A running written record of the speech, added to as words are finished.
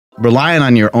relying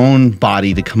on your own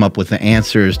body to come up with the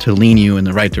answers to lean you in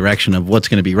the right direction of what's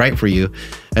going to be right for you.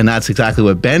 And that's exactly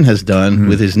what Ben has done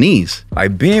with his knees.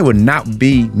 Like, Ben would not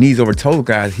be knees over toes,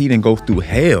 guys. He didn't go through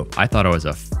hell. I thought I was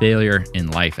a failure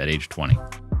in life at age 20.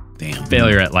 Damn.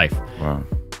 Failure at life. Wow.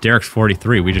 Derek's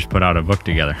 43. We just put out a book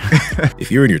together.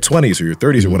 If you're in your 20s or your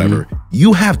 30s or whatever,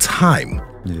 you have time.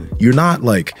 Yeah. You're not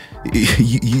like,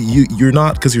 you're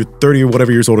not, because you're 30 or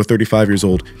whatever years old or 35 years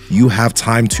old, you have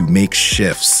time to make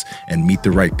shifts and meet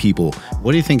the right people.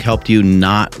 What do you think helped you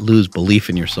not lose belief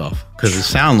in yourself? Because it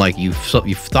sounded like you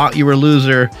thought you were a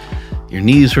loser, your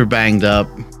knees were banged up.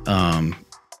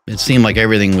 It seemed like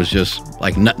everything was just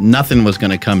like nothing was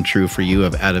going to come true for you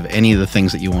out of any of the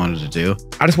things that you wanted to do.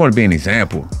 I just want to be an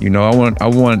example. You know, I want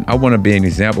to be an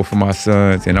example for my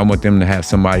sons, and I want them to have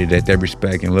somebody that they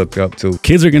respect and look up to.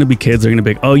 Kids are going to be kids. They're going to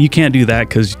be like, oh, you can't do that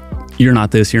because you're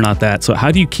not this, you're not that. So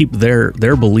how do you keep their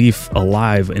belief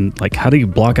alive, and like how do you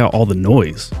block out all the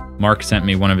noise? Mark sent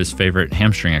me one of his favorite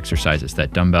hamstring exercises,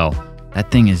 that dumbbell.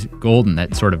 That thing is golden,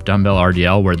 that sort of dumbbell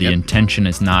RDL where the intention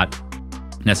is not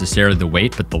necessarily the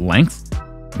weight, but the length.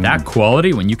 That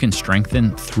quality, when you can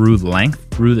strengthen through length,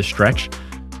 through the stretch,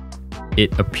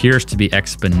 it appears to be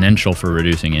exponential for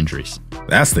reducing injuries.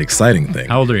 That's the exciting thing.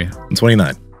 How old are you? I'm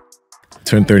 29.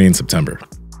 Turned 30 in September.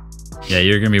 Yeah,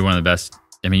 you're going to be one of the best.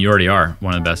 I mean, you already are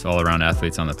one of the best all-around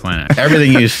athletes on the planet.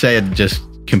 Everything you said just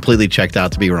completely checked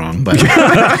out to be wrong. But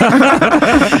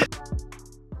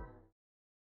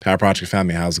Power Project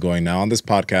family, how's it going? Now on this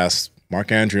podcast, Mark,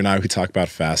 Andrew, and I, we talk about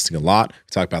fasting a lot.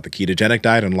 We talk about the ketogenic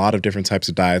diet and a lot of different types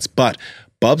of diets. But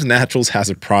Bubs Naturals has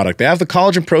a product. They have the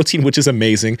collagen protein, which is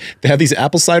amazing. They have these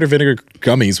apple cider vinegar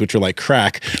gummies, which are like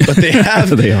crack. But they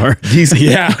have They are. These, they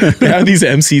have these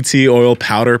MCT oil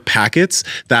powder packets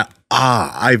that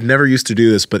I've never used to do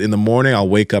this, but in the morning I'll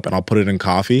wake up and I'll put it in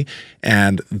coffee,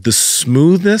 and the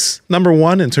smoothness, number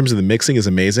one, in terms of the mixing is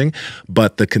amazing,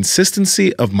 but the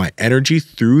consistency of my energy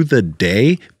through the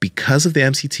day because of the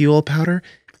MCT oil powder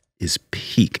is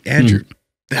peak. Andrew,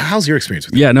 how's your experience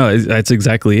with it? Yeah, no, that's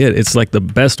exactly it. It's like the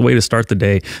best way to start the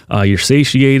day. You're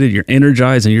satiated, you're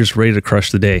energized, and you're just ready to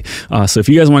crush the day. So if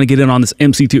you guys want to get in on this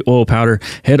MCT oil powder,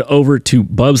 head over to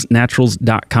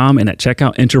bubsnaturals.com, and at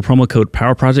checkout, enter promo code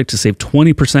PowerProject to save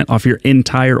 20% off your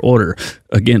entire order.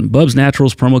 Again, Bubs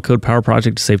Naturals, promo code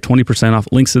PowerProject to save 20% off.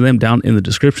 Links to them down in the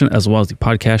description, as well as the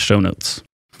podcast show notes.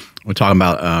 we're talking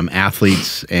about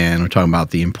athletes, and we're talking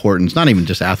about the importance, not even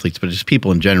just athletes, but just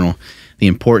people in general, the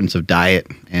importance of diet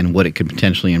and what it could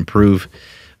potentially improve.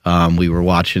 We were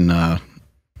watching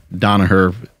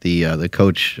Danaher, the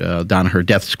coach, Danaher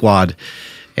Death Squad,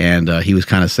 and he was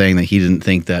kind of saying that he didn't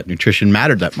think that nutrition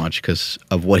mattered that much because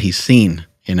of what he's seen.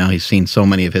 You know, he's seen so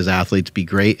many of his athletes be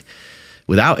great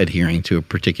without adhering to a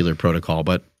particular protocol,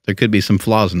 but there could be some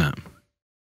flaws in that.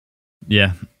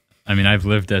 Yeah. I mean, I've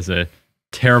lived as a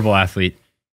terrible athlete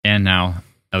and now,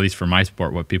 at least for my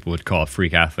sport, what people would call a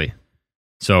freak athlete.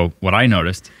 So what I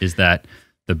noticed is that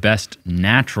the best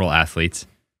natural athletes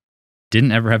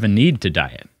didn't ever have a need to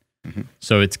diet. Mm-hmm.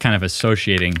 So it's kind of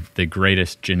associating the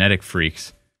greatest genetic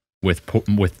freaks with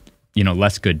you know,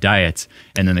 less good diets,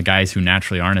 and then the guys who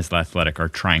naturally aren't as athletic are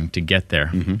trying to get there.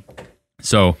 Mm-hmm.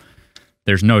 So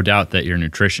there's no doubt that your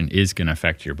nutrition is going to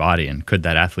affect your body. And could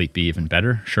that athlete be even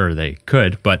better? Sure, they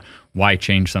could, but why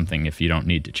change something if you don't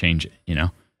need to change it, you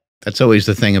know? That's always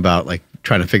the thing about like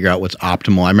trying to figure out what's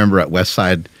optimal. I remember at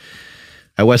Westside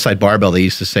Barbell, they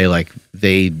used to say like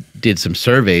they did some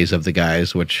surveys of the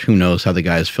guys, which who knows how the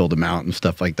guys filled them out and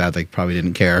stuff like that. They probably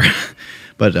didn't care.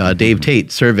 But Dave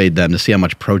Tate surveyed them to see how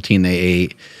much protein they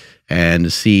ate and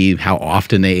to see how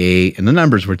often they ate, and the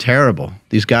numbers were terrible.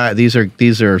 These are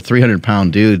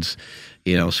 300-pound dudes,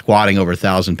 you know, squatting over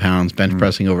 1,000 pounds, bench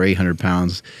pressing over 800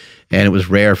 pounds, and it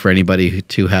was rare for anybody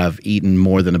to have eaten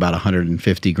more than about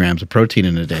 150 grams of protein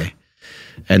in a day.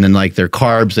 And then like their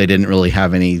carbs, they didn't really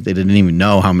have any. They didn't even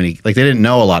know how many. Like they didn't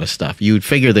know a lot of stuff. You would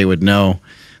figure they would know.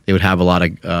 They would have a lot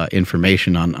of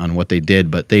information on what they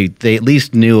did, but they at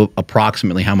least knew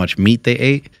approximately how much meat they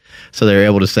ate. So they were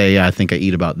able to say, yeah, I think I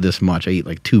eat about this much. I eat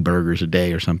like 2 burgers a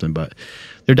day or something. But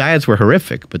their diets were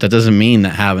horrific. But that doesn't mean that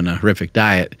having a horrific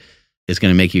diet is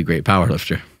going to make you a great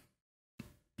powerlifter.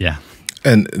 Yeah.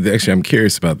 And actually, I'm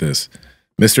curious about this.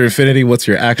 Mr. Infinity, what's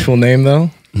your actual name, though?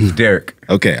 Derek.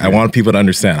 Okay, I want people to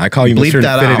understand. I call you Bleep Mr.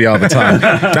 Infinity all the time.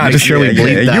 Make sure we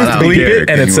bleep that out. Bleep it,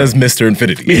 and it says Mr.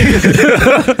 Infinity.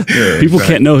 People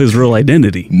can't know his real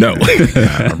identity. No.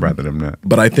 I'd rather them not.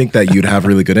 But I think that you'd have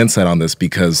really good insight on this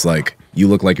because, like, you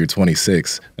look like you're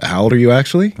 26. How old are you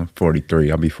actually? I'm 43.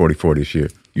 I'll be 44 this year.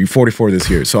 You're 44 this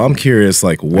year. So I'm curious,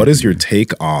 like, what is your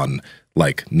take on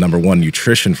like number one,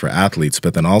 nutrition for athletes,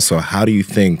 but then also how do you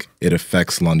think it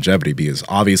affects longevity? Because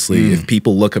obviously if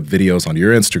people look up videos on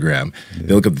your Instagram,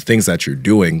 they look up the things that you're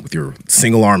doing with your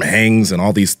single arm hangs and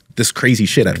all this crazy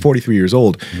shit at 43 years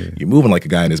old, you're moving like a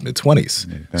guy in his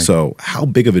mid-20s. So how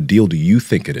big of a deal do you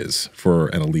think it is for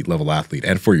an elite level athlete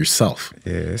and for yourself?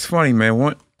 Yeah, it's funny,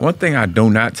 man. One thing I do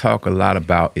not talk a lot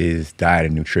about is diet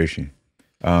and nutrition.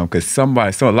 Because so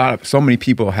many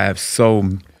people have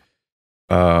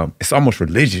it's almost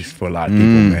religious for a lot of people,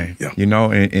 man. Yeah. You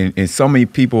know, and so many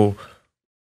people,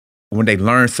 when they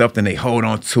learn something, they hold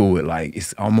on to it. Like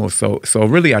it's almost so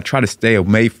really I try to stay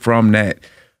away from that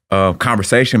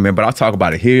conversation, man. But I'll talk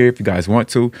about it here if you guys want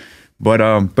to. But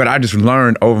I just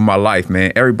learned over my life,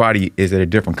 man, everybody is at a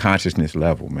different consciousness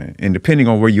level, man. And depending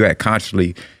on where you're at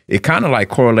consciously, it kind of like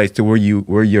correlates to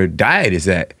where your diet is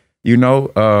at, you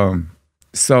know?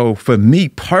 So for me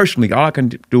personally, all I can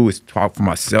do is talk for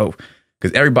myself.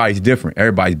 Because everybody's different.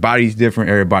 Everybody's body's different.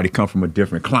 Everybody comes from a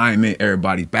different climate.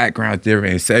 Everybody's background's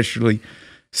different ancestrally.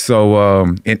 So,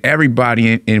 and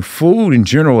everybody in food in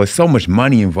general, there's so much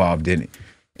money involved in it.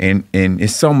 And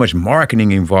it's so much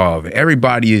marketing involved.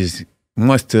 Everybody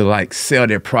wants to like sell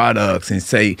their products and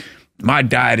say, my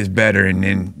diet is better. And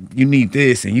then you need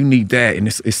this and you need that. And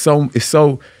it's so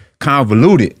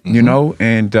convoluted, you know?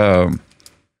 And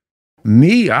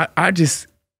me,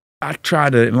 I try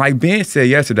to, like Ben said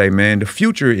yesterday, man, the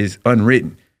future is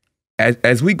unwritten.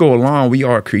 As we go along, we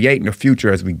are creating the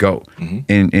future as we go.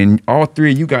 And all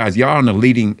three of you guys, y'all on the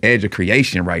leading edge of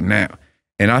creation right now.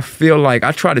 And I feel like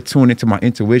I try to tune into my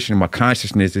intuition, my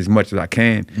consciousness as much as I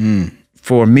can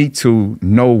for me to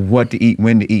know what to eat,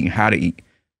 when to eat, and how to eat.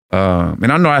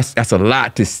 And I know that's a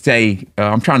lot to say.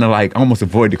 I'm trying to like almost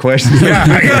avoid the questions.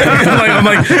 I'm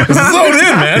like, zone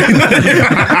in, man.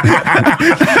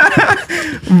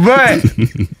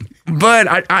 But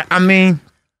I mean,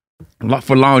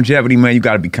 for longevity, man, you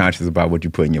got to be conscious about what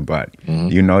you put in your body.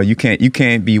 You know, you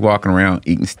can't be walking around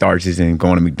eating starches and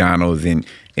going to McDonald's and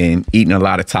eating a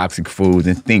lot of toxic foods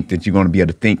and think that you're going to be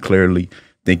able to think clearly,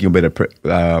 think your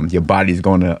body's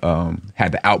going to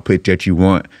have the output that you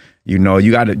want. You know,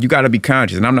 you gotta be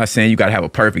conscious. And I'm not saying you gotta have a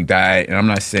perfect diet. And I'm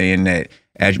not saying that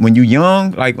when you're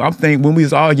young, like I'm thinking when we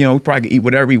was all young, we probably could eat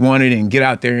whatever we wanted and get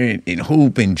out there and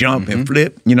hoop and jump and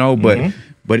flip, you know, but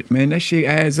man, that shit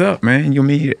adds up, man. You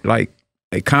mean like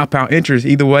a compound interest,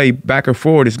 either way, back or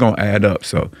forward, it's gonna add up.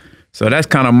 So that's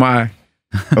kind of my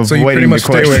so you pretty much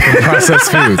stay away from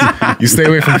processed foods. You stay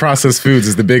away from processed foods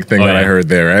is the big thing that I heard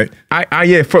there, right?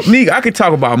 Yeah, for me, I could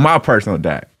talk about my personal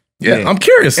diet. Yeah, I'm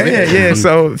curious. Yeah.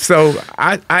 So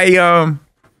I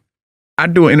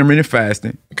do intermittent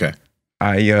fasting. Okay.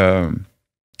 I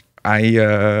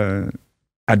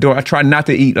try not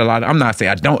to eat a lot. I'm not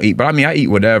saying I don't eat, but I mean I eat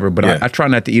whatever. But I try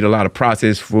not to eat a lot of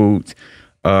processed foods.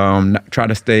 Try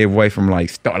to stay away from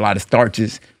like a lot of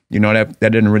starches. You know that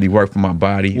didn't really work for my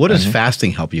body. What does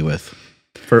fasting help you with?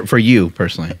 For you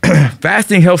personally,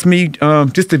 fasting helps me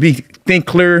just to think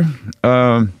clear.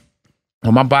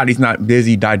 When my body's not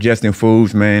busy digesting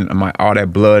foods, man, all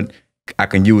that blood I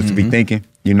can use to be thinking,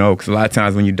 you know, because a lot of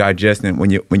times when you're digesting,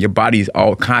 when your body's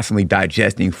all constantly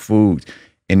digesting foods,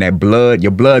 and that blood,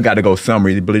 your blood got to go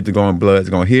somewhere. The blood to go in blood, it's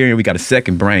going here, and we got a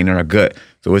second brain in our gut,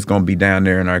 so it's going to be down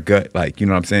there in our gut, like, you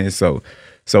know what I'm saying? So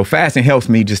fasting helps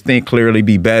me just think clearly,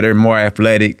 be better, more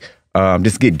athletic.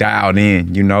 Just get dialed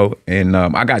in, you know. And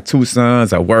I got 2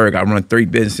 sons. I work. I run 3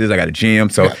 businesses. I got a gym.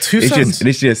 So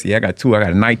it's just I got 2. I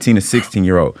got a 19 and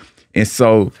 16-year-old. And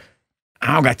so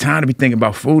I don't got time to be thinking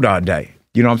about food all day.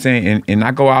 You know what I'm saying? And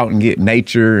I go out and get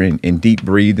nature and deep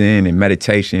breathing and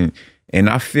meditation. And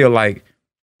I feel like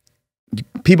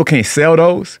people can't sell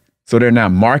those, so they're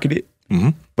not marketed.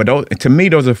 But to me,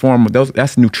 those are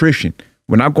that's nutrition.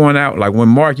 When I'm going out, like when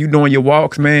Mark, you doing your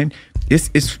walks, man, it's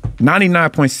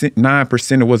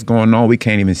 99.9% of what's going on we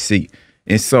can't even see.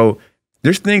 And so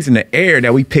there's things in the air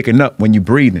that we picking up when you're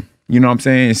breathing. You know what I'm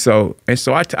saying? So I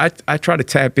try to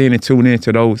tap in and tune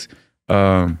into those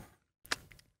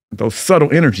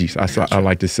subtle energies, I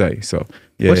like to say. So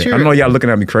yeah, I know y'all looking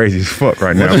at me crazy as fuck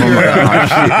right now. I'm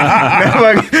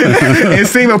like, oh, shit. It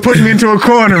seemed to push me into a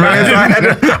corner,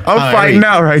 man. So I'm fighting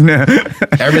out right now.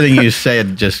 Everything you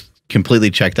said just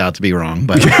completely checked out to be wrong.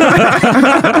 But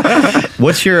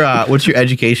what's your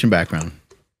education background?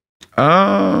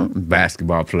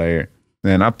 Basketball player.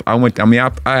 Man, I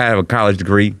have a college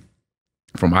degree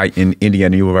from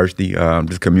Indiana University,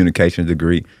 just communications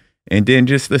degree. And then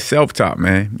just the self-taught,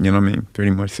 man. You know what I mean?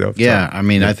 Pretty much self-taught. Yeah, I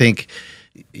mean, I think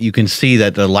you can see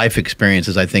that the life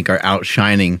experiences, I think, are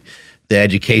outshining the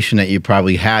education that you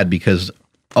probably had, because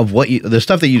of the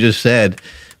stuff that you just said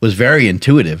was very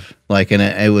intuitive. Like, and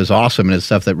it was awesome, and it's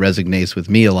stuff that resonates with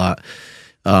me a lot.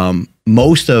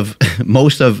 Most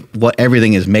of what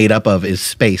everything is made up of is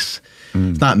space.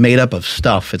 It's not made up of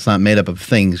stuff. It's not made up of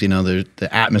things. You know, there's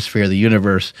the atmosphere, the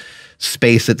universe,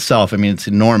 space itself. I mean, it's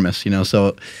enormous. You know,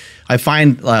 so I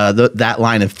find that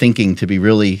line of thinking to be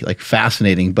really like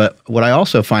fascinating. But what I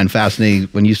also find fascinating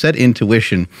when you said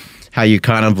intuition, how you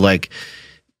kind of like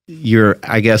you're,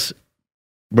 I guess,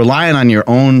 relying on your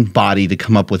own body to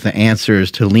come up with the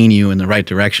answers to lean you in the right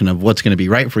direction of what's going to be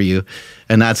right for you.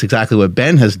 And that's exactly what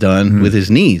Ben has done with his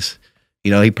knees.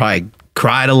 You know, he probably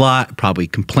cried a lot, probably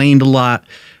complained a lot,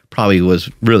 probably was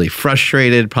really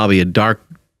frustrated, probably a dark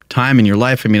time in your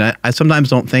life. I mean, I sometimes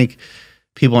don't think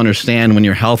people understand when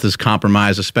your health is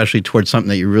compromised, especially towards something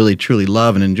that you really, truly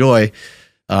love and enjoy.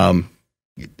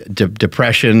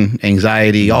 Depression,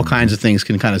 anxiety, all kinds of things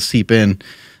can kind of seep in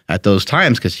at those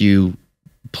times because you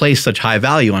place such high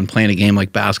value on playing a game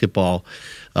like basketball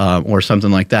or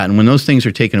something like that. And when those things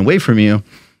are taken away from you,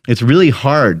 it's really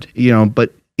hard, you know,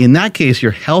 but in that case,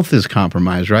 your health is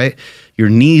compromised, right? Your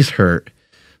knees hurt.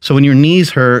 So when your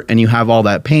knees hurt and you have all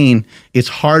that pain, it's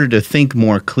harder to think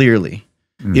more clearly.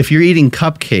 If you're eating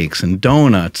cupcakes and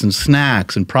donuts and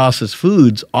snacks and processed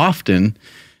foods often,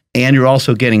 and you're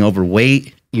also getting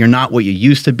overweight, you're not what you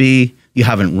used to be, you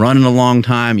haven't run in a long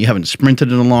time, you haven't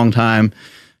sprinted in a long time,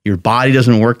 your body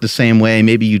doesn't work the same way,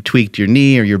 maybe you tweaked your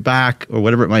knee or your back or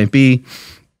whatever it might be,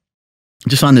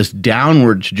 just on this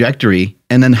downward trajectory.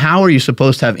 And then how are you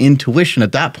supposed to have intuition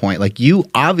at that point? Like, you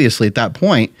obviously at that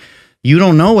point, you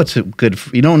don't know what's good.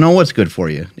 You don't know what's good for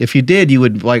you. If you did, you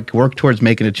would like work towards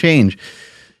making a change.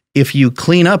 If you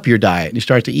clean up your diet and you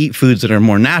start to eat foods that are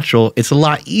more natural, it's a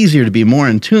lot easier to be more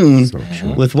in tune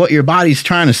with what your body's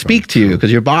trying to speak to you,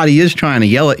 because your body is trying to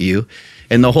yell at you.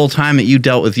 And the whole time that you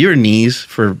dealt with your knees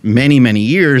for many, many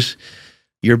years,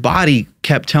 your body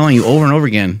kept telling you over and over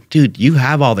again, dude, you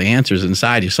have all the answers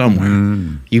inside you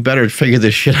somewhere. You better figure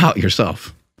this shit out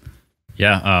yourself.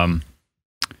 Yeah.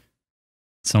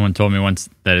 Someone told me once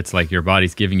that it's like your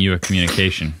body's giving you a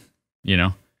communication, you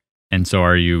know? And so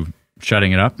are you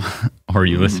shutting it up or are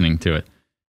you listening to it?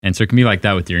 And so it can be like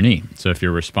that with your knee. So if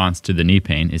your response to the knee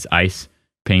pain is ice,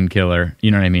 painkiller, you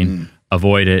know what I mean?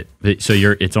 Avoid it. So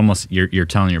it's almost you're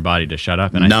telling your body to shut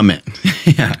up and numb it.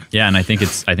 Yeah, and I think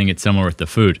it's similar with the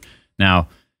food. Now,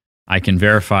 I can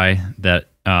verify that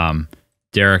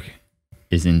Derek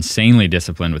is insanely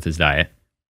disciplined with his diet,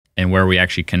 and where we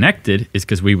actually connected is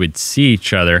because we would see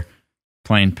each other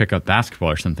playing pickup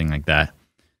basketball or something like that.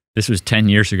 This was 10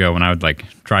 years ago when I would like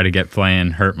try to get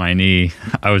playing, hurt my knee.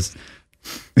 I was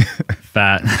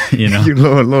fat, you know. You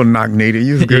little knock-kneed.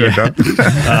 You was good, though.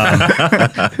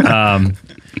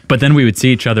 But then we would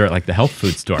see each other at like the health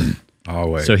food store.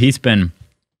 Always. So he's been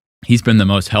the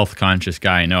most health conscious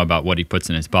guy I know about what he puts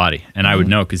in his body. And I would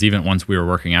know, because even once we were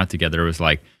working out together, it was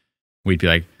like, we'd be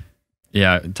like,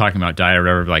 yeah, talking about diet or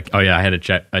whatever, like, oh yeah, I had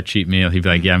a cheat meal. He'd be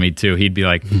like, yeah, me too. He'd be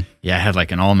like, yeah, I had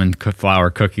like an almond flour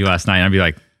cookie last night. And I'd be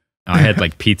like, oh, I had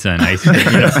like pizza and ice cream.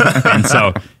 You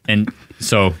know? And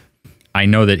so I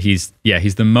know that he's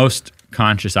the most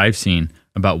conscious I've seen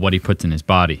about what he puts in his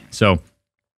body. So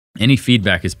any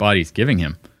feedback his body's giving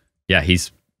him, yeah,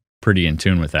 he's pretty in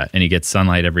tune with that. And he gets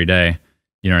sunlight every day.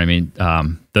 You know what I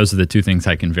mean? Those are the two things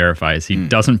I can verify is he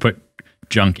doesn't put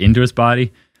junk into his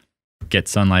body,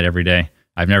 gets sunlight every day.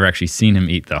 I've never actually seen him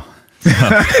eat though.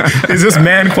 Is this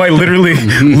man quite literally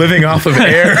living off of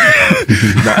air?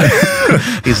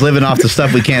 He's living off the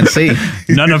stuff we can't see.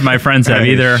 None of my friends have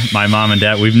either. My mom and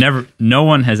dad, no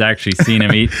one has actually seen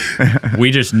him eat.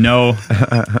 We just know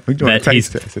that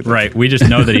he's right. We just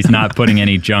know that he's not putting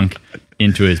any junk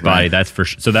into his body. Right. That's for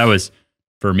sure. So that was,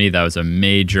 for me, that was a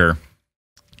major,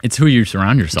 it's who you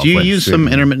surround yourself with. Do you use some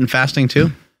intermittent fasting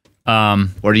too?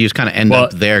 Or do you just kind of end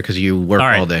up there because you work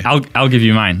all day? I'll give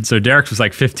you mine. So Derek's was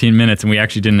like 15 minutes and we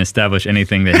actually didn't establish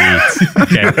anything that he eats.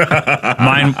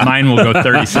 Okay. Mine will go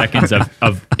 30 seconds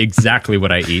of exactly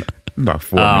what I eat. About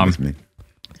 4 minutes, man.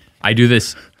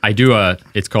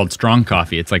 It's called strong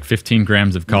coffee. It's like 15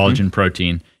 grams of collagen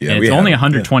protein. Yeah, and it's only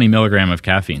 120 milligram of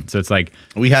caffeine. So it's like.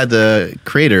 We had the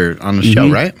creator on the show,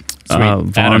 right?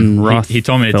 Adam Roth. He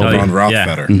told me to tell you. Von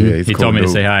Rothfeder. Yeah, he told me to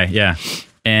say hi. Yeah.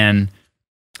 And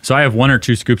so I have 1 or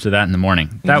 2 scoops of that in the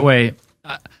morning. That way,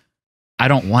 I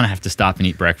don't want to have to stop and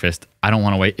eat breakfast. I don't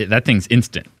want to wait. That thing's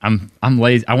instant. I'm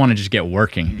lazy. I want to just get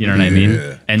working. You know what I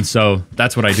mean? And so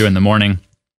that's what I do in the morning.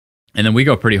 And then we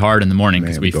go pretty hard in the morning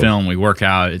because we film, we work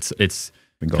out.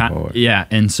 We go hard. Yeah.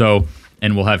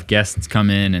 And we'll have guests come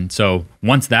in. And so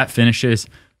once that finishes,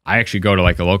 I actually go to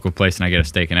like a local place and I get a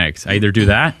steak and eggs. I either do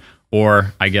that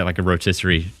or I get like a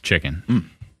rotisserie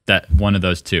chicken. that one of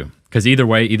those two. Because either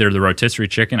way, either the rotisserie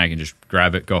chicken, I can just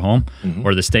grab it, go home,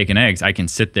 or the steak and eggs, I can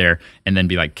sit there and then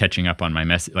be like catching up on my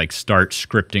message, like start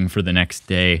scripting for the next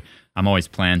day. I'm always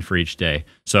planned for each day.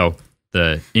 So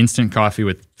the instant coffee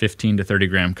with 15 to 30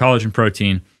 gram collagen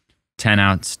protein,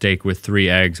 10-ounce steak with 3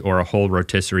 eggs, or a whole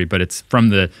rotisserie, but it's from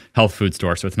the health food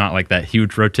store. So it's not like that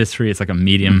huge rotisserie. It's like a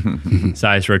medium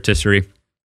size rotisserie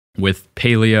with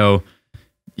paleo.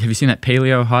 Have you seen that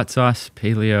paleo hot sauce?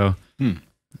 Paleo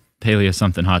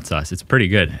something hot sauce. It's pretty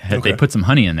good. They put some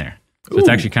honey in there. So it's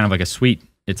actually kind of like a sweet.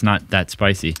 It's not that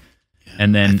spicy.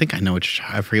 And then I think I know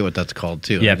I forget what that's called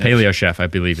too. Yeah, Paleo Chef, I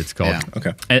believe it's called. Yeah.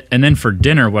 Okay. And then for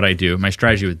dinner, what I do, my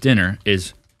strategy with dinner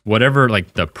is whatever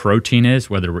like the protein is,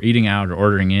 whether we're eating out or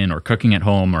ordering in or cooking at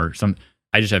home or some,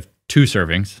 I just have 2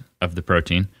 servings of the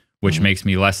protein, which makes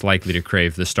me less likely to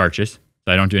crave the starches.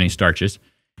 So I don't do any starches.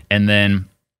 And then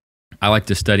I like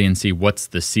to study and see what's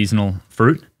the seasonal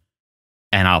fruit.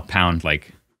 And I'll pound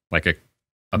like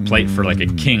a plate for like a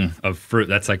king of fruit.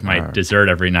 That's like my dessert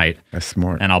every night. That's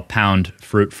smart. And I'll pound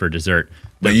fruit for dessert.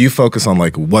 But you focus on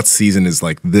like what season is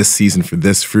like this season for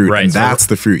this fruit, Right, and so- that's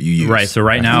the fruit you use. Right. So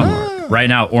right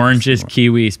now, oranges,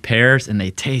 kiwis, pears, and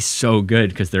they taste so good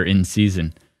because they're in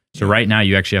season. So right now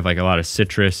you actually have like a lot of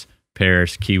citrus,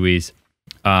 pears, kiwis.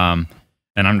 And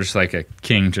I'm just like a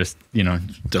king, just,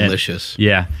 Delicious.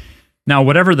 Yeah. Now,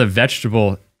 whatever the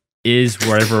vegetable is,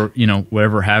 whatever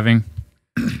we're having,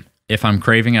 if I'm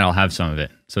craving it, I'll have some of it.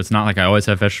 So it's not like I always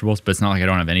have vegetables, but it's not like I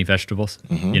don't have any vegetables,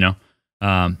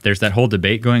 There's that whole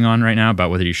debate going on right now about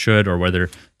whether you should or whether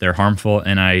they're harmful.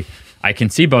 And I can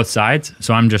see both sides.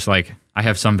 So I'm just like, I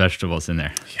have some vegetables in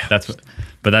there. Yeah.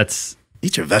 That's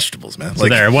Eat your vegetables, man. so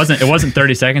there. It wasn't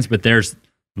 30 seconds, but there's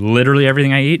literally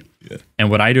everything I eat. Yeah.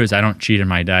 And what I do is I don't cheat in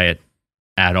my diet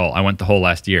at all. I went the whole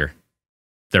last year.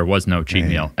 There was no cheat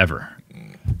meal ever.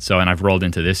 So, and I've rolled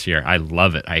into this year. I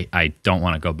love it. I don't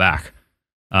want to go back.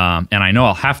 And I know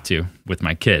I'll have to with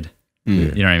my kid. You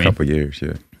know what I mean? Couple years,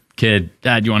 yeah. Kid,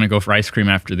 Dad, you want to go for ice cream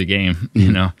after the game?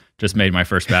 Just made my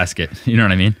first basket. You know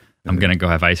what I mean? I'm going to go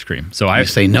have ice cream. So I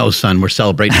say, no, son, we're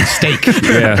celebrating steak.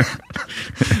 yeah,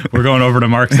 we're going over to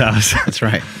Mark's house. That's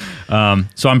right.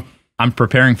 So I'm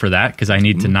preparing for that because I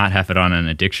need to not have it on an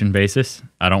addiction basis.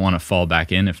 I don't want to fall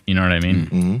back in, if you know what I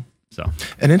mean. So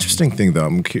An interesting thing though,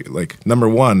 like number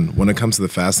one, when it comes to the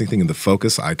fasting thing and the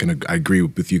focus, I agree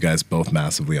with you guys both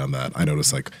massively on that. I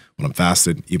notice like when I'm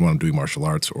fasted, even when I'm doing martial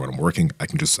arts or when I'm working, I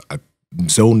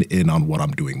zone in on what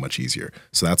I'm doing much easier.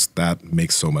 So that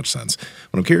makes so much sense.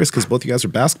 But I'm curious because both you guys are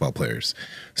basketball players.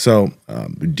 So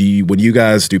when you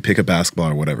guys do pick up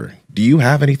basketball or whatever, do you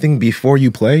have anything before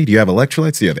you play? Do you have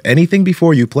electrolytes? Do you have anything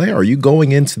before you play? Or are you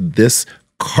going into this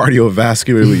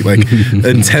cardiovascularly like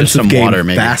intensive some game water,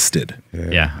 maybe. fasted?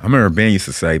 yeah, I remember Ben used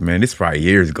to say, man, this probably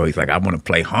years ago. He's like, I want to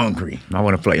play hungry. I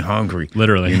want to play hungry.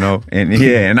 Literally. And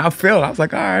and I was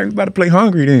like, all right, we about to play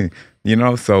hungry then.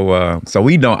 So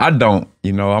we don't, I don't,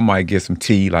 I might get some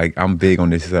tea. Like I'm big on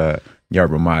this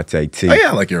yerba mate tea. Oh yeah,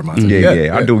 I like your mind.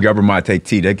 Yeah. I do yerba mate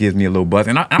tea. That gives me a little buzz.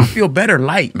 And I feel better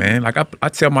light, man. Like I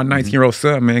tell my 19-year-old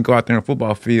son, man, go out there on the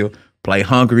football field, play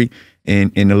hungry.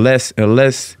 And the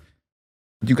less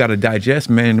you got to digest,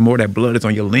 man, the more that blood is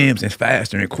on your limbs and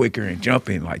faster and quicker and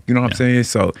jumping. Like, you know what I'm saying?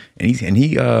 So, and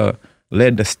he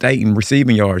led the state in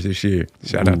receiving yards this year.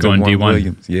 Shout out to going Juan D1.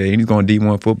 Williams. Yeah, and he's going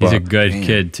D1 football. he's a good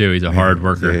kid too. He's a hard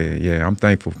worker. Yeah. I'm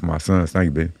thankful for my sons. Thank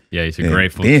you, Ben. Yeah, he's a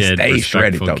grateful Ben kid, stays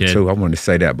shredded respectful though kid. too. I wanted to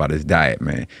say that about his diet,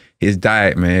 man. His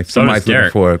diet, man. If So does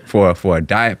somebody's looking for a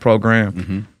diet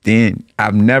program, then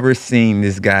I've never seen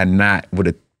this guy not with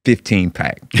a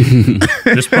 15-pack.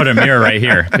 Just put a mirror right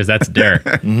here because that's Derek.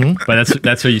 But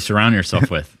that's who you surround yourself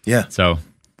with. Yeah. So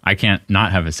I can't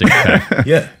not have a 6-pack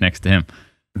Yeah. next to him.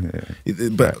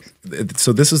 But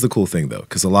so this is the cool thing though,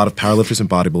 because a lot of powerlifters and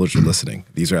bodybuilders are listening.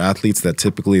 These are athletes that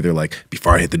typically they're like,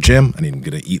 before I hit the gym, I'm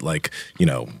gonna eat like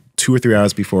 2 or 3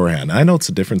 hours beforehand. I know it's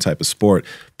a different type of sport,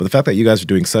 but the fact that you guys are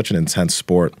doing such an intense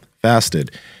sport,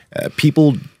 fasted,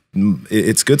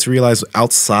 it's good to realize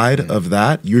outside of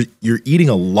that, you're eating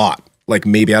a lot. Like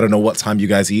maybe, I don't know what time you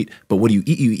guys eat, but when you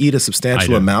eat a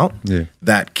substantial amount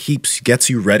that gets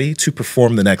you ready to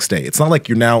perform the next day. It's not like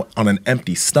you're now on an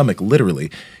empty stomach,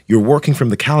 literally. You're working from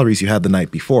the calories you had the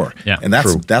night before. Yeah, and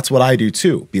that's what I do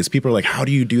too. Because people are like, how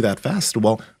do you do that fast?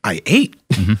 Well, I ate.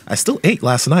 I still ate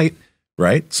last night,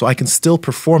 right? So I can still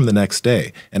perform the next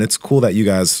day. And it's cool that you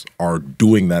guys are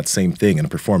doing that same thing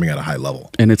and performing at a high level.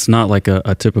 And it's not like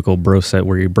a typical bro set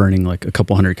where you're burning like a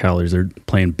couple hundred calories. They're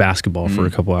playing basketball for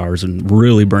a couple hours and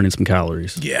really burning some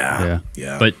calories. Yeah.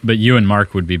 But you and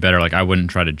Mark would be better. Like I wouldn't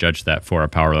try to judge that for a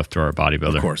powerlifter or a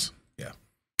bodybuilder. Of course. Yeah.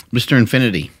 Mr.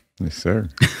 Infinity, Yes, sir.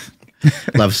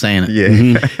 Love saying it. Yeah.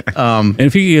 And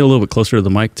if you could get a little bit closer to the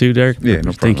mic too, Derek. Yeah,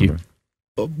 no problem. Thank you.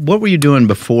 What were you doing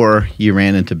before you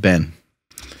ran into Ben?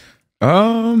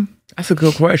 That's a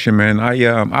good question, man. I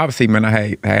obviously, man,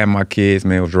 I had my kids,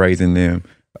 man, was raising them.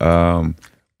 I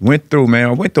went through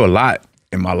a lot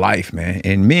in my life, man.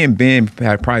 And me and Ben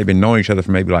had probably been knowing each other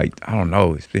for maybe like, I don't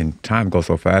know, it's been, time goes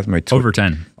so fast. Maybe Over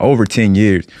 10. Over 10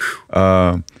 years.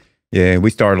 Yeah, we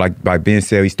started, like Ben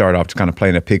said, we started off just kind of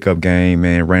playing a pickup game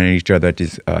and ran into each other at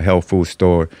this health food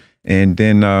store. And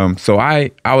then, so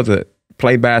I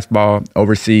played basketball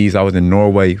overseas. I was in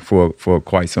Norway for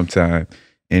quite some time.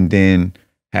 And then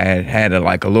had a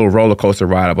little roller coaster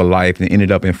ride of a life and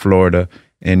ended up in Florida.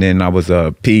 And then I was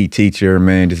a PE teacher,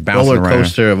 man, just bouncing around. Roller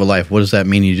coaster of a life. What does that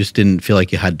mean? You just didn't feel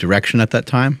like you had direction at that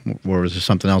time? Or was there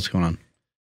something else going on?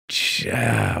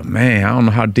 Yeah, man, I don't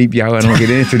know how deep y'all don't get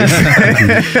into this.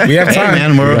 We have time.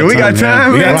 Hey, man, we got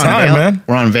time? We got time, man.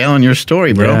 We're unveiling your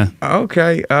story, bro. Yeah.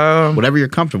 Okay. Whatever you're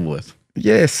comfortable with.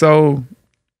 Yeah, so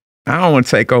I don't want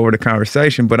to take over the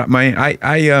conversation, but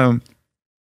I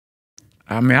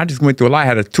just went through a lot. I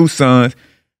had two sons.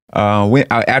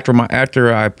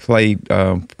 After I played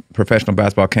professional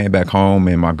basketball, came back home,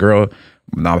 and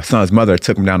my son's mother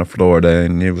took him down to Florida,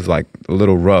 and it was like a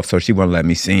little rough, so she wouldn't let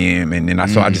me see him. And then I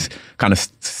just kind of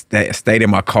stayed in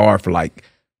my car for like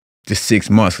just 6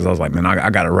 months because I was like, man, I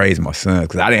got to raise my son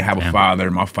because I didn't have a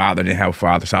father. My father didn't have a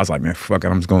father, so I was like, man, fuck it,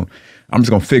 I'm just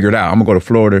gonna figure it out. I'm gonna go to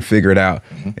Florida and figure it out.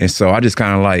 And so I just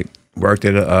kind of like worked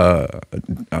at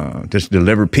just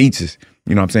delivered pizzas.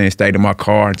 You know what I'm saying? Stayed in my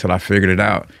car until I figured it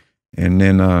out. And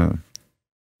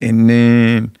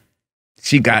then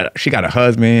she got a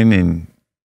husband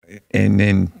and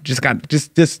then just got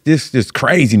this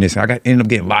craziness. Ended up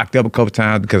getting locked up a couple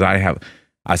times because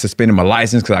I suspended my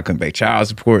license because I couldn't pay child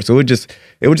support. So it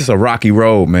was just a rocky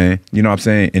road, man. You know what I'm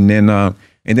saying? And then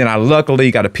I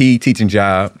luckily got a PE teaching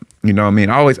job. You know what I mean?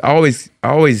 I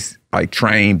always like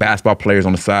train basketball players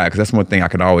on the side because that's one thing I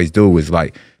could always do is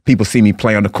like people see me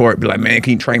play on the court, be like, man,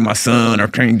 can you train my son or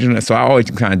train? So I always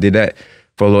kind of did that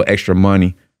for a little extra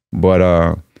money. But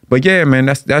yeah, man,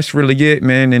 that's really it,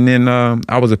 man. And then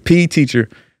I was a PE teacher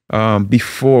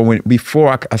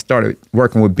before I started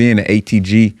working with being an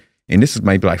ATG, and this was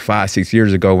maybe like 5-6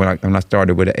 years ago when I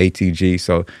started with an ATG.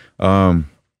 So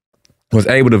was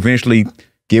able to eventually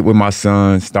get with my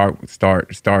son, start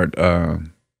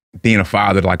being a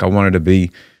father like I wanted to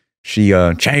be. She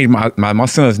changed my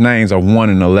son's names are 1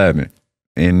 and 11,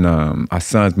 and my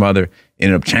son's mother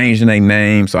ended up changing their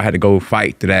name, so I had to go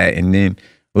fight to that. And then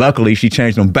luckily she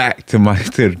changed them back to 1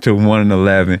 and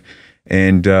 11,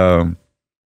 and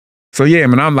so yeah,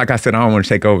 man. I'm like I said, I don't want to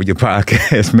take over your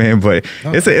podcast, man, but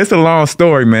it's a long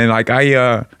story, man. Like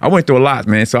I went through a lot,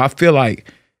 man. So I feel like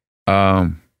my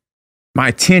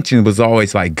intention was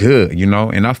always like good, you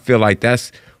know, and I feel like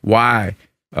that's why.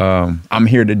 I'm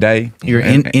here today. Your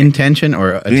intention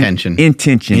or attention?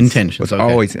 Intentions was okay.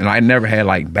 always, and I never had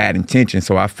like bad intentions.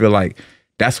 So I feel like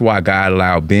that's why God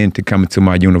allowed Ben to come into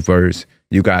my universe,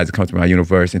 you guys to come to my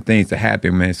universe, and things to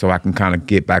happen, man. So I can kind of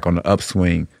get back on the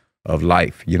upswing of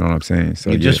life. You know what I'm saying? So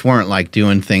you just weren't like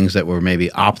doing things that were maybe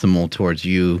optimal towards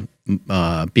you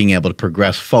being able to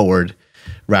progress forward,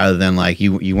 rather than like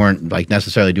you weren't like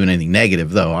necessarily doing anything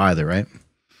negative though either, right?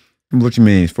 What you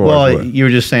mean? You were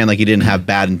just saying like you didn't have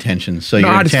bad intentions. So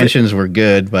your intentions were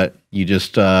good, but you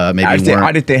just maybe I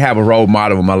didn't have a role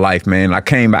model in my life, man. I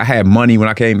had money when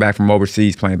I came back from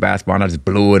overseas playing basketball, and I just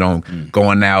blew it on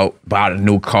going out, bought a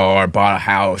new car, bought a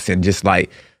house, and just a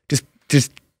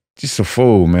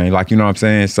fool, man. Like, you know what I'm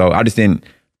saying? So I didn't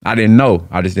know.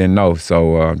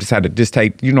 So just had to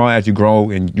take, you know, as you grow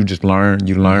and you just learn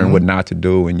what not to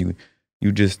do, and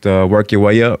you just work your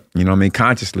way up, you know what I mean?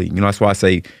 Consciously. You know, that's why I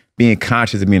say being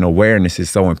conscious and being awareness is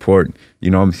so important. You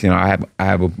know what I'm saying? I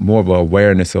have more of an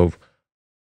awareness of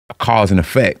cause and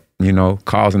effect. You know,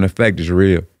 cause and effect is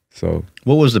real. So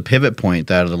what was the pivot point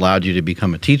that allowed you to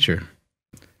become a teacher?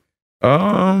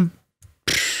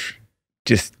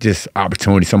 Just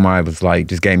opportunity. Somebody was like,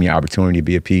 just gave me an opportunity to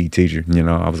be a PE teacher. You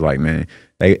know, I was like, man,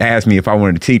 they asked me if I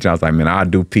wanted to teach. I was like, man, I'll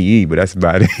do PE, but that's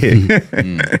about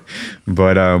it.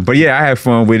 But yeah, I had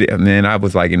fun with it. And then I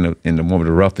was like in the one of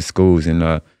the roughest schools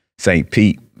in St.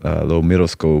 Pete, little middle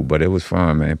school. But it was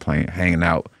fun, man, hanging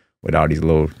out with all these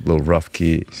little rough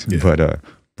kids. Yeah.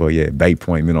 But yeah, Bay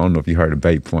Point. I don't know if you heard of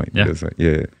Bay Point. Yeah.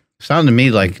 Yeah. Sounded to me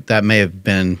like that may have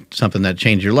been something that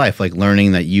changed your life, like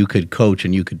learning that you could coach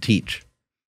and you could teach.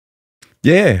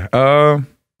 Yeah. I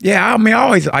mean, I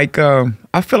always like,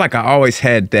 I feel like I always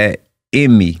had that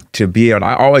in me to be able,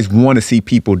 I always want to see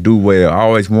people do well. I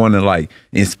always want to like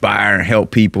inspire and help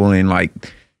people and like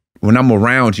when I'm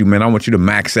around you, man, I want you to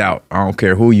max out. I don't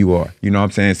care who you are. You know what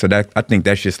I'm saying? So I think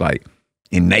that's just like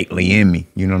innately in me.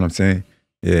 You know what I'm saying?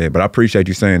 Yeah, but I appreciate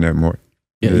you saying that, Mark.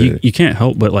 Yeah, you can't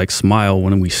help but like smile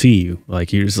when we see you.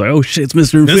 Like you're just like, oh shit, it's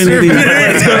Mr. Infinity.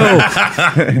 Let's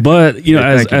go. But you know,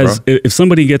 as if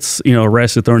somebody gets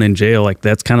arrested, thrown in jail, like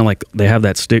that's kind of like they have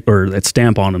that that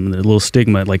stamp on them, the little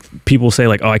stigma. Like people say,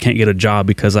 like, oh, I can't get a job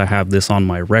because I have this on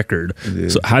my record. Yeah.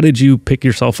 So how did you pick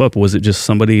yourself up? Was it just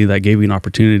somebody that gave you an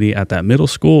opportunity at that middle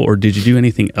school, or did you do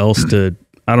anything else to?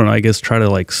 I don't know, I guess try to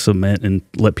like cement and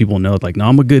let people know like, no,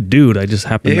 I'm a good dude. I just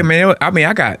happen to... man, I mean,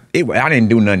 I didn't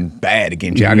do nothing bad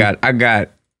against you. I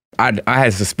had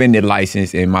a suspended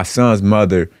license, and my son's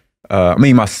mother,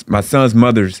 my son's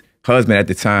mother's husband at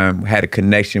the time had a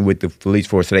connection with the police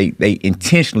force. So they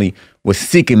intentionally was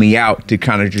seeking me out to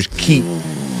kind of just keep,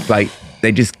 like,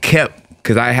 they just kept,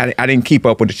 because I didn't keep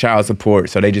up with the child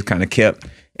support. So they just kind of kept,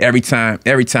 every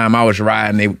time I was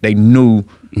riding, they knew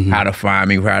how to find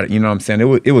me, you know what I'm saying?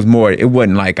 It was more, it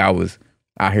wasn't like I was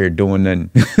out here doing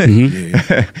nothing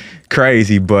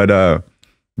crazy, but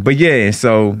yeah,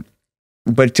 so,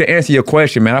 but to answer your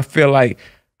question, man, I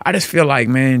just feel like,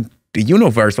 man, the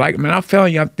universe, like, man, I'm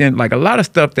telling you, like a lot of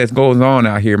stuff that goes on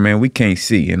out here, man, we can't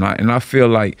see, and I feel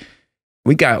like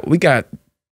we got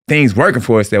things working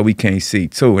for us that we can't see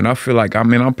too, and I feel like,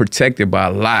 I'm protected by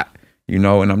a lot, and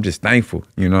I'm just thankful,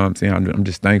 you know what I'm saying? I'm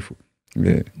just thankful.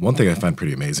 Yeah. One thing I find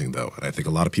pretty amazing though, and I think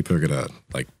a lot of people are gonna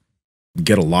like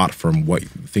get a lot from what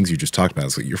things you just talked about.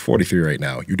 Is like you're 43 right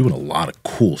now. You're doing a lot of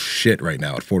cool shit right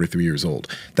now at 43 years old.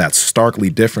 That's starkly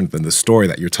different than the story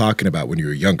that you're talking about when you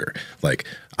were younger. Like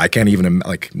I can't even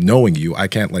like knowing you, I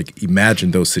can't like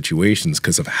imagine those situations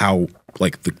because of how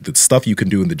like the stuff you can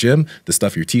do in the gym, the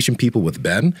stuff you're teaching people with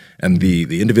Ben, and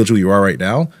the individual you are right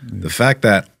now. The fact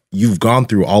that you've gone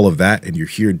through all of that and you're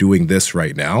here doing this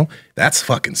right now, that's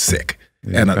fucking sick.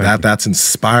 Yeah, and that's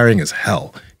inspiring as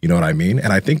hell. You know what I mean?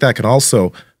 And I think that can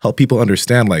also help people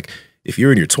understand, like, if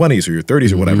you're in your 20s or your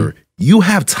 30s or whatever, you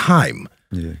have time.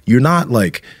 Yeah. You're not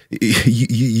like,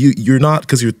 you're not,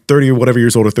 because you're 30 or whatever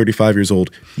years old or 35 years old,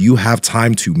 you have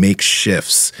time to make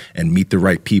shifts and meet the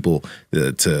right people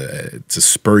to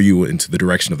spur you into the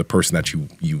direction of the person that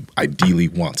you ideally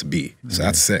want to be. So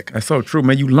that's sick. That's so true,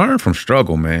 man. You learn from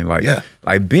struggle, man. Like,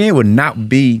 like Ben would not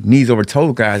be knees over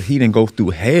toes, guys. He didn't go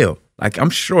through hell. Like, I'm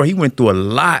sure he went through a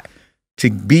lot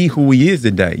to be who he is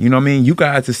today. You know what I mean? You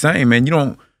guys the same, man.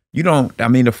 You don't, I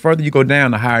mean, the further you go down,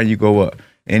 the higher you go up.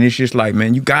 And it's just like,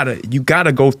 man, you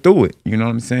gotta go through it. You know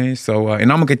what I'm saying? So,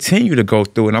 and I'm gonna continue to go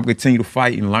through it. And I'm gonna continue to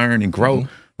fight and learn and grow.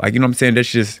 Like, you know what I'm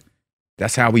saying?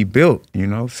 That's how we built, you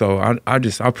know? So I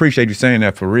appreciate you saying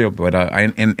that for real. But,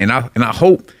 and I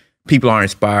hope people are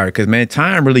inspired because, man,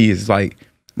 time really is like,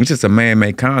 it's just a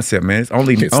man-made concept, man. It's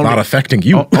not affecting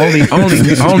you.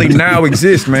 Only now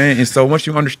exists, man. And so once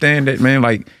you understand that, man,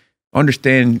 like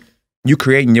understand you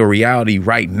creating your reality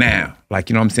right now. Like,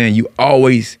 you know what I'm saying? You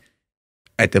always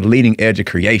at the leading edge of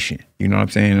creation. You know what I'm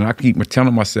saying? And I keep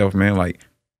telling myself, man, like,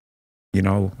 you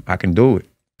know, I can do it.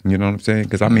 You know what I'm saying?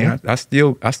 Because I mean, I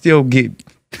still get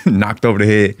knocked over the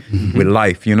head with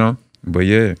life, you know? But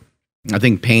yeah. I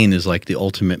think pain is like the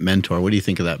ultimate mentor. What do you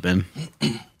think of that, Ben?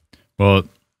 Well,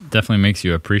 definitely makes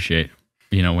you appreciate,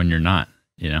 when you're not,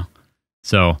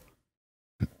 So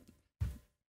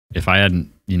if I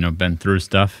hadn't, been through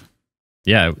stuff,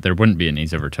 yeah, there wouldn't be a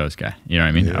knees over toes guy. You know what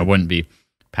I mean? Yeah. I wouldn't be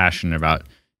passionate about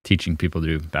teaching people to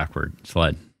do backward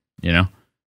sled,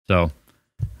 So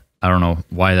I don't know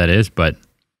why that is, but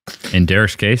in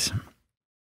Derek's case,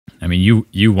 I mean,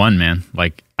 you won, man.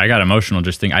 Like, I got emotional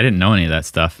just thinking, I didn't know any of that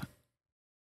stuff.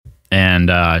 And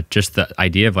just the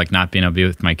idea of like not being able to be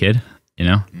with my kid,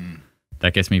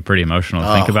 that gets me pretty emotional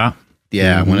to think about.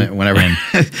 Yeah, whenever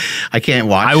I can't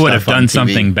watch. I would have done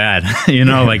something bad,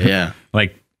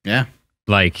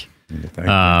 like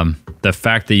the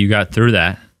fact that you got through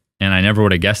that, and I never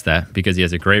would have guessed that because he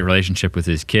has a great relationship with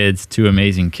his kids, 2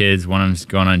 amazing kids. One of them's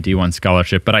going on a D1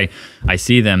 scholarship, but I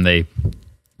see them.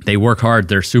 They work hard.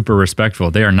 They're super respectful.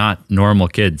 They are not normal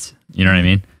kids. You know what I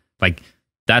mean? Like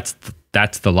that's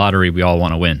the lottery we all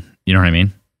want to win. You know what I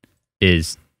mean?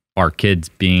 Is our kids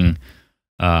being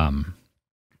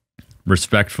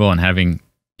respectful and having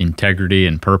integrity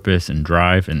and purpose and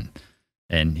drive,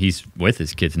 and he's with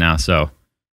his kids now. So,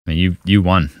 I mean, you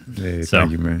won. Yeah, so,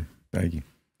 thank you, man. Thank you.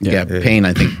 Yeah, pain,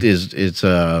 I think it's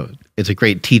a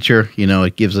great teacher.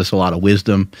 It gives us a lot of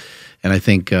wisdom, and I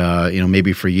think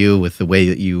maybe for you with the way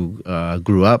that you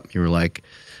grew up, you were like,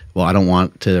 well, I don't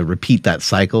want to repeat that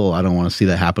cycle. I don't want to see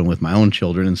that happen with my own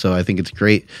children. And so I think it's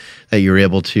great that you're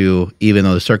able to, even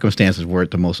though the circumstances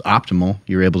weren't the most optimal,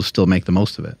 you're able to still make the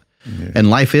most of it. And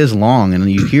life is long,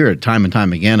 and you hear it time and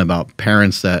time again about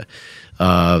parents that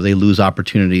they lose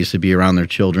opportunities to be around their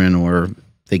children, or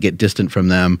they get distant from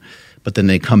them, but then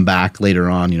they come back later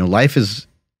on. You know, life is,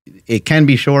 it can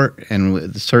be short,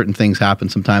 and certain things happen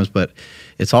sometimes, but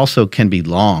it's also can be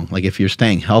long. Like if you're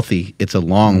staying healthy, it's a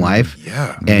long life.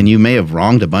 Yeah. And you may have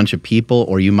wronged a bunch of people,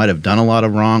 or you might have done a lot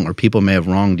of wrong, or people may have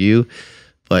wronged you.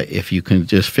 But if you can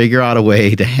just figure out a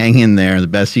way to hang in there the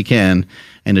best you can,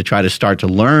 and to try to start to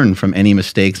learn from any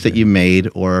mistakes that you made,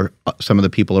 or some of the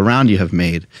people around you have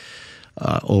made,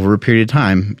 over a period of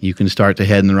time, you can start to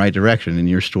head in the right direction, and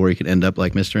your story could end up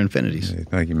like Mr. Infinity's. Yeah,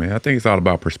 thank you, man. I think it's all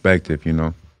about perspective, you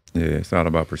know. Yeah, it's all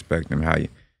about perspective, how you,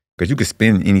 because you can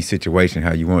spin any situation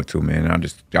how you want to, man. I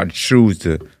just choose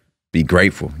to be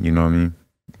grateful, you know what I mean?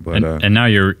 But and now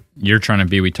you're trying to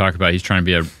be. We talk about he's trying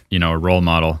to be a role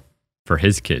model for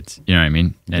his kids. You know what I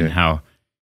mean? And how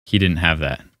he didn't have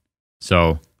that.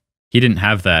 So he didn't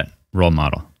have that role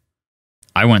model.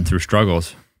 I went through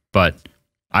struggles, but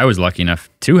I was lucky enough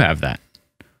to have that.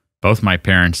 Both my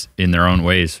parents, in their own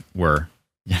ways, were,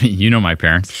 you know, my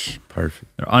parents. Perfect.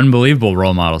 They're unbelievable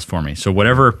role models for me. So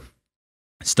whatever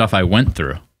stuff I went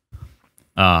through,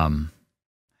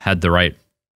 had the right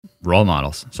role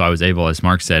models. So I was able, as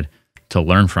Mark said, to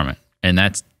learn from it. And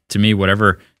that's, to me,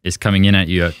 whatever is coming in at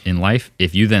you in life,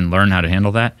 if you then learn how to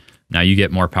handle that, now you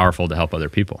get more powerful to help other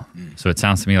people. So it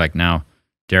sounds to me like now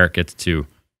Derek gets to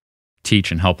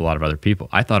teach and help a lot of other people.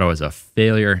 I thought I was a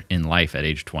failure in life at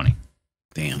age 20.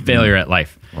 Damn. Failure at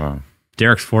life. Wow.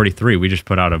 Derek's 43. We just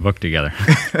put out a book together.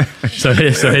 so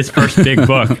his first big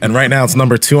book. And right now it's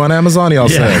 #2 on Amazon, y'all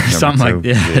said. Something like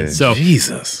that. Yeah. So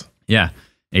Jesus. yeah,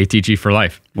 ATG for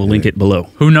life. We'll link it below.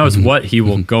 Who knows what he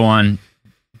will go on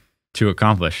to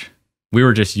accomplish. We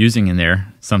were just using in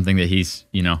there something that he's,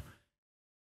 you know,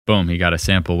 boom, he got a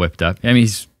sample whipped up. I mean,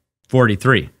 he's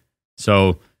 43.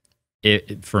 So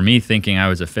for me, thinking I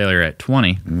was a failure at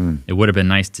 20, it would have been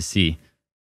nice to see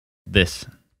this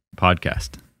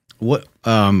podcast. Why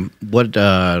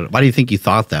do you think you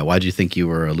thought that? Why did you think you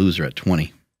were a loser at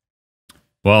 20?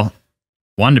 Well,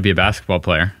 wanted to be a basketball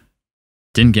player.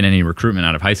 Didn't get any recruitment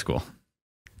out of high school.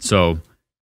 So,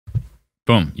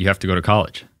 boom, you have to go to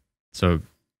college. So,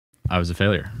 I was a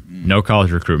failure. No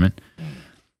college recruitment.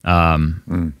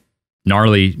 Gnarly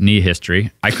knee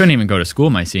history. I couldn't even go to school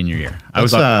my senior year. I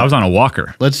was on a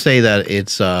walker. Let's say that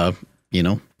it's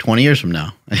 20 years from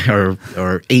now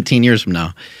or 18 years from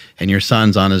now, and your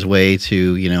son's on his way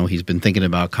to, he's been thinking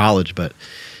about college, but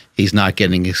he's not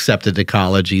getting accepted to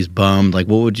college. He's bummed. Like,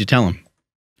 what would you tell him?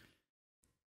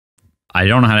 I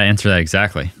don't know how to answer that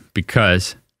exactly,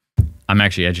 because I'm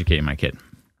actually educating my kid.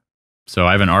 So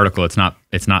I have an article. It's not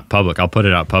public. I'll put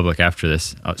it out public after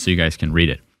this so you guys can read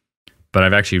it. But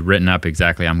I've actually written up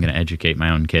exactly how I'm going to educate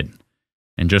my own kid.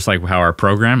 And just like how our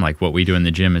program, like what we do in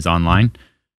the gym, is online,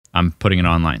 I'm putting it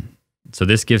online. So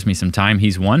this gives me some time.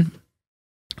 He's one.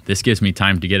 This gives me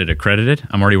time to get it accredited.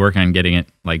 I'm already working on getting it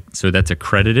so that's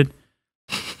accredited.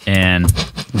 And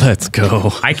let's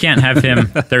go. I can't have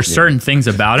him. There's certain things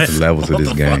about it. The levels of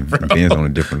this game. Ben's on a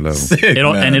different level.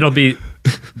 It'll be,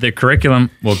 the curriculum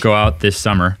will go out this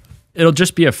summer. It'll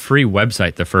just be a free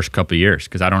website the first couple of years,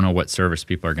 because I don't know what service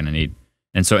people are going to need.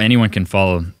 And so anyone can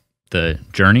follow the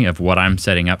journey of what I'm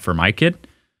setting up for my kid,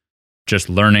 just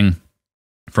learning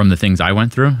from the things I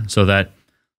went through, so that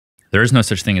there is no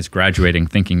such thing as graduating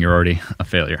thinking you're already a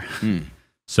failure.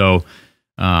 So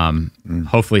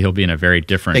hopefully he'll be in a very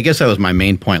different... I guess that was my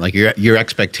main point. Like your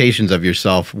expectations of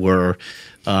yourself were,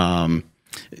 not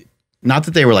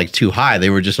that they were like too high, they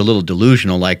were just a little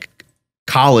delusional. Like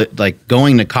college, like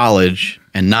going to college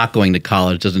and not going to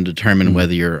college doesn't determine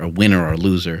whether you're a winner or a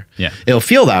loser. Yeah. It'll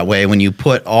feel that way when you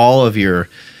put all of your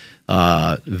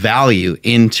value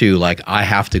into, like, I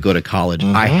have to go to college.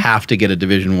 I have to get a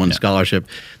Division I scholarship.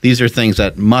 These are things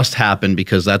that must happen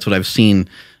because that's what I've seen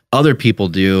other people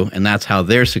do, and that's how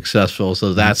they're successful.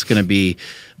 So that's going to be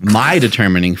my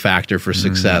determining factor for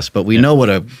success. But we know what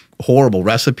a horrible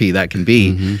recipe that can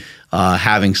be,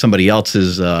 having somebody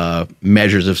else's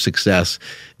measures of success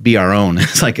be our own.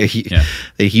 It's like a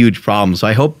huge problem. So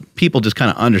I hope people just kind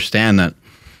of understand that.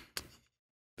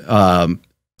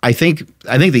 I think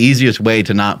the easiest way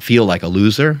to not feel like a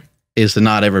loser is to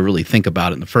not ever really think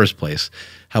about it in the first place.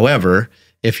 However,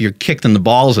 if you're kicked in the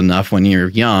balls enough when you're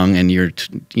young and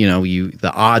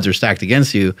the odds are stacked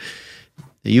against you,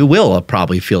 you will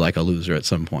probably feel like a loser at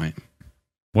some point.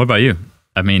 What about you?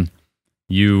 I mean,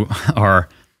 you are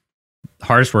the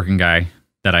hardest working guy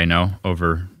that I know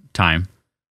over time.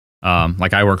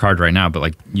 Like, I work hard right now, but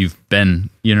like, you've been,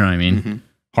 you know what I mean?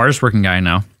 Hardest working guy I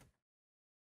know.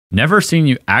 Never seen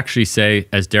you actually say,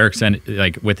 as Derek said,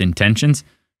 like with intentions,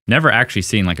 never actually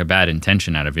seen like a bad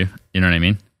intention out of you. You know what I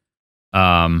mean?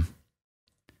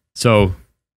 So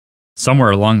somewhere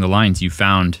along the lines, you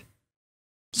found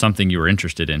something you were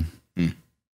interested in,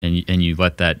 and you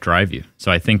let that drive you.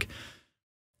 So I think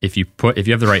if you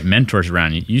have the right mentors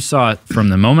around you, you saw it from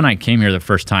the moment I came here the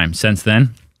first time. Since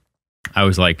then, I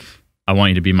was like, I want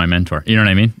you to be my mentor. You know what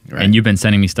I mean? Right. And you've been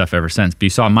sending me stuff ever since. But you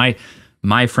saw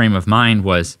my frame of mind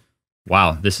was,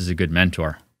 wow, this is a good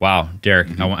mentor. Wow,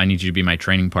 Derek, I need you to be my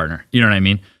training partner. You know what I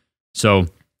mean? So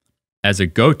as a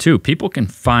go-to, people can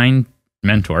find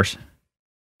mentors,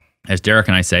 as Derek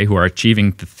and I say, who are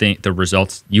achieving the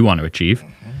results you want to achieve.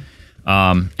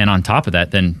 And on top of that,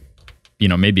 then,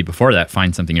 maybe before that,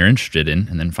 find something you're interested in,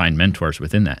 and then find mentors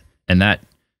within that. And that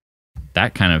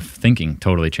kind of thinking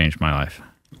totally changed my life.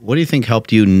 What do you think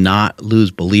helped you not lose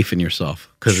belief in yourself?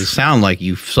 Because it sounded like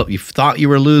you thought you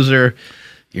were a loser,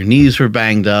 your knees were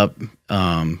banged up.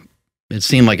 It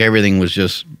seemed like everything was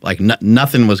just like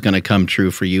nothing was going to come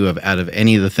true for you out of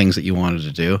any of the things that you wanted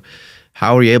to do.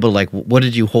 How were you able to, what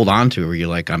did you hold on to? Were you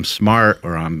like, I'm smart,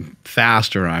 or I'm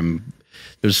fast, or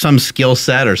there's some skill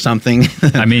set or something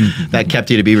that kept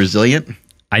you to be resilient?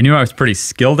 I knew I was pretty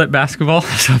skilled at basketball.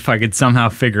 So if I could somehow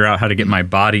figure out how to get my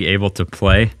body able to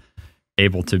play,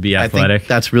 able to be athletic. I think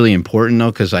that's really important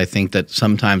though, because I think that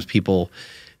sometimes people,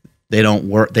 they don't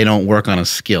work on a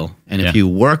skill. And if you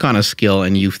work on a skill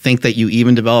and you think that you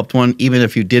even developed one, even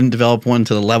if you didn't develop one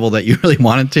to the level that you really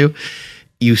wanted to,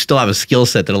 you still have a skill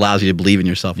set that allows you to believe in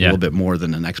yourself a little bit more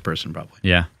than the next person probably.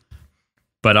 Yeah.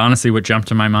 But honestly, what jumped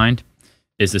to my mind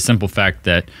is the simple fact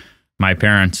that my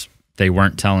parents, they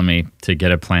weren't telling me to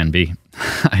get a plan B.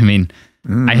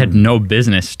 I had no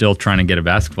business still trying to get a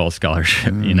basketball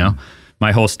scholarship,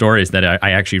 My whole story is that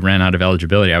I actually ran out of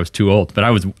eligibility. I was too old, but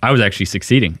I was actually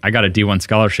succeeding. I got a D1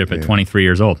 scholarship at 23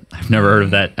 years old. I've never heard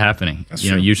of that happening. That's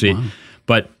usually. Wow.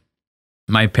 But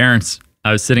my parents,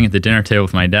 I was sitting at the dinner table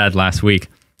with my dad last week,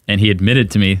 and he admitted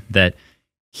to me that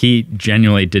he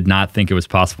genuinely did not think it was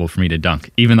possible for me to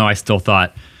dunk, even though I still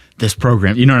thought this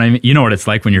program, you know what I mean? You know what it's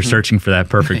like when you're searching for that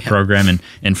perfect program,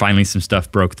 and finally some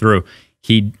stuff broke through.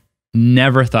 He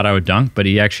never thought I would dunk, but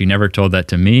he actually never told that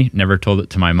to me, never told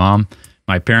it to my mom.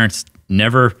 My parents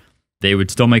they would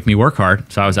still make me work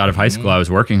hard. So I was out of high school, I was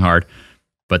working hard,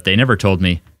 but they never told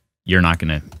me, you're not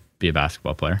going to be a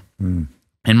basketball player. And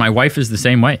my wife is the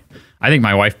same way. I think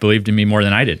my wife believed in me more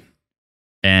than I did.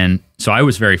 And so I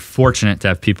was very fortunate to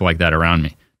have people like that around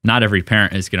me. Not every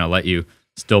parent is going to let you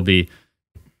still be,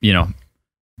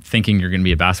 thinking you're going to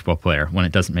be a basketball player when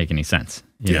it doesn't make any sense.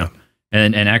 You know?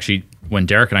 And actually, when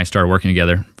Derek and I started working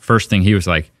together, first thing he was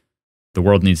like, the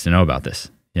world needs to know about this.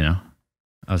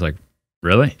 I was like,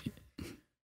 really?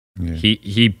 Yeah.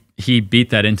 He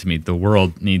beat that into me. The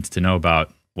world needs to know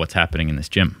about what's happening in this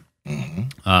gym.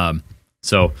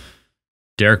 So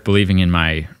Derek believing in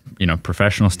my,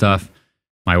 professional stuff.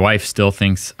 My wife still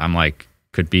thinks I'm like,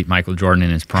 could beat Michael Jordan in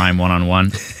his prime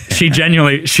one-on-one. She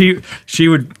genuinely, she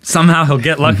would, somehow he'll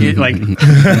get lucky. Like,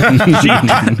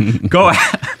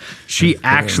 she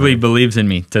actually believes in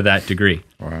me to that degree.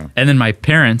 Wow. And then my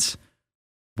parents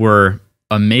were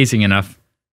amazing enough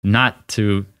not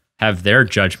to have their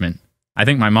judgment. I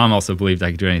think my mom also believed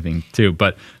I could do anything too,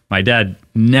 but my dad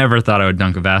never thought I would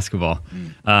dunk a basketball.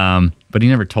 But he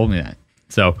never told me that.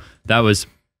 So that was,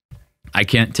 I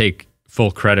can't take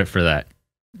full credit for that.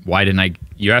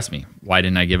 You asked me, why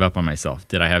didn't I give up on myself?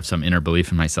 Did I have some inner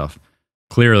belief in myself?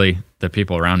 Clearly, the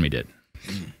people around me did.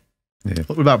 Yeah.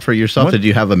 What about for yourself? Did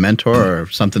you have a mentor or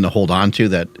something to hold on to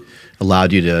that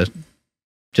allowed you to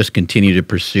just continue to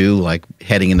pursue, like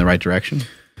heading in the right direction?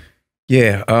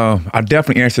 Yeah, I'll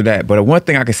definitely answer that. But one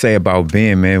thing I can say about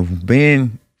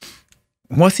Ben,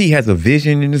 once he has a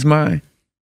vision in his mind,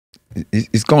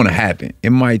 it's going to happen. It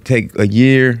might take a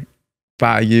year,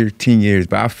 5 years, 10 years,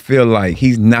 but I feel like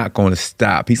he's not going to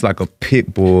stop. He's like a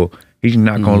pit bull. He's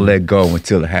not going to let go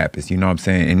until it happens. You know what I'm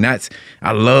saying? And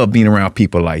I love being around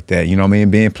people like that. You know what I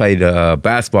mean? Ben played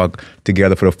basketball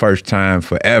together for the first time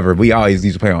forever. We always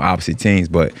used to play on opposite teams,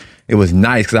 but it was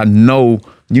nice because I know,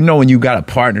 when you got a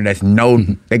partner that's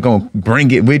they're going to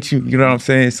bring it with you. You know what I'm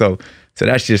saying? So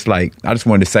that's just like, I just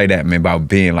wanted to say that, man, about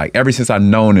Ben. Like, ever since I've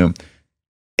known him,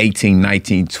 18,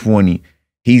 19, 20,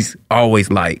 he's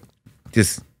always like,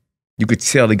 you could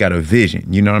tell he got a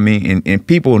vision. You know what I mean? And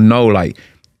people know, like,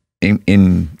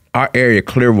 in our area,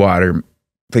 Clearwater,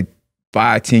 for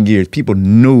 5-10 years, people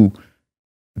knew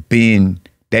Ben.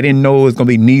 They didn't know it was gonna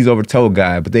be knees over toe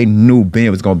guy, but they knew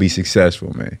Ben was gonna be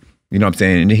successful, man. You know what I'm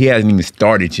saying? And he hasn't even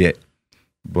started yet.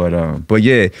 But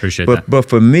yeah. Appreciate that. But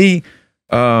for me,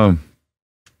 man,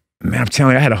 I'm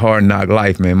telling you, I had a hard knock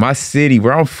life, man. My city,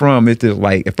 where I'm from, it's just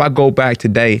like, if I go back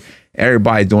today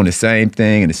everybody's doing the same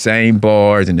thing in the same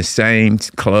bars and the same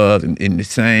clubs and in the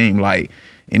same and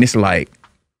it's like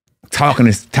talking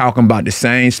about the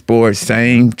same sports,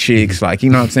 same chicks, like, you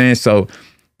know what I'm saying? So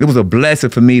it was a blessing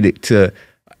for me to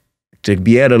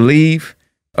be able to leave.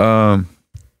 And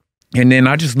then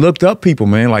I just looked up people,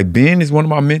 man. Like Ben is one of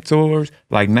my mentors.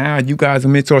 Like now you guys are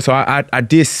mentors. So I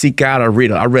did seek out. I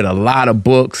read a lot of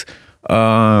books.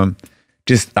 I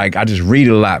just read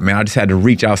a lot, man. I just had to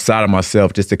reach outside of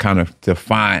myself just to kind of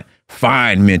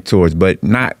find mentors, but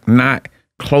not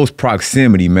close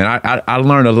proximity, man. I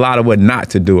learned a lot of what not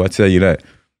to do. I tell you that.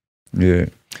 Yeah.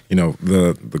 You know,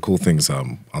 the cool things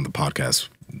on the podcast,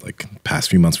 like past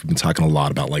few months, we've been talking a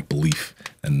lot about like belief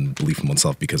in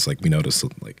oneself, because like we notice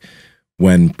like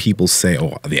when people say,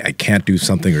 oh, I can't do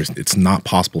something, or it's not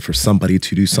possible for somebody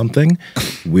to do something,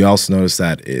 we also notice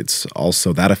that it's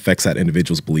also, that affects that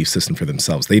individual's belief system for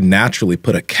themselves. They naturally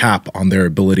put a cap on their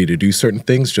ability to do certain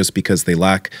things just because they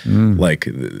lack, like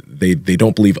they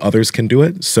don't believe others can do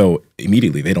it. So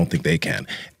immediately they don't think they can.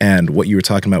 And what you were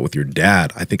talking about with your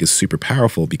dad, I think is super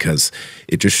powerful, because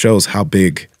it just shows how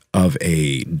big of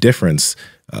a difference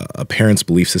a parent's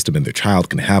belief system in their child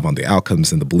can have on the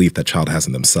outcomes and the belief that child has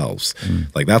in themselves.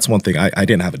 Like that's one thing. I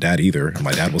didn't have a dad either.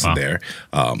 My dad wasn't there.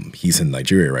 He's in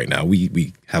Nigeria right now.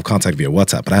 We have contact via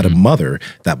WhatsApp, but I had a mother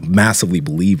that massively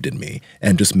believed in me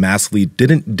and just massively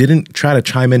didn't try to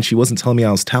chime in. She wasn't telling me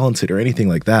I was talented or anything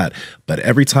like that. But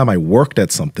every time I worked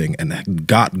at something and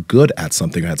got good at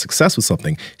something or had success with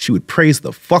something, she would praise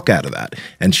the fuck out of that.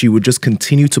 And she would just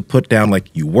continue to put down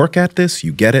like, you work at this,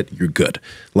 you get it, you're good.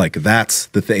 Like that's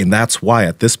the thing. And that's why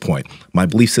at this point, my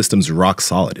belief system's rock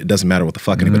solid. It doesn't matter what the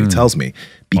fuck anybody tells me,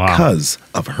 because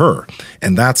of her.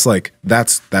 And that's like,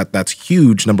 that's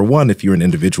huge. Number one, if you're an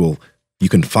individual, you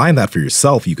can find that for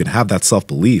yourself. You can have that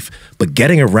self-belief, but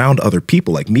getting around other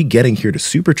people, like me getting here to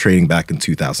super training back in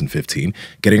 2015,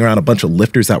 getting around a bunch of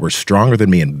lifters that were stronger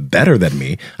than me and better than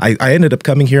me. I ended up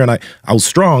coming here and I was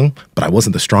strong, but I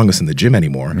wasn't the strongest in the gym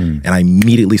anymore. And I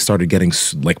immediately started getting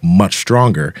like much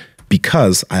stronger,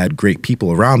 because I had great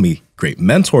people around me, great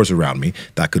mentors around me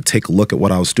that could take a look at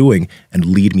what I was doing and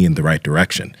lead me in the right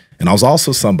direction. And I was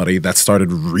also somebody that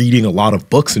started reading a lot of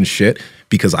books and shit,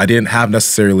 because I didn't have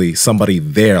necessarily somebody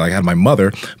there. Like I had my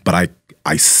mother, but I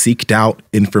seeked out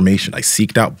information. I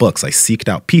seeked out books. I seeked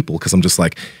out people, because I'm just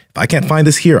like, if I can't find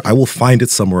this here, I will find it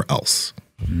somewhere else.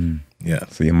 Yeah.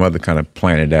 So your mother kind of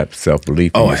planted that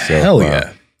self-belief in yourself. Hell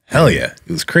yeah. Hell yeah.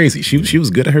 It was crazy. She was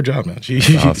good at her job, man.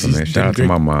 Awesome, man. Shout out to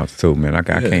my mom too, man. I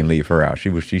can't leave her out. She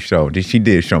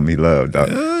did show me love,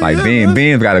 though. Like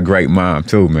Ben's got a great mom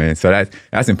too, man. So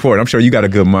that's important. I'm sure you got a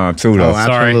good mom too, though. Oh,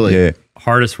 absolutely. Yeah.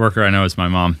 Hardest worker I know is my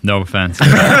mom. No offense.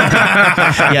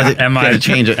 Yeah,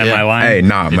 change it. My line? Hey,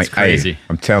 nah, it's man. crazy. Hey,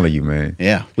 I'm telling you, man.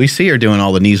 Yeah, we see her doing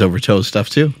all the knees over toes stuff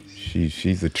too.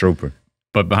 She's a trooper.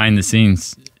 But behind the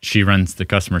scenes, she runs the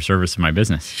customer service of my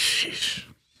business. Sheesh.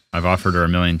 I've offered her a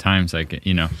million times, like,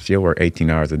 you know. She'll work 18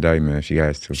 hours a day, man. She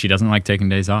has to. She doesn't like taking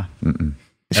days off.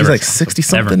 She's like 60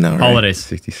 something now, right? Holidays.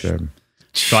 67.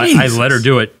 So I let her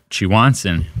do what she wants,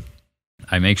 and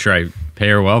I make sure I pay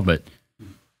her well, but,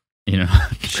 you know,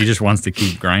 she just wants to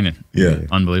keep grinding. Yeah.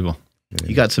 Unbelievable.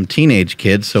 You got some teenage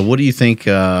kids, so what do you think?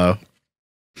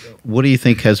 What do you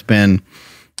think has been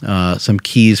some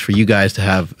keys for you guys to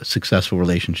have a successful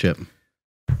relationship?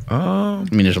 I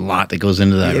mean, there's a lot that goes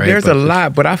into that, right? There's a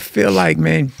lot, but I feel like,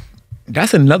 man,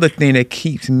 that's another thing that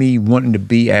keeps me wanting to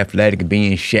be athletic and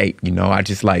be in shape. You know, I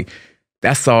just like,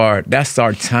 that's our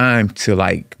time to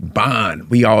like bond.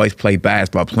 We always play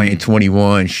basketball, playing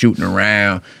 21, shooting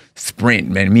around,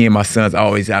 sprinting, man. Me and my son's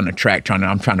always out on the track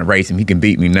I'm trying to race him. He can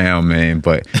beat me now, man,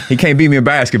 but he can't beat me in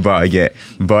basketball yet.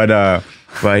 But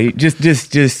he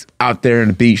just out there on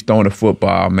the beach throwing the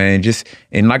football, man.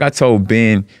 And like I told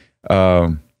Ben,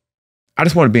 I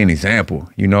just want to be an example.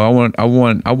 You know, I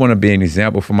want to be an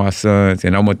example for my sons,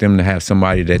 and I want them to have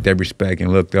somebody that they respect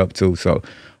and looked up to. So,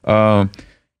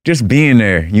 just being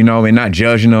there, you know, and not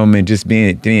judging them, and just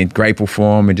being grateful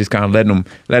for them, and just kind of letting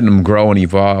them grow and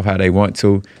evolve how they want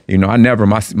to. You know,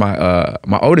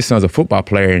 my oldest son's a football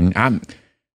player, and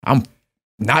I'm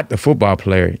not the football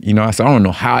player. You know, so I don't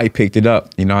know how he picked it up.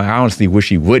 You know, I honestly wish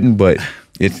he wouldn't, but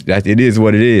it is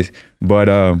what it is.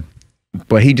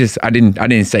 But he just, I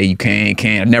didn't say you can't.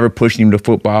 I never pushed him to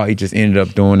football. He just ended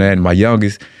up doing that. And my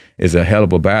youngest is a hell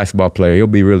of a basketball player. He'll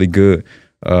be really good.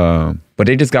 But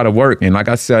they just got to work. And like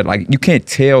I said, like you can't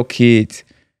tell kids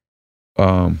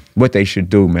what they should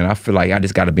do, man. I feel like I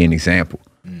just got to be an example.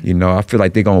 You know, I feel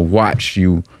like they're going to watch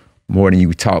you more than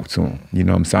you talk to them. You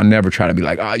know what I'm saying? I never try to be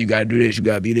like, oh, you got to do this, you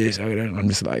got to be this. I'm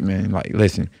just like, man, like,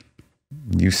 listen,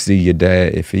 you see your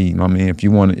dad, if he, I mean, if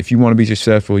you want to be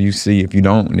successful, you see. If you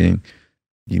don't, then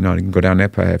you know, you can go down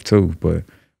that path too. But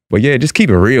yeah, just keep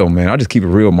it real, man. I just keep it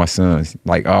real with my sons,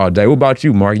 like all day. What about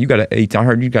you, Mark? You got I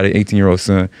heard you got an 18-year-old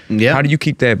son. Yeah. How do you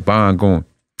keep that bond going?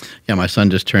 Yeah, my son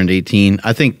just turned 18.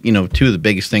 I think, you know, two of the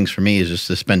biggest things for me is just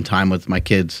to spend time with my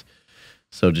kids.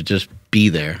 So to just be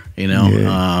there, you know.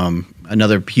 Yeah.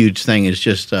 Another huge thing is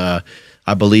just I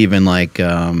believe in like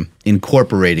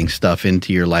incorporating stuff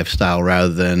into your lifestyle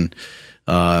rather than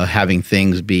having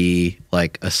things be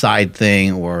like a side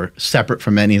thing or separate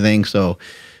from anything. So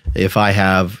if I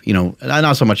have, you know,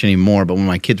 not so much anymore, but when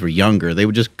my kids were younger, they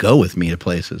would just go with me to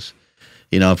places.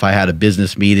 You know, if I had a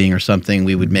business meeting or something,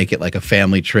 we would make it like a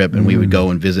family trip and we would go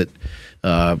and visit,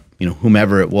 you know,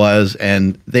 whomever it was.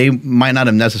 And they might not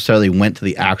have necessarily went to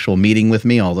the actual meeting with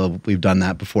me, although we've done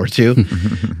that before too.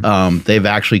 They've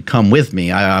actually come with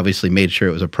me. I obviously made sure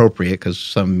it was appropriate because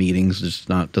some meetings just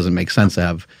doesn't make sense to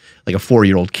have like a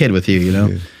 4-year-old kid with you, you know.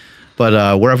 Yeah.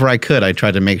 But wherever I could, I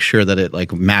tried to make sure that it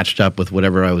like matched up with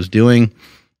whatever I was doing.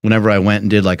 Whenever I went and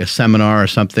did like a seminar or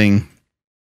something,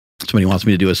 somebody wants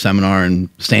me to do a seminar in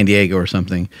San Diego or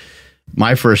something,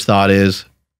 my first thought is,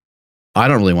 I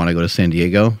don't really want to go to San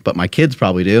Diego, but my kids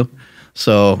probably do.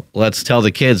 So let's tell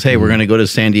the kids, hey, we're going to go to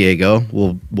San Diego.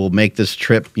 We'll make this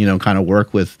trip, you know, kind of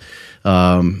work with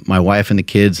my wife and the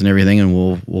kids and everything, and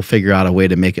we'll figure out a way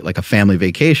to make it like a family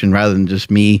vacation rather than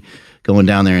just me going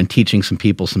down there and teaching some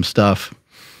people some stuff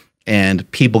and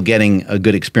people getting a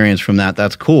good experience from that.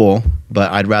 That's cool,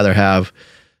 but I'd rather have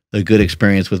a good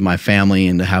experience with my family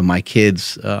and to have my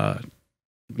kids,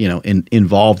 you know,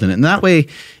 involved in it. And that way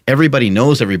everybody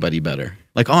knows everybody better.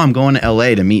 Like, oh, I'm going to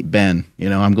LA to meet Ben. You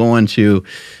know, I'm going to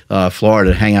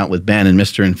Florida to hang out with Ben and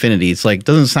Mr. Infinity. It's like,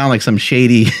 doesn't sound like some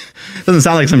shady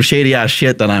ass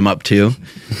shit that I'm up to.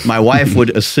 My wife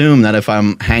would assume that if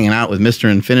I'm hanging out with Mr.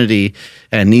 Infinity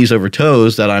and knees over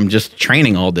toes, that I'm just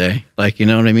training all day. Like, you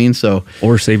know what I mean? So,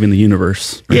 or saving the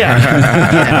universe. Yeah,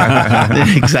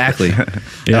 yeah, exactly.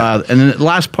 Yeah. And then the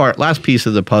last piece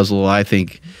of the puzzle, I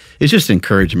think, is just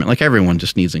encouragement. Like everyone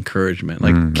just needs encouragement.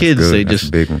 Like kids, that's a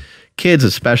big one. Kids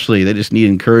especially, they just need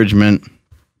encouragement.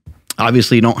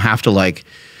 Obviously, you don't have to like,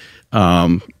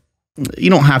 you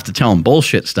don't have to tell them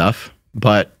bullshit stuff,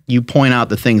 but you point out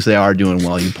the things they are doing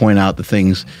well. You point out the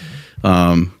things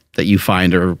that you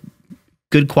find are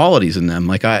good qualities in them.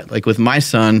 Like with my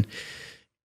son,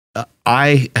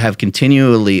 I have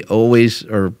continually always,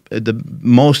 or the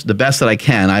best that I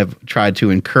can, I've tried to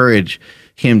encourage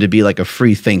him to be like a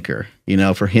free thinker, you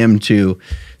know, for him to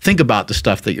think about the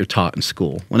stuff that you're taught in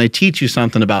school. When they teach you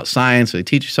something about science, or they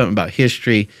teach you something about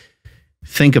history,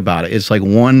 think about it. It's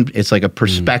like a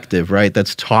perspective, right?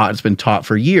 That's taught, it's been taught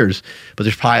for years, but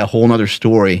there's probably a whole nother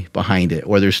story behind it,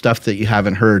 or there's stuff that you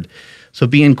haven't heard. So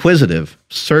be inquisitive,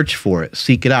 search for it,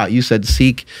 seek it out. You said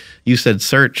seek, you said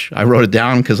search. I wrote it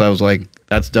down because I was like,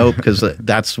 that's dope, because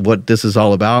that's what this is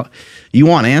all about. You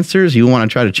want answers? You want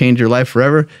to try to change your life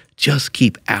forever? Just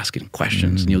keep asking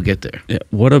questions and you'll get there. Yeah.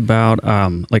 What about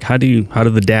like how do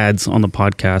the dads on the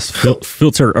podcast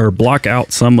filter or block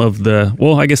out some of the,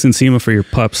 well, I guess Nsima for your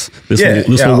pups. This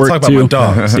will work talk too. About my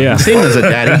dogs. Yeah. Nsima's a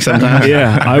daddy sometimes.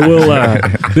 Yeah, I will.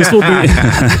 This will be.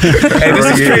 Hey,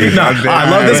 this is training. No,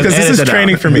 I love this because this is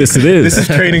training for me. Yes, it is. This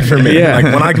is training for me. Yeah. Like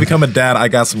when I become a dad, I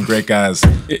got some great guys.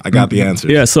 I got the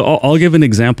answers. Yeah, so I'll give an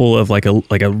example of like a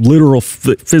literal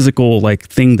physical like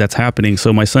thing that's happening.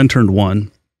 So my son turned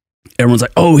 1. Everyone's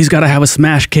like, oh, he's got to have a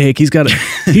smash cake.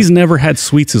 He's never had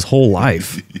sweets his whole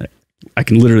life. I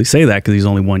can literally say that because he's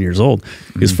only 1 year old.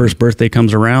 His first birthday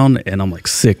comes around and I'm like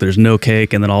sick. There's no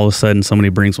cake. And then all of a sudden somebody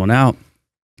brings one out.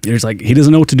 There's like, he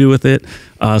doesn't know what to do with it.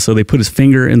 So they put his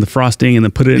finger in the frosting and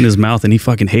then put it in his mouth and he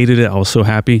fucking hated it. I was so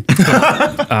happy.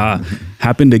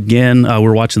 Happened again.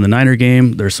 We're watching the Niner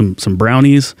game. There's some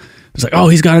brownies. It's like, oh,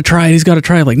 he's got to try it. He's got to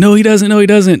try it. Like, no, he doesn't. No, he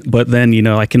doesn't. But then, you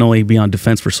know, I can only be on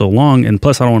defense for so long. And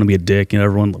plus, I don't want to be a dick. You know,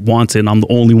 everyone wants it, and I'm the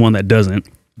only one that doesn't.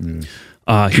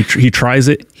 He tries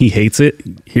it. He hates it.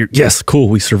 Yes, cool.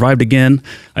 We survived again.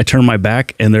 I turn my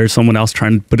back, and there's someone else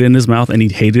trying to put it in his mouth, and he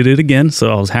hated it again. So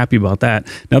I was happy about that.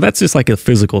 Now, that's just like a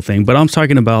physical thing. But I'm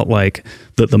talking about like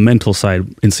the mental side.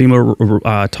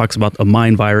 Nsima talks about a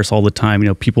mind virus all the time. You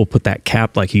know, people put that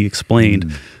cap like he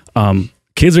explained.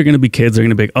 Kids are going to be kids. They're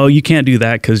going to be like, oh, you can't do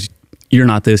that because you're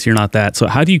not this, you're not that. So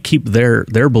how do you keep their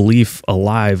belief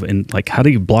alive, and like how do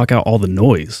you block out all the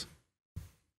noise?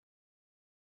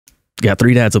 You got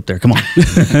 3 dads up there. Come on.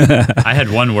 I had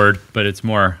one word, but it's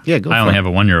more. Yeah, go. I only have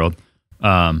a 1-year-old,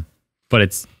 but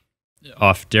it's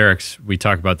off Derek's. We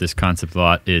talk about this concept a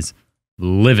lot. Is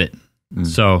live it.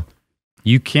 So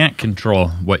you can't control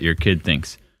what your kid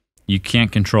thinks. You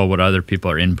can't control what other people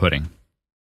are inputting.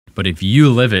 But if you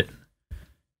live it,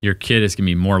 your kid is going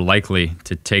to be more likely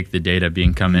to take the data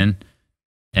being come in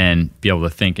and be able to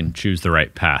think and choose the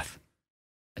right path.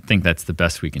 I think that's the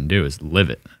best we can do is live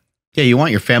it. Yeah, you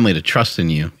want your family to trust in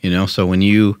you, you know? So when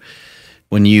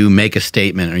you make a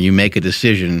statement or you make a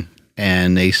decision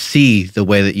and they see the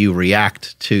way that you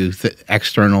react to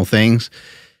external things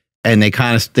and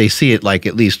they see it like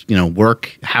at least, you know,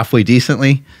 work halfway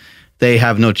decently, they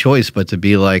have no choice but to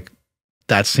be like,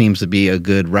 that seems to be a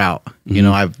good route. Mm-hmm. You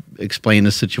know, I've explained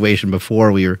this situation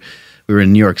before. We were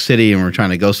in New York City and we were trying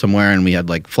to go somewhere and we had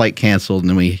like flight canceled and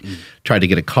then we tried to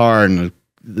get a car and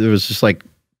there was just like,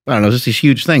 I don't know, just these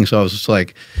huge things. So I was just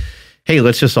like, hey,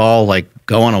 let's just all like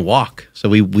go on a walk. So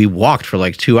we walked for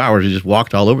like 2 hours. We just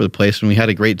walked all over the place and we had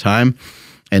a great time.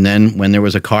 And then when there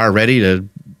was a car ready to,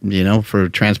 you know, for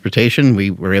transportation,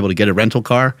 we were able to get a rental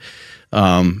car.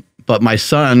 But my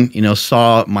son, you know,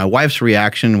 saw my wife's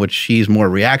reaction, which she's more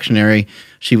reactionary.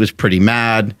 She was pretty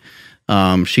mad.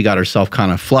 She got herself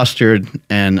kind of flustered.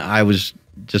 And I've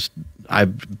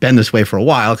been this way for a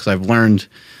while because I've learned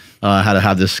how to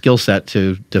have this skill set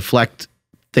to deflect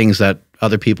things that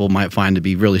other people might find to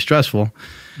be really stressful.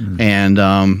 Mm-hmm. And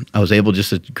I was able just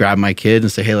to grab my kid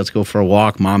and say, hey, let's go for a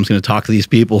walk. Mom's going to talk to these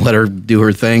people, let her do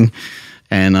her thing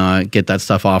and get that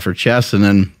stuff off her chest. And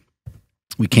then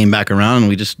we came back around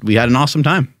and we had an awesome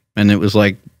time. And it was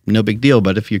like no big deal.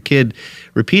 But if your kid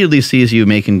repeatedly sees you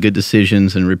making good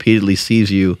decisions and repeatedly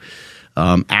sees you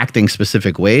acting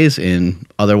specific ways in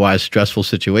otherwise stressful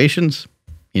situations,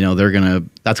 you know,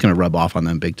 that's gonna rub off on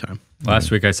them big time.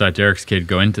 Last week I saw Derek's kid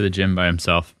go into the gym by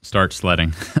himself, start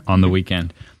sledding on the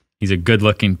weekend. He's a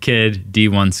good-looking kid,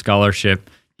 D1 scholarship.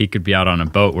 He could be out on a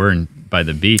boat. We're by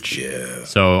the beach. Yeah.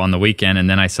 So on the weekend, and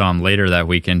then I saw him later that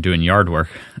weekend doing yard work.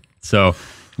 So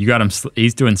you got him.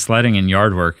 He's doing sledding and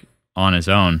yard work on his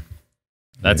own.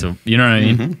 That's you know what I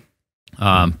mean.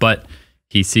 Mm-hmm. But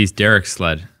he sees Derek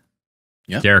sled.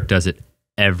 Yeah. Derek does it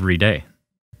every day.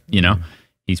 You know.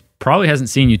 He's probably hasn't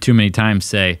seen you too many times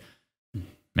say,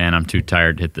 man, I'm too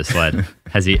tired to hit the sled.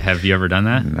 Have you ever done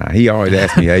that? Nah, he always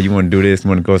asks me, hey, you want to do this? You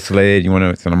want to go sled? You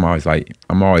want to? So I'm always like,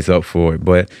 I'm always up for it.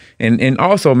 But, and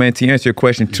also, man, to answer your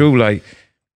question too, like,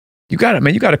 you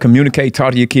gotta communicate,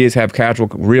 talk to your kids, have casual,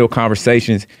 real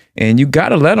conversations, and you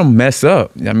gotta let them mess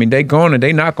up. I mean, they're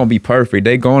not gonna be perfect.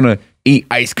 They're gonna eat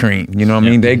ice cream. You know what I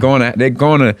mean? They're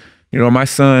gonna, you know, my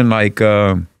son, like,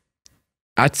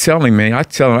 I tell him, I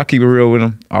keep it real with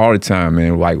him all the time,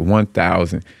 man, like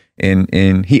 1,000.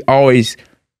 And he always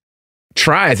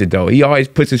tries it, though. He always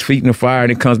puts his feet in the fire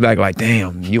and it comes back like,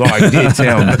 damn, you already did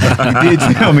tell me. You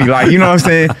did tell me, like, you know what I'm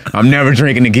saying? I'm never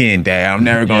drinking again, Dad. I'm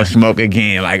never going to smoke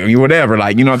again, like, whatever,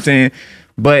 like, you know what I'm saying?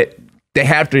 But they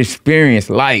have to experience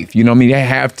life, you know what I mean?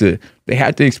 They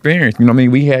have to experience, you know what I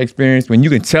mean? We had experience when you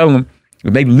can tell them,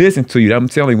 if they listen to you. I'm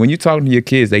telling you, when you're talking to your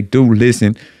kids, they do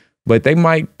listen. But they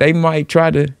might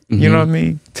try to, you know what I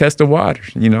mean, test the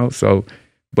waters, you know. So,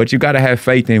 but you got to have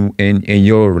faith in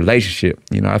your relationship.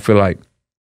 You know, I feel like,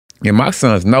 and my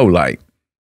sons know, like,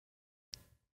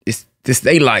 it's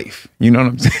their life. You know what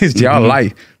I'm saying? It's y'all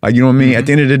life. Like, you know what I mean? At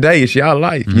the end of the day, it's y'all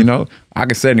life. You know, I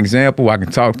can set an example. I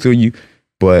can talk to you,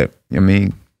 but I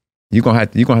mean, you're gonna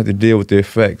have to deal with the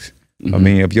effects. I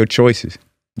mean, of your choices.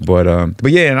 But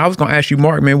yeah, and I was gonna ask you,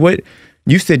 Mark, man, what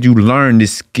you said you learned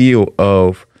this skill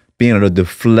of being able to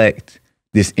deflect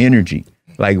this energy.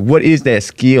 Like, what is that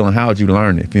skill and how did you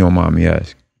learn it, if you don't mind me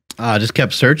asking? I just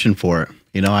kept searching for it.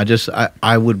 You know,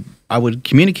 I would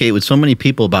communicate with so many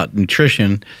people about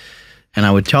nutrition and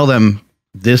I would tell them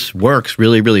this works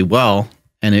really, really well.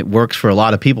 And it works for a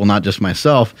lot of people, not just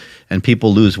myself. And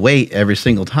people lose weight every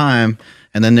single time.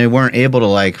 And then they weren't able to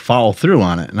like follow through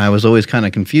on it. And I was always kind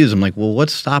of confused. I'm like, well,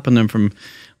 what's stopping them from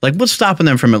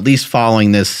at least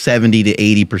following this 70 to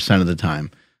 80% of the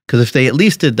time? Because if they at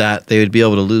least did that, they would be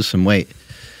able to lose some weight.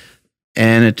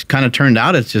 And it kind of turned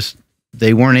out it's just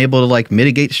they weren't able to like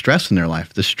mitigate stress in their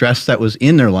life. The stress that was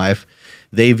in their life,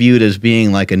 they viewed as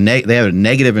being like they have a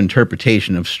negative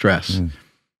interpretation of stress.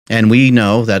 And we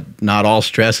know that not all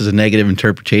stress is a negative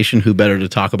interpretation. Who better to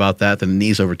talk about that than a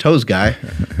knees over toes guy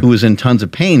who was in tons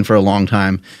of pain for a long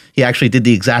time. He actually did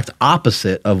the exact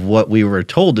opposite of what we were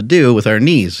told to do with our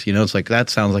knees. You know, it's like, that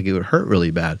sounds like it would hurt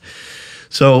really bad.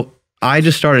 So I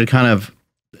just started kind of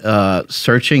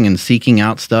searching and seeking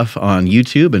out stuff on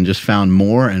YouTube and just found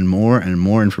more and more and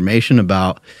more information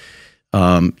about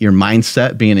your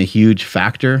mindset being a huge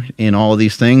factor in all of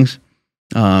these things.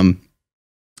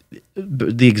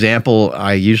 The example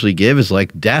I usually give is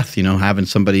like death, you know, having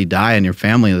somebody die in your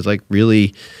family is like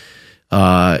really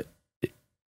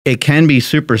it can be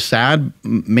super sad.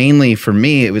 Mainly for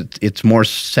me, it's more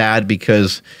sad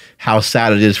because how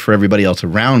sad it is for everybody else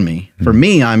around me. For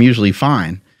me, I'm usually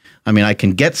fine. I mean, I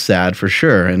can get sad for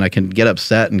sure, and I can get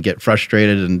upset and get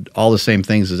frustrated and all the same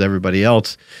things as everybody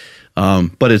else.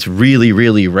 But it's really,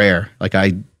 really rare. Like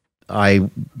I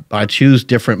choose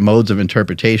different modes of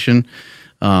interpretation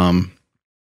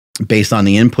based on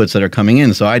the inputs that are coming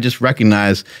in. So I just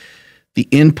recognize the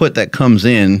input that comes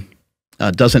in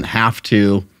doesn't have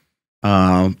to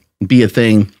be a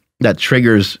thing that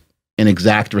triggers an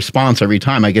exact response every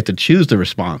time. I get to choose the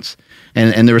response.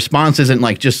 And the response isn't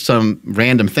like just some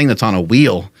random thing that's on a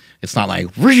wheel. It's not like,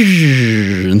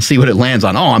 and see what it lands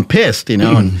on. Oh, I'm pissed, you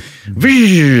know, and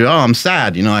oh, I'm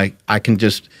sad. You know, I can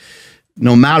just,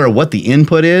 no matter what the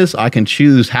input is, I can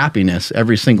choose happiness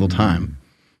every single time.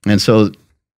 And so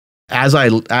as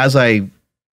I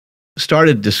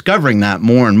started discovering that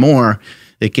more and more,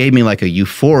 it gave me like a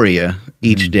euphoria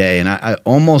each day. And I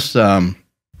almost like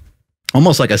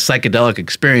a psychedelic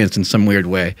experience in some weird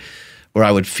way, where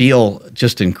I would feel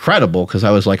just incredible because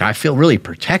I was like, I feel really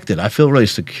protected. I feel really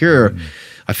secure.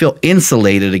 I feel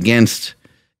insulated against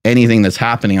anything that's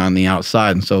happening on the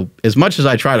outside. And so as much as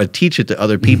I try to teach it to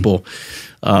other people,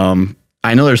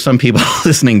 I know there's some people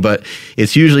listening, but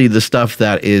it's usually the stuff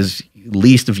that is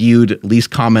least viewed,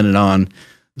 least commented on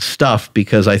stuff,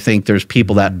 because I think there's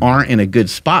people that aren't in a good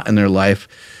spot in their life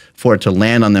for it to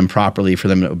land on them properly, for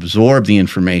them to absorb the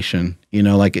information. You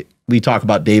know, like we talk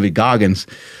about David Goggins.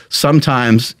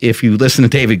 Sometimes if you listen to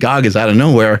David Goggins out of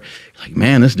nowhere, you're like,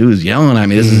 man, this dude is yelling at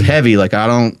me. This is heavy. Like, I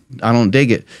don't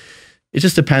dig it. It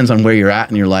just depends on where you're at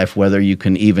in your life, whether you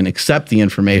can even accept the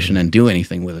information and do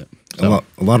anything with it. So.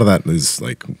 A lot of that is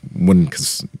like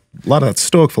because a lot of that's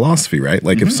Stoic philosophy, right?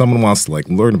 Like if someone wants to like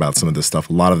learn about some of this stuff,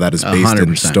 a lot of that is based 100%.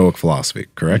 in Stoic philosophy,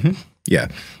 correct? Yeah.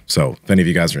 So if any of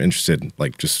you guys are interested,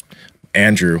 like just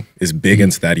Andrew is big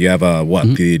into that. You have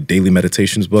the Daily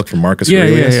Meditations book from Marcus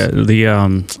Aurelius? Yeah. The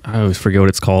I always forget what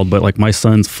it's called, but like my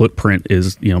son's footprint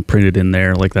is printed in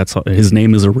there. Like that's his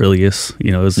name is Aurelius.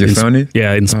 You know, Your son is?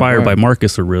 Yeah, inspired by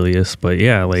Marcus Aurelius. But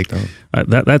yeah, like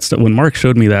that's when Mark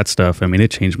showed me that stuff. I mean,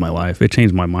 it changed my life. It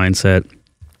changed my mindset.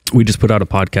 We just put out a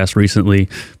podcast recently.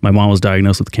 My mom was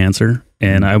diagnosed with cancer,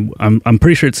 and I'm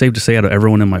pretty sure it's safe to say out of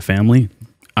everyone in my family,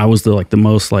 I was the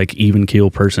most like even keel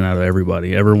person out of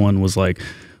everybody. Everyone was like,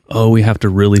 "Oh, we have to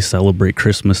really celebrate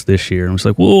Christmas this year." And I was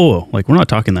like, "Whoa, like we're not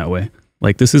talking that way.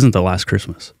 Like this isn't the last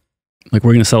Christmas. Like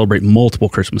we're going to celebrate multiple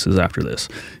Christmases after this."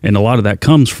 And a lot of that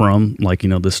comes from like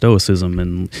the Stoicism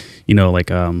and like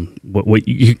what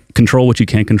you control, what you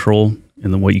can't control,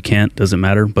 and then what you can't doesn't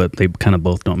matter. But they kind of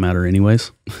both don't matter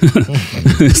anyways.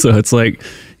 So it's like,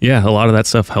 yeah, a lot of that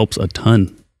stuff helps a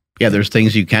ton. Yeah, there's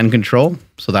things you can control,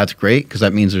 so that's great because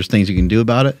that means there's things you can do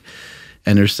about it,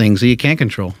 and there's things that you can't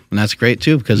control, and that's great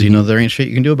too because there ain't shit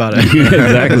you can do about it.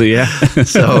 Exactly, yeah.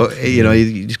 So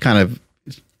you just kind of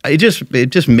it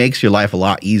just makes your life a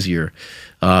lot easier.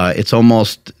 It's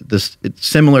almost it's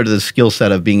similar to the skill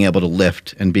set of being able to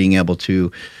lift and being able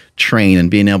to train and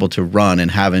being able to run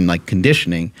and having like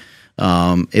conditioning.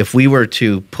 If we were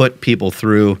to put people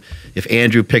through,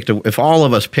 if all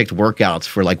of us picked workouts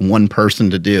for like one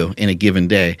person to do in a given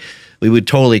day, we would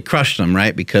totally crush them,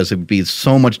 right? Because it would be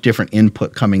so much different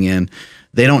input coming in.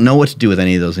 They don't know what to do with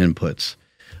any of those inputs.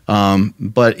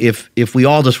 But if we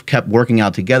all just kept working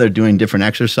out together, doing different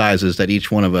exercises that each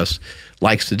one of us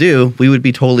likes to do, we would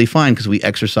be totally fine because we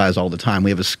exercise all the time. We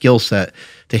have a skill set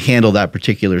to handle that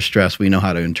particular stress. We know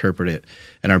how to interpret it,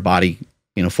 and our body,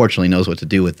 fortunately knows what to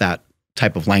do with that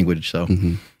type of language. So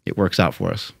it works out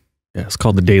for us. Yeah, it's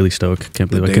called the Daily Stoic. Can't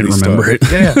believe I couldn't remember it.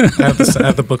 Yeah, I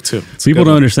have the book too. So people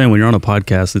don't understand when you're on a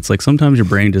podcast, it's like sometimes your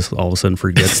brain just all of a sudden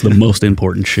forgets the most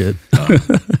important shit.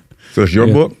 So it's your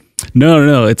book?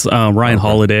 No. It's Ryan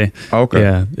Holiday. Okay.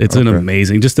 Yeah, it's an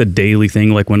amazing, just a daily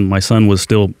thing. Like when my son was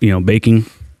still, baking,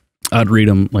 I'd read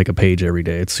him like a page every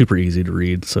day. It's super easy to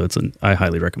read, so I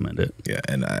highly recommend it. Yeah,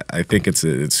 and I think it's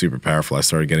super powerful. I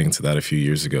started getting into that a few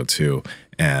years ago too.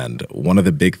 And one of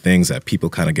the big things that people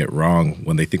kind of get wrong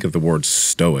when they think of the word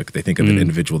stoic, they think of an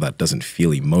individual that doesn't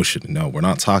feel emotion. No, we're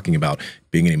not talking about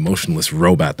being an emotionless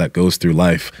robot that goes through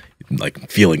life like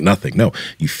feeling nothing. No,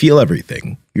 you feel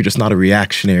everything. You're just not a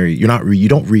reactionary. You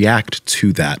don't react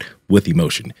to that with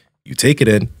emotion. You take it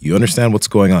in, you understand what's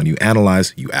going on, you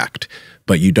analyze, you act.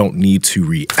 But you don't need to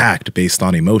react based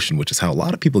on emotion, which is how a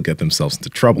lot of people get themselves into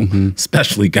trouble,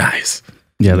 especially guys.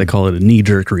 Yeah, they call it a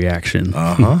knee-jerk reaction.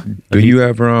 Do you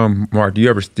ever, Mark, do you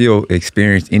ever still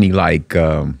experience any like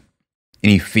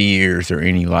any fears or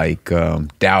any like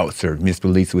doubts or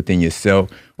misbeliefs within yourself?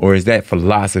 Or is that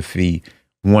philosophy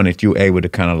one that you're able to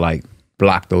kind of like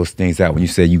block those things out when you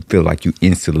say you feel like you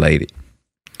insulated?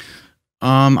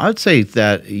 I would say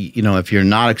that, if you're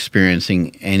not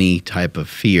experiencing any type of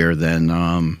fear, then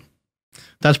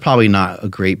that's probably not a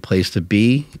great place to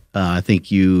be. I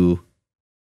think you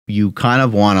kind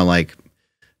of want to, like,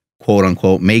 quote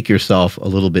unquote, make yourself a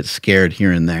little bit scared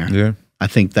here and there. Yeah. I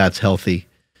think that's healthy.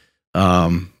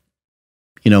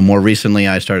 More recently,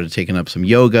 I started taking up some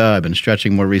yoga. I've been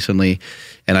stretching more recently,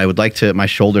 and I would like to, my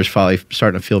shoulder's probably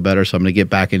starting to feel better, so I'm going to get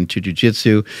back into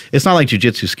jujitsu. It's not like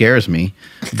jujitsu scares me,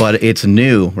 but it's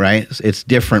new, right? It's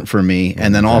different for me.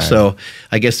 And then also,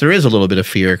 I guess there is a little bit of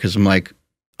fear because I'm like,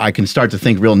 I can start to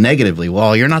think real negatively.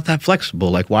 Well, you're not that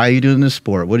flexible. Like, why are you doing this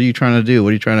sport? What are you trying to do? What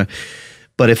are you trying to...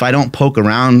 But if I don't poke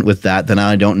around with that, then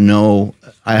I don't know.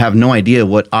 I have no idea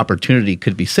what opportunity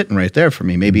could be sitting right there for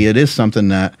me. Maybe it is something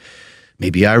that,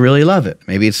 maybe I really love it.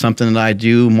 Maybe it's something that I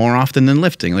do more often than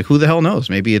lifting. Like, who the hell knows?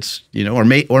 Maybe it's, or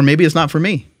maybe it's not for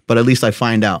me. But at least I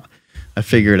find out. I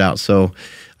figure it out. So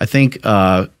I think,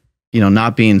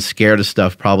 not being scared of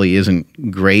stuff probably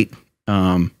isn't great.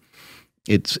 But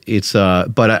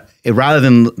rather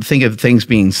than think of things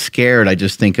being scared, I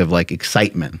just think of, like,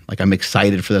 excitement. Like, I'm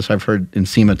excited for this. I've heard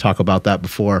Nsima talk about that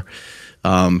before.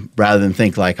 Rather than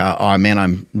think like, oh man,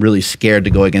 I'm really scared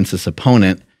to go against this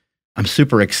opponent. I'm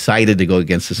super excited to go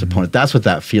against this opponent. That's what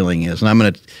that feeling is, and I'm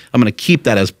gonna keep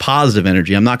that as positive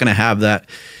energy. I'm not gonna have that,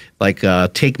 like,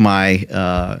 take my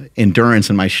endurance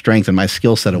and my strength and my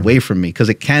skill set away from me, because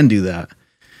it can do that.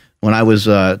 When I was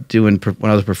a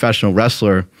professional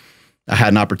wrestler, I had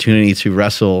an opportunity to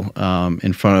wrestle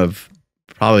in front of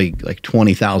probably like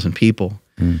 20,000 people.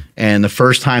 And the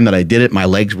first time that I did it, my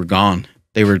legs were gone.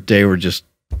 They were just,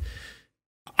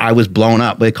 I was blown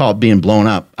up. They call it being blown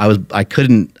up. I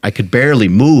could barely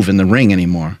move in the ring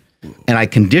anymore. And I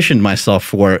conditioned myself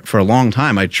for it for a long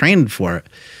time. I trained for it.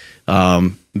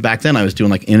 Back then I was doing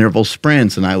like interval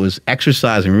sprints and I was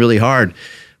exercising really hard.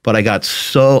 But I got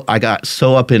so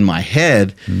up in my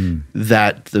head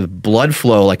that the blood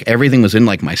flow, like everything was in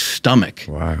like my stomach.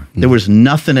 Wow. There was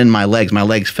nothing in my legs. My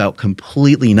legs felt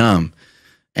completely numb.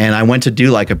 And I went to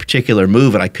do like a particular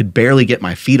move and I could barely get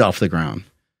my feet off the ground.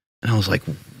 And I was like,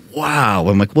 wow.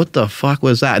 I'm like, what the fuck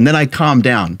was that? And then I calmed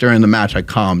down. During the match, I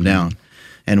calmed down.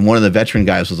 And one of the veteran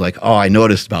guys was like, oh, I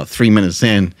noticed about 3 minutes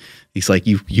in, he's like,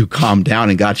 you calmed down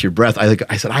and got your breath. I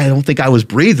said, I don't think I was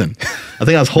breathing. I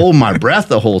think I was holding my breath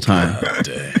the whole time.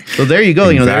 So there you go.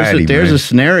 Anxiety, There's a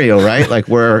scenario, right? Like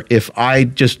where if I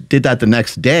just did that the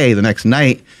next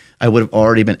night, I would have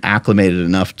already been acclimated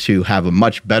enough to have a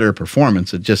much better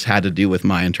performance. It just had to do with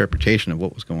my interpretation of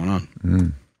what was going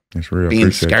on. That's real.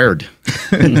 Being scared.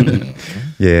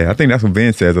 Yeah, I think that's what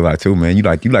Ben says a lot too, man. You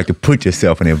like to put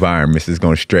yourself in environments that's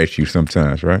going to stretch you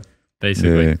sometimes, right?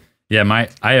 Basically. Yeah,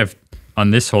 I have,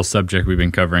 on this whole subject we've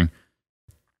been covering,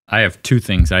 I have two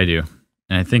things I do.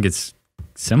 And I think it's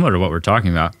similar to what we're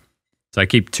talking about. So I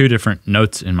keep two different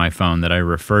notes in my phone that I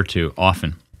refer to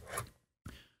often.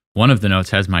 One of the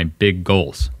notes has my big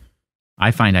goals.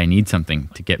 I find I need something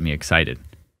to get me excited.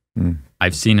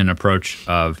 I've seen an approach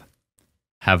of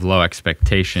have low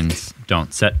expectations,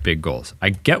 don't set big goals.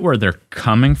 I get where they're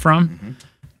coming from,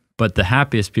 but the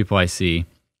happiest people I see,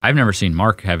 I've never seen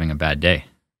Mark having a bad day.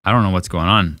 I don't know what's going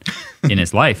on in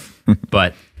his life,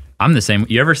 but I'm the same.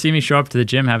 You ever see me show up to the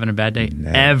gym having a bad day? No.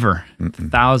 Ever.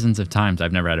 Thousands of times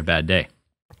I've never had a bad day.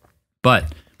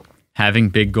 But having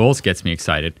big goals gets me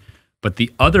excited. But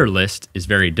the other list is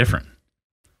very different.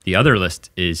 The other list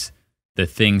is the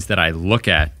things that I look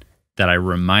at that I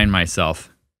remind myself,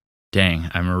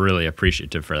 dang, I'm really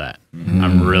appreciative for that.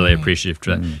 I'm really appreciative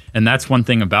for that. And that's one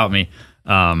thing about me.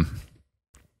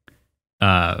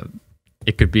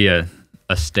 It could be a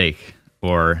steak,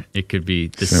 or it could be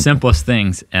the simplest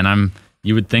things. And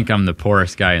you would think I'm the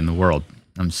poorest guy in the world.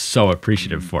 I'm so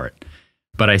appreciative for it.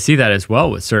 But I see that as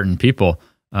well with certain people.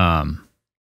 I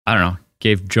don't know,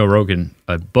 gave Joe Rogan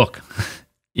a book,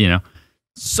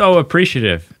 so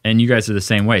appreciative. And you guys are the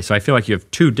same way. So I feel like you have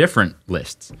two different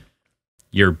lists.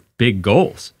 Your big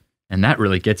goals, and that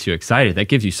really gets you excited. That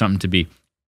gives you something to be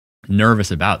nervous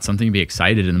about, something to be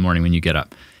excited in the morning when you get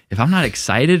up. If I'm not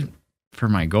excited for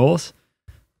my goals,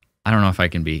 I don't know if I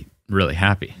can be really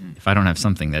happy if I don't have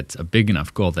something that's a big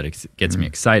enough goal that gets me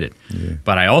excited. Yeah.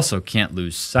 But I also can't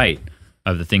lose sight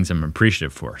of the things I'm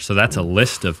appreciative for. So that's a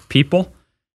list of people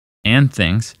and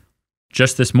things.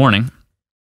 Just this morning,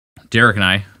 Derek and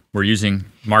I were using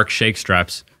Mark's shake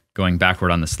straps going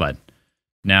backward on the sled.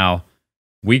 Now,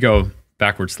 we go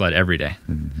backward sled every day.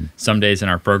 Some days in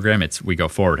our program, we go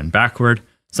forward and backward.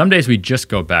 Some days we just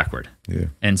go backward. Yeah.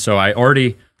 And so I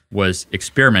already was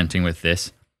experimenting with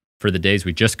this. for the days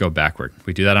we just go backward.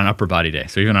 We do that on upper body day.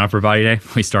 So even on upper body day,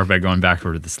 we start by going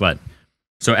backward with the sled.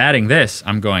 So adding this,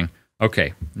 I'm going,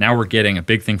 okay, now we're getting a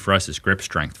big thing for us is grip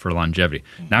strength for longevity.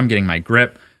 Now I'm getting my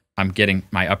grip, I'm getting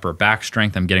my upper back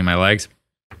strength, I'm getting my legs.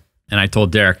 And I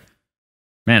told Derek,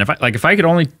 man, if I could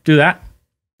only do that,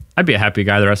 I'd be a happy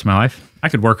guy the rest of my life. I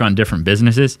could work on different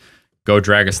businesses, go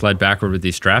drag a sled backward with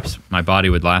these straps. My body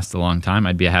would last a long time.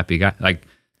 I'd be a happy guy.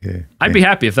 I'd be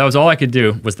happy if that was all I could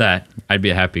do was that. I'd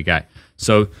be a happy guy.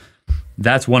 So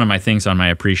that's one of my things on my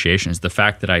appreciation is the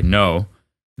fact that I know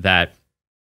that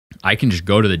I can just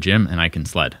go to the gym and I can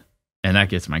sled. And that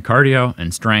gets my cardio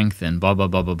and strength and blah, blah,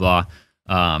 blah, blah, blah.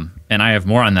 And I have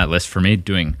more on that list for me.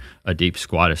 Doing a deep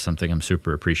squat is something I'm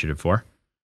super appreciative for.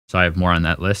 So I have more on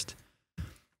that list.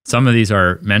 Some of these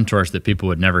are mentors that people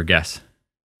would never guess.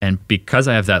 And because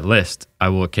I have that list, I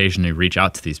will occasionally reach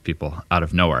out to these people out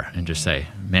of nowhere and just say,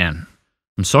 man,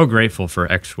 I'm so grateful for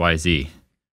XYZ.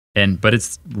 But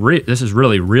this is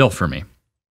really real for me.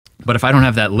 But if I don't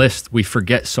have that list, we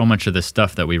forget so much of the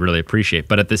stuff that we really appreciate.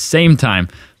 But at the same time,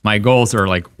 my goals are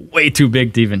like way too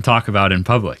big to even talk about in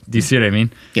public. Do you see what I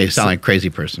mean? Yeah, you sound like a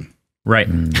crazy person. Right.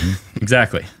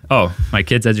 Exactly. Oh, my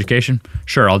kids' education?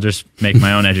 Sure, I'll just make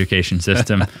my own education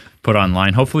system, put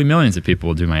online. Hopefully millions of people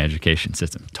will do my education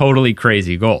system. Totally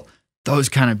crazy goal. Those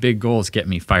kind of big goals get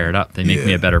me fired up. They make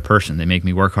me a better person. They make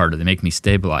me work harder. They make me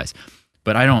stabilize.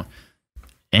 But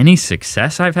any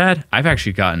success I've had, I've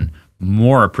actually gotten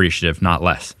more appreciative, not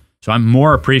less. So I'm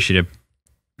more appreciative.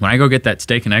 When I go get that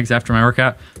steak and eggs after my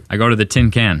workout, I go to the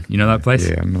Tin Can. You know that place?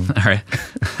 Yeah, I know. All right.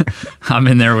 I'm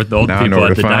in there with the old people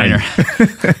at the diner.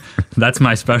 That's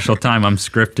my special time. I'm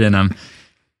scripting.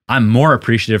 I'm more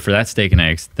appreciative for that steak and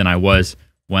eggs than I was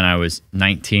when I was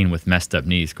 19 with messed up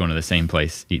knees going to the same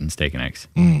place eating steak and eggs.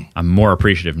 I'm more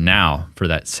appreciative now for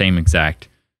that same exact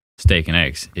steak and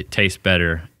eggs. It tastes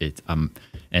better.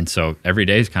 And so every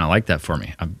day is kind of like that for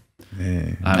me.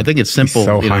 I think it's simple.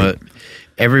 So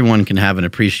everyone can have an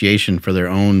appreciation for their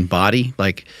own body.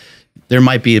 Like there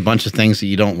might be a bunch of things that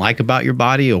you don't like about your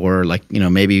body, or like,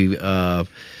 maybe you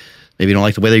don't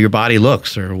like the way that your body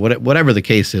looks, or whatever the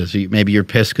case is. Maybe you're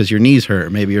pissed because your knees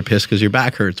hurt. Maybe you're pissed because your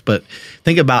back hurts. But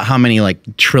think about how many like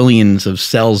trillions of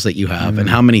cells that you have, and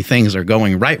how many things are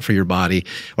going right for your body,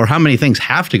 or how many things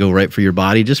have to go right for your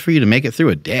body just for you to make it through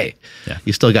a day. Yeah.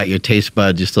 You still got your taste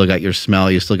buds, you still got your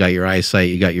smell, you still got your eyesight,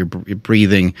 you got your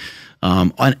breathing,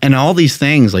 and all these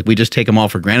things. Like we just take them all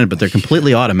for granted, but they're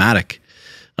completely automatic.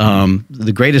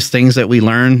 The greatest things that we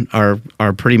learn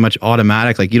are pretty much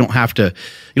automatic. Like you don't have to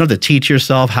teach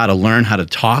yourself how to learn how to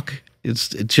talk. It's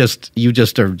just, you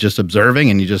just are just observing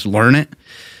and you just learn it.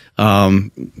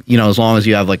 As long as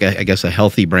you have like a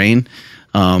healthy brain,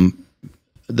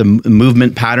 the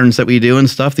movement patterns that we do and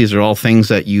stuff, these are all things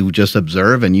that you just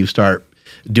observe and you start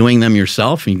doing them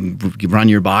yourself and you run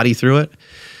your body through it.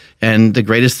 And the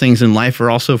greatest things in life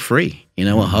are also free.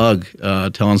 A hug,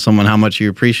 telling someone how much you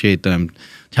appreciate them,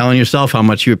 telling yourself how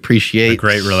much you appreciate a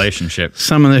great relationship.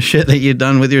 Some of the shit that you've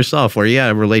done with yourself, or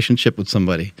a relationship with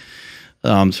somebody.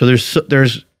 So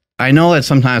there's. I know that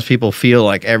sometimes people feel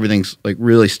like everything's like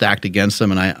really stacked against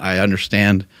them, and I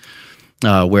understand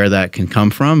where that can come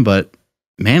from. But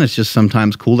man, it's just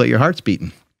sometimes cool that your heart's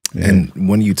beating. And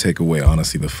when you take away,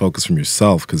 honestly, the focus from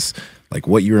yourself, because like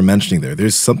what you were mentioning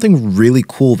there's something really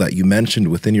cool that you mentioned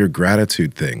within your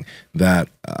gratitude thing that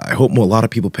I hope a lot of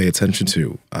people pay attention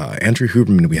to. Andrew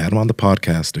Huberman, we had him on the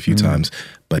podcast a few times,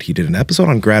 but he did an episode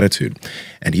on gratitude.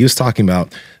 And he was talking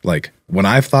about like when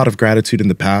I've thought of gratitude in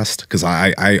the past, because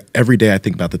I every day I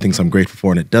think about the things I'm grateful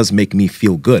for, and it does make me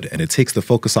feel good. And it takes the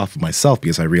focus off of myself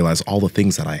because I realize all the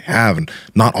things that I have and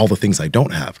not all the things I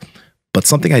don't have. But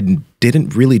something I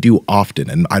didn't really do often,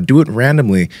 and I do it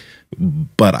randomly,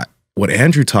 but what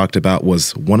Andrew talked about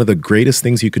was one of the greatest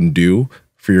things you can do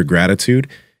for your gratitude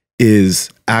is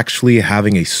actually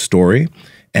having a story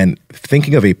and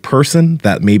thinking of a person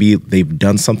that maybe they've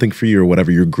done something for you or whatever,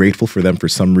 you're grateful for them for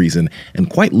some reason, and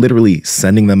quite literally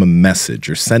sending them a message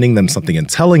or sending them something and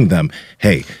telling them,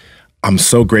 hey, I'm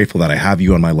so grateful that I have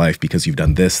you in my life because you've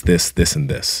done this, this, this, and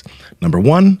this. Number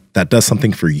one, that does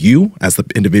something for you as the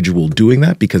individual doing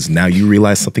that because now you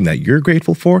realize something that you're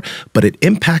grateful for, but it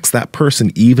impacts that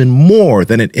person even more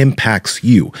than it impacts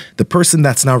you. The person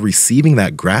that's now receiving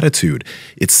that gratitude,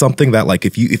 it's something that like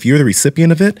if you're the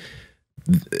recipient of it,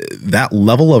 that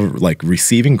level of like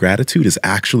receiving gratitude is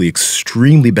actually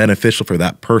extremely beneficial for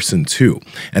that person too.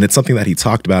 And it's something that he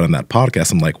talked about in that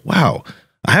podcast. I'm like, wow.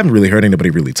 I haven't really heard anybody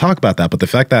really talk about that, but the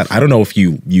fact that I don't know if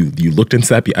you looked into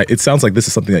that, it sounds like this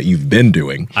is something that you've been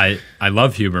doing. I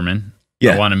love Huberman.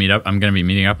 Yeah. I want to meet up. I'm going to be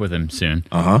meeting up with him soon.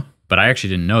 But I actually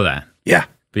didn't know that. Yeah.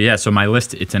 But yeah, so my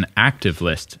list, it's an active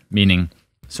list, meaning,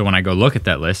 so when I go look at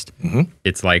that list,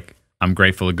 it's like, I'm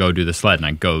grateful to go do the sled, and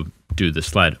I go do the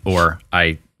sled, or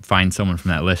I find someone from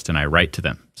that list and I write to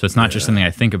them. So it's not just something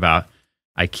I think about.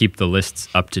 I keep the lists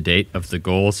up to date of the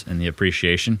goals and the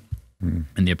appreciation.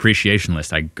 And the appreciation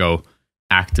list, I go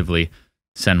actively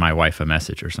send my wife a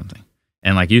message or something.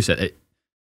 And like you said,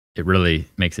 it really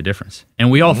makes a difference.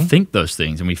 And we all think those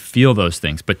things and we feel those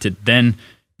things, but to then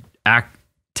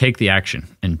take the action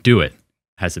and do it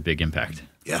has a big impact.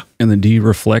 Yeah. And then do you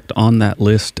reflect on that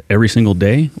list every single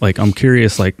day? Like, I'm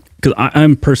curious, like, because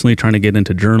I'm personally trying to get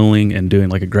into journaling and doing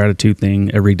like a gratitude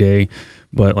thing every day,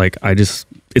 but like, it's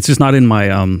just not in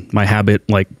my my habit,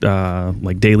 like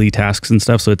daily tasks and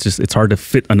stuff. So it's hard to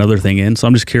fit another thing in. So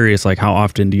I'm just curious, like, how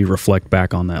often do you reflect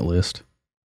back on that list?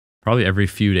 Probably every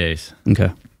few days.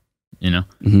 Okay. You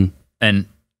know? And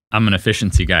I'm an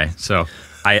efficiency guy. So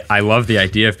I love the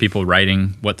idea of people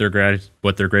writing what they're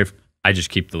grateful. I just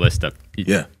keep the list up.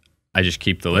 Yeah. I just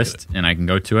keep the list and I can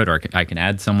go to it, or I can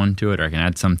add someone to it, or I can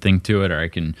add something to it, or I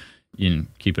can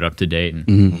keep it up to date,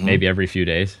 and maybe every few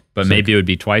days, but maybe it would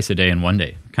be twice a day and one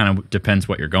day. Kind of depends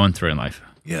what you're going through in life.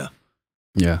 Yeah.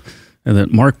 Yeah. And then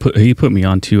Mark put me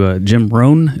on to Jim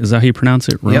Rohn. Is that how you pronounce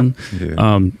it? Rohn? Yep.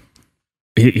 Yeah.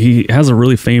 He has a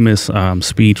really famous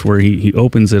speech where he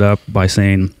opens it up by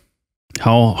saying,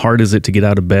 how hard is it to get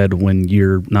out of bed when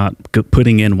you're not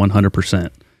putting in 100%?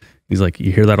 He's like,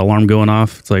 you hear that alarm going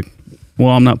off? It's like, well,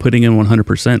 I'm not putting in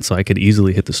 100%, so I could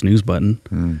easily hit the snooze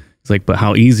button. It's like, but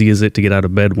how easy is it to get out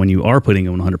of bed when you are putting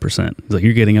in 100%? It's like,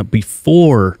 you're getting up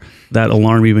before that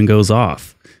alarm even goes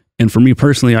off. And for me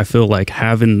personally, I feel like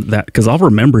having that, because I'll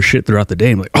remember shit throughout the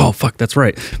day. I'm like, oh, fuck, that's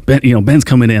right. Ben's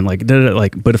coming in. Like,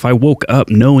 but if I woke up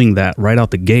knowing that right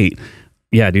out the gate,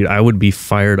 yeah, dude, I would be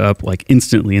fired up like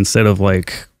instantly, instead of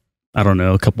like, I don't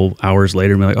know, a couple hours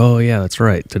later, and be like, oh yeah, that's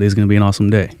right. Today's going to be an awesome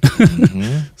day.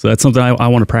 So that's something I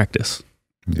want to practice.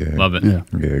 Yeah. Love it.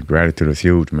 Yeah, gratitude is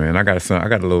huge, man. I got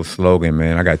a little slogan,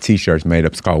 man. I got t-shirts made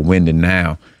up. It's called Win the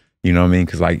Now. You know what I mean?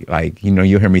 Because like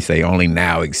you'll hear me say only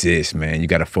now exists, man. You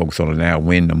got to focus on the now,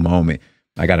 win the moment.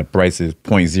 I got a price is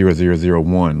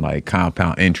 0.0001, like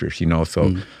compound interest,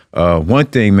 So one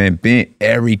thing, man, Ben,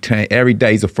 every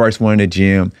day he's the first one in the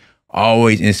gym,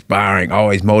 always inspiring,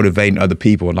 always motivating other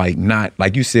people. Like, not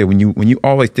like you said, when you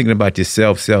always thinking about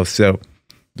yourself,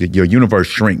 your universe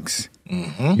shrinks.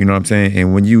 You know what I'm saying?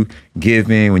 And when you give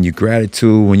in, when you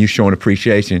gratitude, when you showing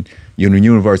appreciation, your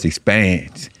universe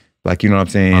expands. Like, you know what I'm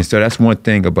saying? So that's one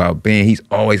thing about Ben. He's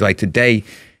always like, today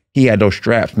he had those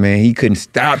straps, man. He couldn't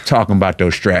stop talking about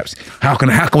those straps. How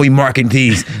can we market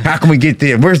these? How can we get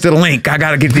there? Where's the link? I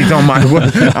gotta get these on my.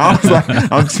 I was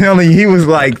like, I'm telling you, he was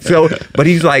like, so. But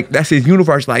he's like, that's his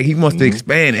universe. Like, he wants to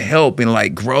expand and help and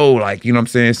like grow. Like, you know what I'm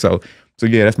saying? So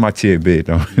yeah, that's my tidbit.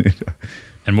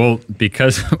 And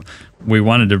because we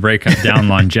wanted to break down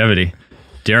longevity,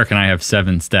 Derek and I have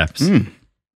 7 steps,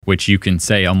 which you can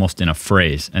say almost in a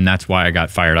phrase, and that's why I got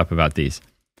fired up about these.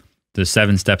 The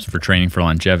 7 steps for training for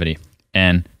longevity.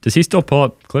 And does he still pull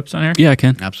up clips on here? Yeah, I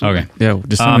can. Absolutely. Okay. Yeah,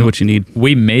 just tell me what you need.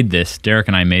 We made this, Derek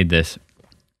and I made this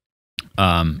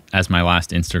as my last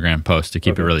Instagram post to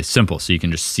keep it really simple, so you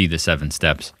can just see the 7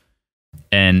 steps.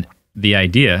 And the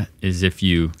idea is, if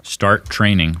you start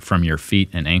training from your feet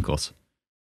and ankles,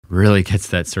 really gets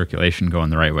that circulation going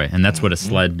the right way. And that's what a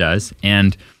sled does.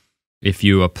 And if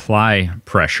you apply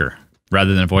pressure,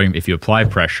 rather than avoiding, if you apply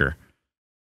pressure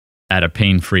at a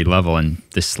pain-free level, and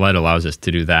this sled allows us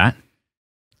to do that,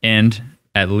 and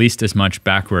at least as much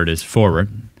backward as forward.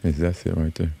 That's it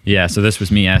right there. Yeah, so this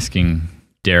was me asking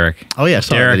Derek. Oh yeah, I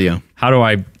saw Derek, that video. How do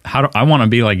I want to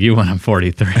be like you when I'm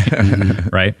 43,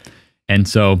 right? And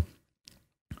so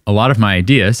a lot of my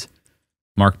ideas,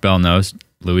 Mark Bell knows,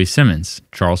 Louis Simmons,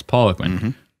 Charles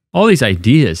Poliquin, all these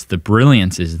ideas, the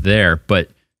brilliance is there, but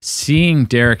seeing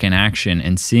Derek in action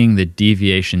and seeing the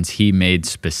deviations he made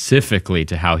specifically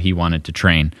to how he wanted to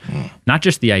train, not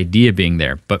just the idea being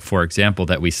there, but for example,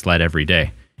 that we sled every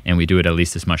day and we do it at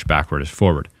least as much backward as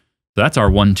forward. So that's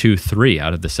our 1, 2, 3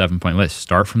 out of the 7-point list.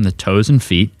 Start from the toes and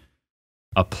feet,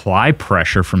 apply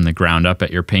pressure from the ground up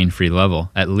at your pain-free level,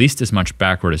 at least as much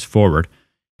backward as forward.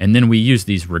 And then we use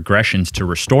these regressions to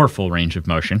restore full range of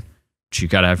motion, which you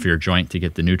got to have for your joint to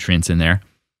get the nutrients in there.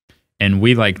 And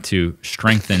we like to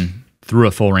strengthen through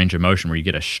a full range of motion where you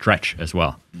get a stretch as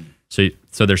well. So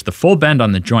there's the full bend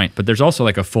on the joint, but there's also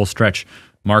like a full stretch.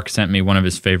 Mark sent me one of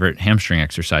his favorite hamstring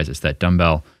exercises, that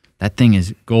dumbbell. That thing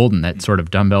is golden, that sort of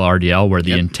dumbbell RDL where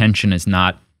the intention is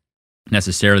not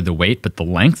necessarily the weight, but the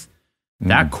length.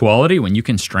 That quality, when you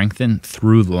can strengthen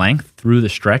through length, through the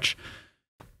stretch,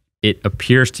 it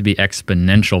appears to be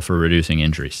exponential for reducing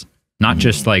injuries. Not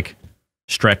just like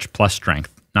stretch plus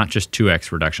strength, not just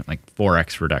 2x reduction, like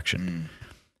 4x reduction.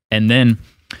 And then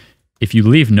if you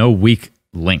leave no weak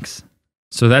links,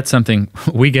 so that's something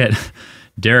we get.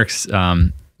 Derek's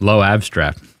low ab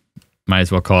strap, might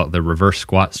as well call it the reverse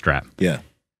squat strap. Yeah.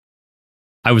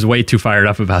 I was way too fired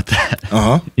up about that.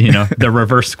 Uh-huh. The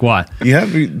reverse squat. You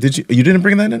didn't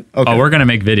bring that in? Okay. Oh, we're going to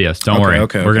make videos. Don't worry.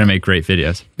 Okay. We're going to make great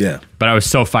videos. Yeah. But I was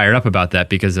so fired up about that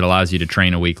because it allows you to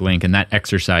train a weak link, and that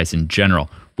exercise in general,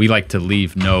 we like to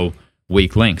leave no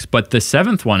weak links. But the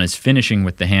 7th one is finishing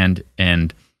with the hand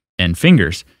and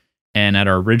fingers. And at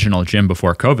our original gym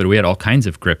before COVID, we had all kinds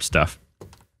of grip stuff.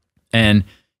 And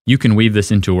you can weave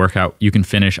this into a workout. You can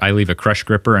finish. I leave a crush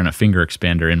gripper and a finger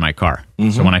expander in my car.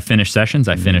 So when I finish sessions,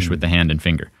 I finish with the hand and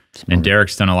finger. And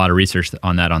Derek's done a lot of research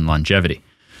on that on longevity.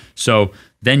 So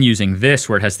then using this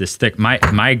where it has this thick,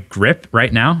 my grip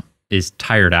right now is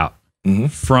tired out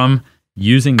from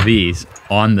using these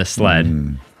on the sled.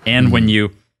 And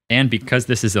and because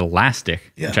this is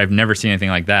elastic, which I've never seen anything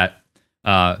like that,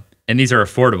 and these are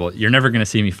affordable. You're never going to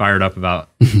see me fired up about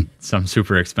some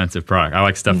super expensive product. I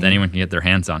like stuff that anyone can get their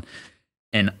hands on.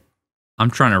 And I'm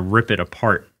trying to rip it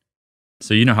apart.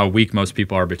 So you know how weak most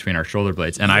people are between our shoulder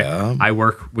blades. And I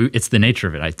work, it's the nature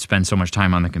of it. I spend so much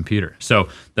time on the computer. So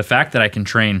the fact that I can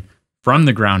train from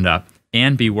the ground up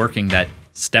and be working that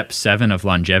step 7 of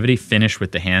longevity, finish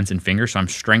with the hands and fingers. So I'm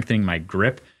strengthening my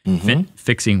grip,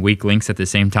 fixing weak links at the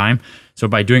same time. So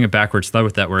by doing a backward sled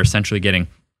with that, we're essentially getting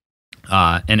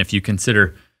and if you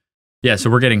consider, so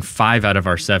we're getting 5 out of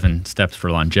our 7 steps for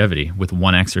longevity with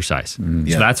one exercise.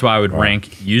 So that's why I would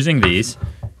rank using these,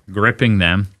 gripping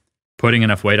them, putting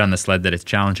enough weight on the sled that it's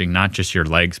challenging not just your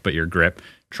legs, but your grip,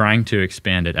 trying to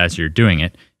expand it as you're doing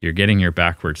it. You're getting your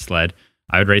backward sled.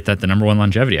 I would rate that the number 1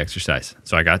 longevity exercise.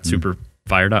 So I got super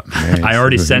fired up. I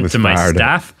already sent to my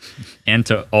staff and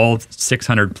to all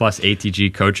 600 plus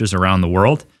ATG coaches around the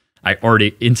world. I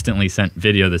already instantly sent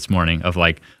video this morning of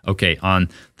like, okay, on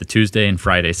the Tuesday and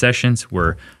Friday sessions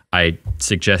where I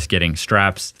suggest getting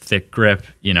straps, thick grip,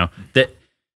 that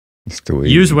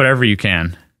use whatever you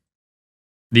can.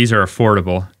 These are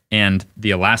affordable, and the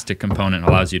elastic component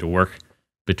allows you to work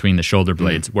between the shoulder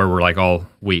blades where we're like all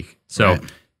weak. So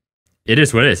it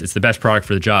is what it is. It's the best product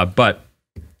for the job, but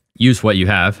use what you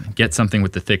have, get something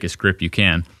with the thickest grip you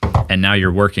can, and now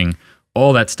you're working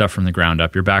all that stuff from the ground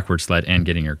up, your backward sled, and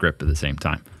getting your grip at the same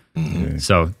time.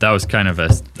 So that was kind of a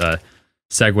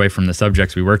segue from the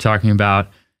subjects we were talking about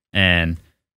and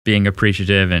being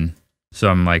appreciative. And so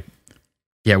I'm like,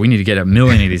 we need to get a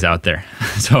million of these out there.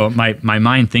 So my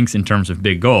mind thinks in terms of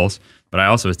big goals, but I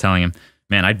also was telling him,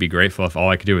 man, I'd be grateful if all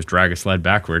I could do was drag a sled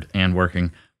backward and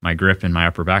working my grip and my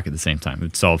upper back at the same time. It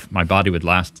would solve, my body would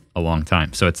last a long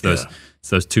time. So it's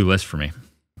those 2 lists for me: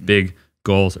 big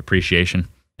goals, appreciation.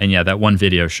 And that one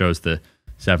video shows the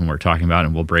 7 we're talking about,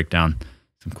 and we'll break down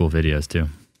some cool videos too.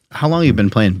 How long have you been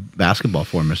playing basketball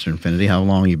for, Mr. Infinity? How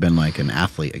long have you been like an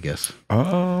athlete, I guess?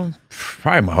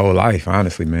 Probably my whole life,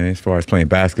 honestly, man. As far as playing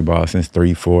basketball since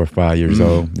 3, 4, 5 years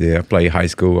old. Yeah, I played high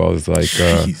school. I was like,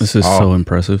 this is so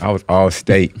impressive. I was all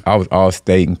state.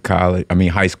 in college.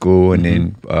 High school, and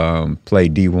then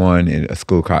played D1 in a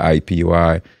school called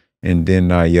IPUI. And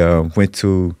then I went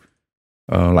to,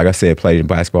 like I said, played in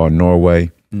basketball in Norway.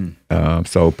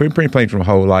 So pretty playing from my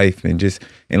whole life, and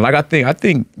like I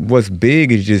think what's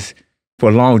big is just for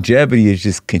longevity is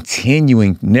just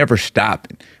continuing, never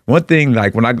stopping. One thing,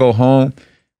 like when I go home,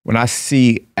 when I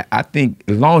think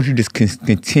as long as you just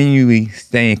continually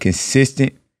staying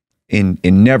consistent and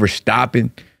never stopping,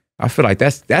 I feel like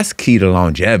that's key to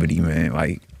longevity, man.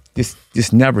 Like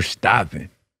just never stopping.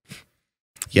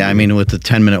 Yeah, with the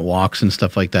 10-minute walks and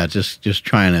stuff like that, just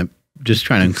trying to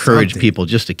encourage people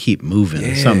just to keep moving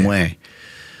in some way.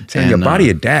 And your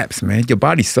body adapts, man. Your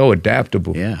body's so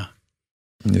adaptable. Yeah.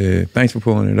 Thanks for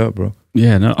pulling it up, bro.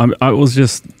 Yeah, no,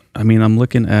 I'm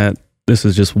looking at, this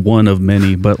is just one of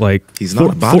many, but like he's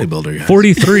not a bodybuilder, guys.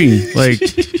 43, like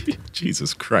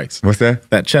Jesus Christ. What's that?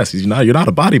 That chest. You're not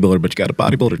a bodybuilder, but you got a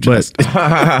bodybuilder chest.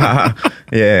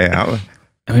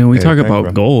 When we talk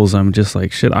about goals, I'm just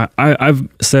like, shit, I've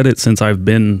said it since I've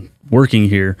been working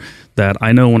here that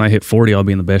I know when I hit 40, I'll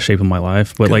be in the best shape of my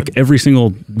life. But like every single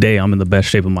day I'm in the best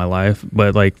shape of my life.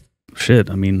 But like, shit,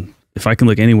 if I can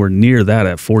look anywhere near that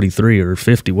at 43 or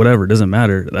 50, whatever, it doesn't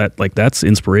matter. That's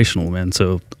inspirational, man.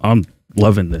 So I'm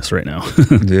loving this right now.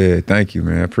 Yeah, thank you,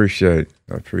 man. I appreciate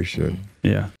it.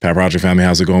 Yeah. Pat Project family,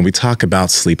 how's it going? We talk about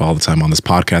sleep all the time on this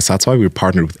podcast. That's why we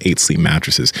partnered with 8 Sleep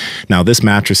mattresses. Now, this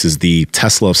mattress is the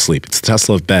Tesla of sleep. It's the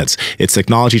Tesla of beds. Its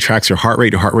technology tracks your heart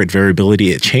rate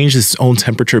variability. It changes its own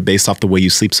temperature based off the way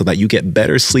you sleep so that you get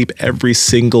better sleep every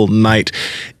single night.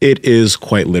 It is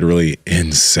quite literally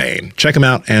insane. Check them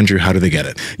out. Andrew, how do they get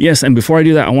it? Yes, and before I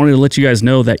do that, I wanted to let you guys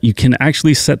know that you can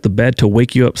actually set the bed to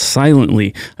wake you up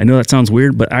silently. I know that sounds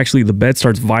weird, but actually the bed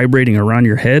starts vibrating around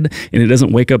your head, and it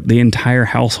doesn't wake up the entire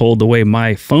household the way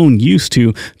my phone used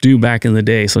to do back in the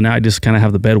day. So now I just kind of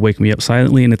have the bed wake me up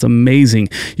silently, and it's amazing.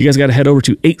 You guys got to head over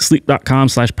to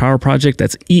 8sleep.com/power project.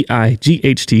 That's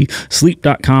EIGHT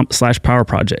sleep.com/power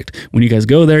project. When you guys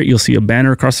go there, you'll see a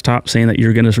banner across the top saying that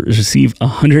you're going to receive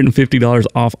 $150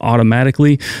 off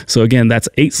automatically. So again, that's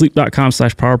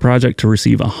 8sleep.com/power project to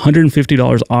receive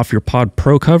 $150 off your Pod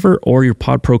Pro cover or your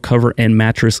Pod Pro cover and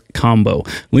mattress combo.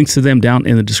 Links to them down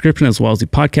in the description as well as the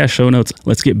podcast show notes.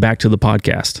 Let's get back to the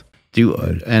podcast.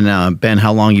 Ben,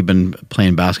 how long you been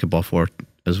playing basketball for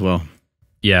as well?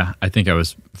 Yeah, I think I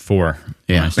was 4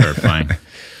 when I started playing.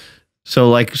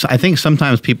 So I think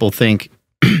sometimes people think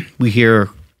we hear,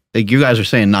 like you guys are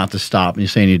saying not to stop, and you're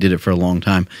saying you did it for a long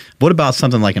time. What about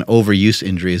something like an overuse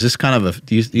injury? Is this kind of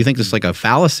do you think this is like a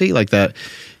fallacy, like that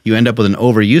you end up with an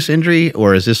overuse injury,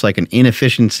 or is this like an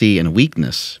inefficiency and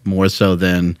weakness more so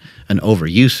than an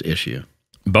overuse issue?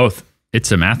 Both.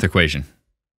 It's a math equation.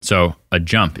 So a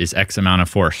jump is X amount of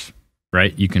force,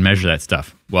 right? You can measure that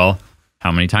stuff. Well,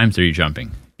 how many times are you jumping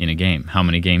in a game? How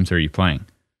many games are you playing?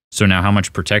 So now how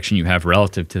much protection you have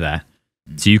relative to that.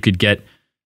 So you could get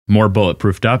more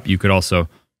bulletproofed up. You could also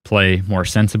play more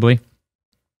sensibly.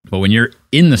 But when you're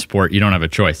in the sport, you don't have a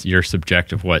choice. You're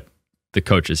subject of what the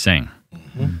coach is saying.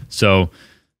 Mm-hmm. So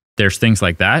there's things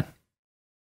like that.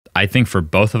 I think for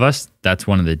both of us, that's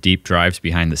one of the deep drives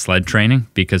behind the sled training,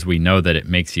 because we know that it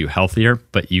makes you healthier,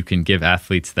 but you can give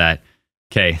athletes that,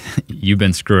 okay, you've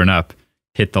been screwing up,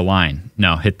 hit the line.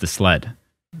 No, hit the sled,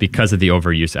 because of the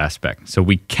overuse aspect. So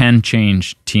we can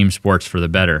change team sports for the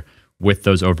better with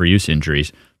those overuse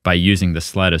injuries by using the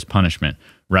sled as punishment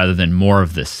rather than more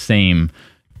of the same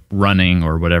running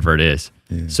or whatever it is.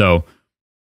 Yeah. So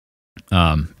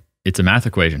it's a math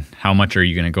equation. How much are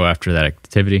you going to go after that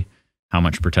activity? How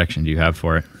much protection do you have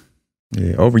for it?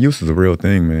 Yeah, overuse is a real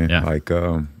thing, man. Yeah. Like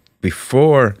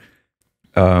before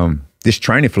this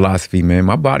training philosophy, man,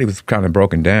 my body was kind of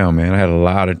broken down, man. I had a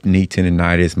lot of knee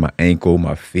tendonitis, my ankle,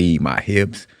 my feet, my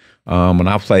hips. When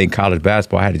I played college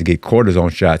basketball, I had to get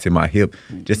cortisone shots in my hip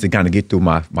just to kind of get through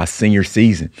my senior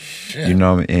season. Shit. You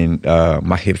know, and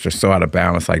my hips are so out of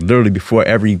balance. Like literally before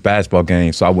every basketball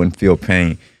game, so I wouldn't feel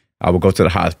pain, I would go to the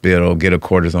hospital, get a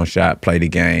cortisone shot, play the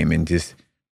game, and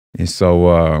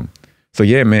so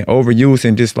yeah, man, overuse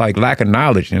and just like lack of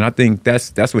knowledge. And I think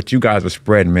that's what you guys were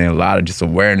spreading, man. A lot of just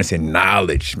awareness and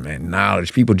knowledge, man.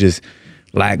 Knowledge. People just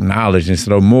lack knowledge. And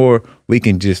so the more we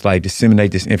can just like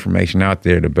disseminate this information out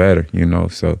there, the better, you know.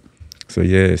 So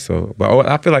yeah. So but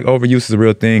I feel like overuse is a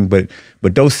real thing. But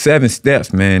those 7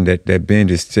 steps, man, that Ben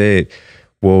just said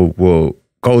will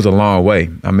goes a long way.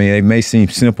 I mean, they may seem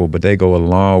simple, but they go a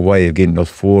long way of getting those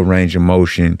full range of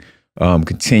motion.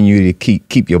 Continue to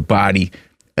keep your body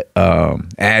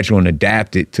agile and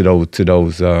adapted to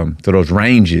those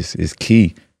ranges is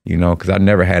key, you know, because I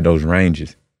never had those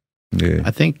ranges. Yeah,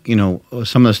 I think, you know,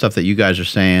 some of the stuff that you guys are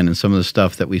saying and some of the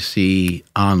stuff that we see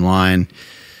online,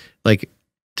 like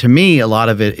to me, a lot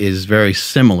of it is very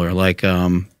similar. Like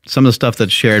some of the stuff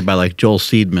that's shared by like Joel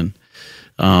Seedman.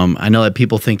 I know that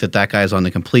people think that guy's on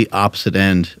the complete opposite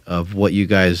end of what you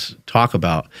guys talk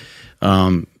about.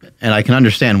 And I can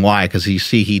understand why, because you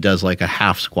see he does like a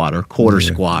half squat or quarter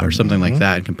squat or something like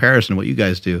that in comparison to what you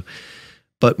guys do.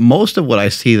 But most of what I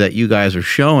see that you guys are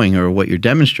showing or what you're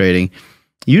demonstrating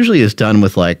usually is done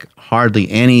with like hardly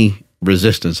any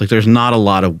resistance. Like there's not a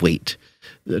lot of weight.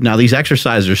 Now these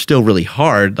exercises are still really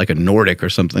hard, like a Nordic or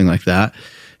something like that.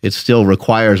 It still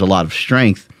requires a lot of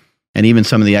strength. And even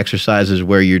some of the exercises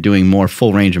where you're doing more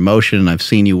full range of motion, I've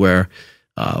seen you wear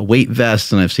weight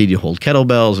vests, and I've seen you hold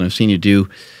kettlebells, and I've seen you do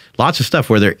lots of stuff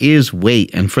where there is weight,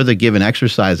 and for the given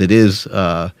exercise, it is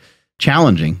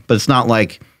challenging. But it's not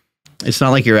like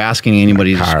you're asking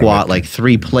anybody to squat like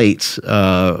 3 plates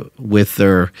with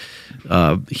their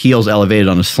heels elevated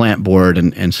on a slant board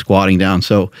and squatting down.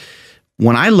 So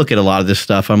when I look at a lot of this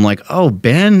stuff, I'm like, oh,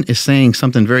 Ben is saying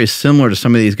something very similar to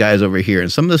some of these guys over here.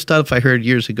 And some of the stuff I heard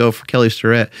years ago for Kelly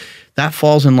Starrett, that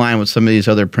falls in line with some of these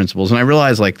other principles. And I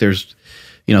realize like there's,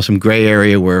 you know, some gray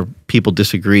area where people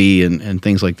disagree and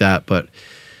things like that. But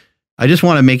I just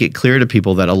want to make it clear to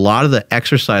people that a lot of the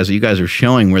exercise that you guys are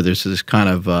showing where there's this kind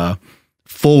of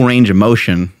full range of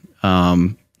motion,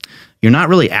 you're not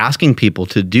really asking people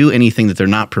to do anything that they're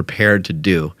not prepared to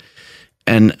do.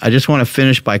 And I just want to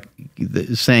finish by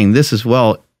saying this as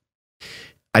well.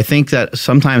 I think that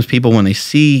sometimes people, when they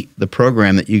see the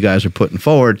program that you guys are putting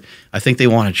forward, I think they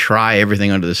want to try everything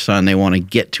under the sun. They want to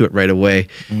get to it right away.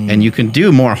 And you can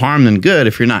do more harm than good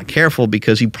if you're not careful,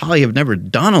 because you probably have never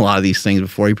done a lot of these things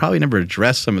before. You probably never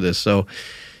addressed some of this. So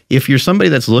if you're somebody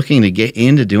that's looking to get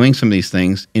into doing some of these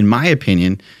things, in my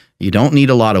opinion, you don't need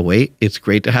a lot of weight. It's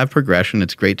great to have progression.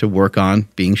 It's great to work on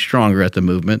being stronger at the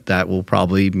movement. That will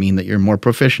probably mean that you're more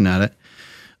proficient at it.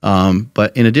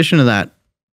 But in addition to that,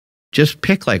 just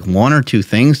pick like 1 or 2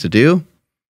 things to do.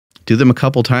 Do them a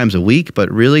couple times a week,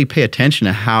 but really pay attention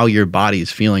to how your body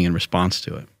is feeling in response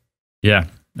to it. Yeah,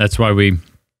 that's why we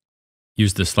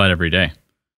use the sled every day.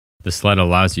 The sled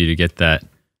allows you to get that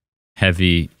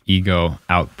heavy ego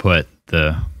output,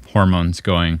 the hormones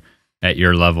going at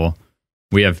your level.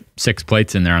 We have 6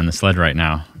 plates in there on the sled right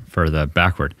now for the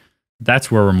backward. That's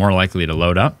where we're more likely to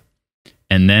load up.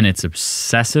 And then it's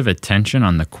obsessive attention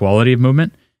on the quality of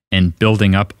movement and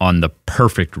building up on the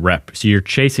perfect rep. So you're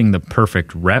chasing the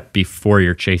perfect rep before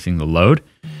you're chasing the load.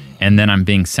 And then I'm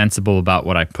being sensible about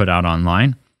what I put out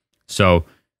online. So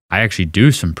I actually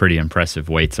do some pretty impressive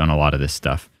weights on a lot of this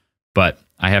stuff. But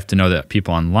I have to know that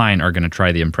people online are going to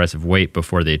try the impressive weight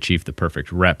before they achieve the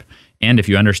perfect rep. And if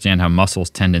you understand how muscles,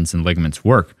 tendons, and ligaments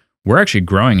work, we're actually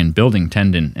growing and building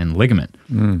tendon and ligament.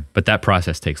 But that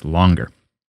process takes longer.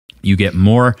 You get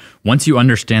more, once you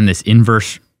understand this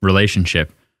inverse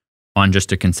relationship on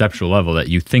just a conceptual level, that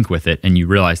you think with it and you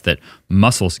realize that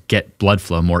muscles get blood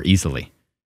flow more easily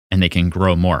and they can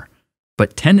grow more.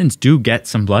 But tendons do get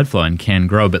some blood flow and can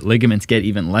grow, but ligaments get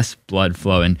even less blood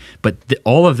flow. But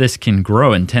all of this can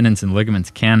grow, and tendons and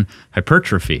ligaments can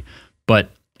hypertrophy,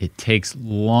 but it takes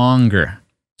longer.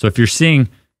 So if you're seeing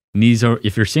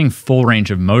if you're seeing full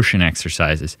range of motion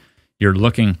exercises, you're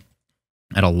looking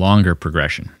at a longer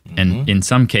progression. And in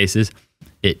some cases,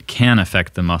 it can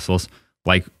affect the muscles,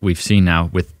 like we've seen now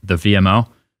with the VMO,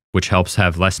 which helps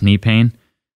have less knee pain.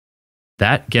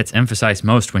 That gets emphasized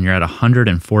most when you're at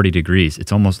 140 degrees.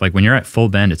 It's almost like when you're at full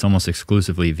bend, it's almost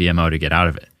exclusively VMO to get out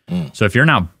of it. So if you're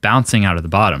now bouncing out of the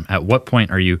bottom, at what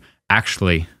point are you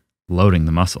actually loading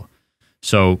the muscle?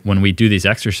 So when we do these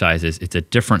exercises, it's a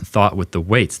different thought with the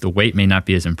weights. The weight may not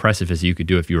be as impressive as you could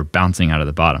do if you were bouncing out of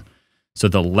the bottom. So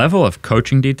the level of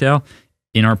coaching detail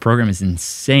in our program is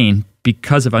insane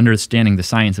because of understanding the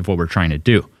science of what we're trying to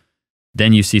do.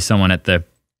 Then you see someone at the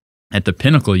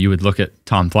pinnacle, you would look at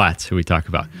Tom Platz, who we talk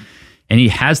about, and he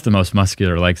has the most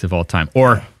muscular legs of all time,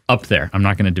 or up there. I'm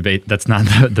not going to debate. That's not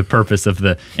the purpose of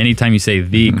anytime you say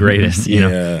the greatest,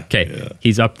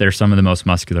 he's up there, some of the most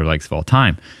muscular legs of all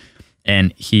time.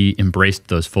 And he embraced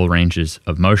those full ranges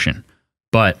of motion.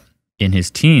 But in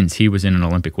his teens, he was in an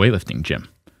Olympic weightlifting gym.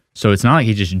 So it's not like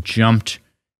he just jumped.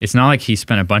 It's not like he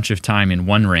spent a bunch of time in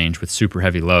one range with super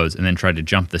heavy loads and then tried to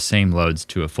jump the same loads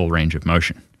to a full range of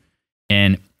motion.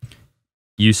 And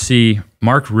you see,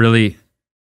 Mark really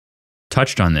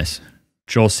touched on this.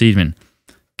 Joel Seidman,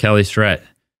 Kelly Starrett,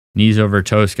 knees over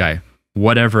toes guy,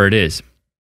 whatever it is,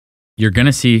 you're going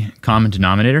to see common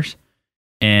denominators,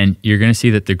 and you're going to see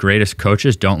that the greatest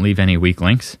coaches don't leave any weak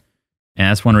links. And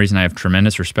that's one reason I have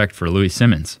tremendous respect for Louis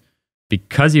Simmons,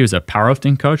 because he was a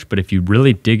powerlifting coach. But if you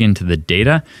really dig into the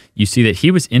data, you see that he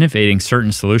was innovating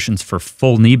certain solutions for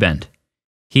full knee bend.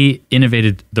 He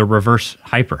innovated the reverse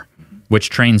hyper, which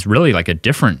trains really like a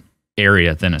different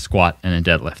area than a squat and a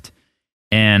deadlift.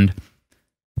 And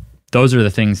those are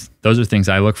things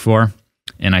I look for.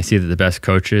 And I see that the best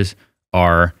coaches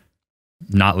are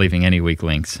not leaving any weak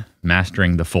links,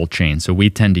 mastering the full chain. So we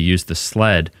tend to use the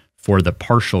sled for the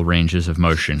partial ranges of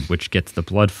motion, which gets the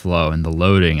blood flow and the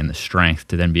loading and the strength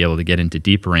to then be able to get into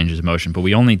deeper ranges of motion. But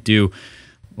we only do,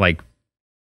 like,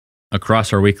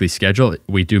 across our weekly schedule,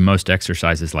 we do most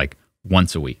exercises like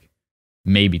once a week,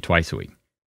 maybe twice a week.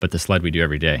 But the sled we do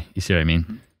every day. You see what I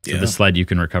mean? So the sled, you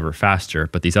can recover faster.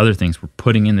 But these other things, we're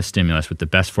putting in the stimulus with the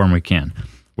best form we can.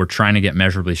 We're trying to get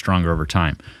measurably stronger over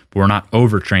time. But we're not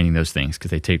overtraining those things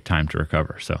because they take time to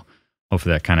recover. So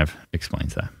hopefully that kind of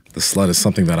explains that. The sled is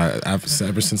something that I've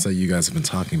ever since that you guys have been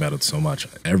talking about it so much.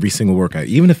 Every single workout,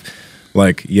 even if,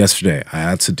 like yesterday, I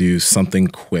had to do something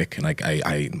quick, and like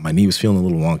my knee was feeling a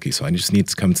little wonky, so I just needed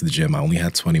to come to the gym. I only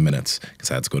had 20 minutes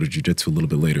because I had to go to jiu-jitsu a little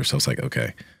bit later. So I was like,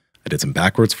 okay, I did some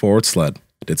backwards, forward sled,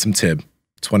 I did some tib,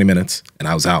 20 minutes, and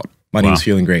I was out. My knee was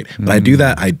feeling great. But I do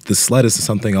that. The sled is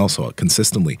something also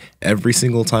consistently. Every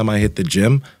single time I hit the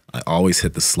gym, I always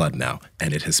hit the sled now.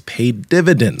 And it has paid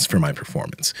dividends for my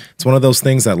performance. It's one of those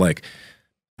things that, like,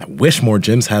 I wish more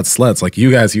gyms had sleds. Like you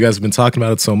guys have been talking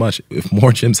about it so much. If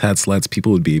more gyms had sleds,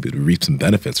 people would be able to reap some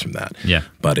benefits from that. Yeah.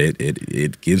 But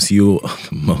it gives you the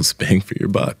most bang for your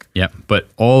buck. Yeah. But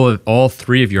all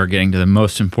three of you are getting to the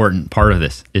most important part of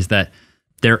this, is that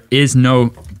there is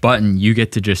no button you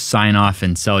get to just sign off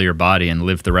and sell your body and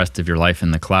live the rest of your life in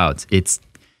the clouds. It's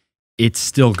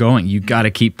still going. You got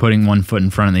to keep putting one foot in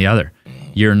front of the other.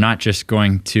 You're not just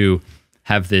going to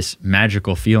have this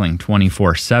magical feeling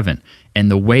 24/7. And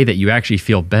the way that you actually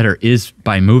feel better is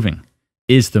by moving,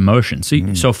 is the motion.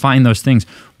 So find those things.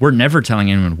 We're never telling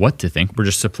anyone what to think. We're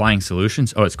just supplying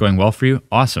solutions. Oh, it's going well for you?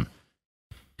 Awesome.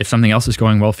 If something else is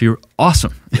going well for you,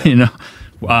 awesome. You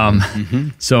know?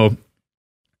 So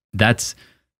that's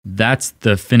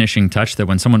the finishing touch, that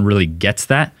when someone really gets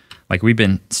that, like we've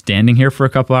been standing here for a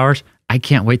couple hours, I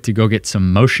can't wait to go get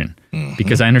some motion,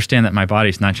 because I understand that my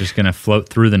body's not just going to float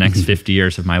through the next 50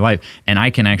 years of my life, and I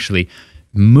can actually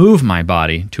move my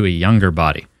body to a younger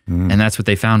body. And that's what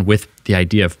they found with the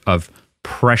idea of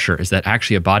pressure, is that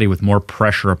actually a body with more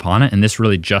pressure upon it. And this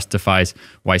really justifies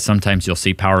why sometimes you'll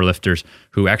see powerlifters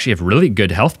who actually have really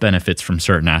good health benefits from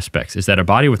certain aspects, is that a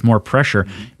body with more pressure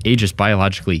ages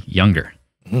biologically younger.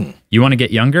 You want to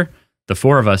get younger? The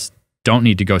four of us don't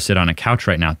need to go sit on a couch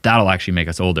right now. That'll actually make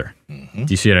us older. Do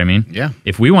you see what I mean? Yeah.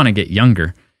 If we want to get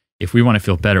younger, if we want to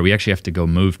feel better, we actually have to go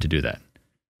move to do that.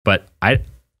 But I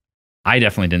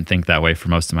definitely didn't think that way for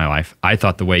most of my life. I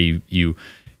thought the way you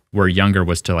were younger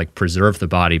was to like preserve the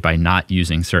body by not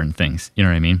using certain things. You know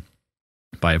what I mean?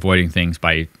 By avoiding things.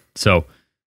 So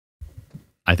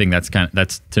I think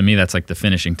that's to me, that's like the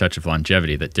finishing touch of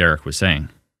longevity that Derek was saying,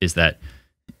 is that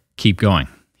keep going.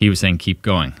 He was saying keep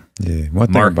going. Yeah.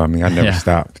 One thing about me, I never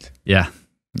stopped. Yeah.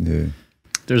 Yeah.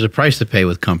 There's a price to pay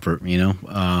with comfort, you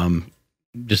know,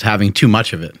 just having too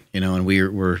much of it, you know, and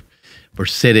we're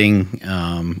sitting,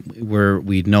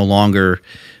 we no longer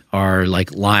are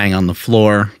like lying on the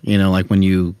floor, you know, like when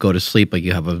you go to sleep, like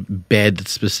you have a bed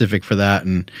that's specific for that.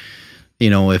 And, you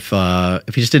know, if you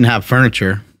just didn't have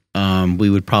furniture, we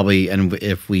would probably, and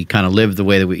if we kind of lived the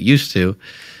way that we used to,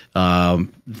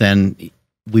 then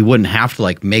we wouldn't have to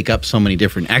like make up so many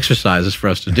different exercises for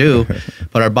us to do,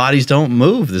 but our bodies don't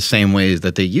move the same ways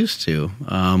that they used to.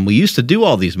 We used to do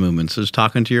all these movements. I was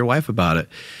talking to your wife about it.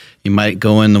 You might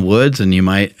go in the woods and you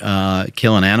might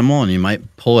kill an animal, and you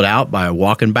might pull it out by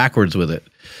walking backwards with it.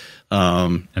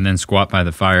 And then squat by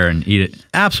the fire and eat it.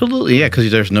 Absolutely, yeah,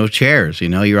 because there's no chairs. You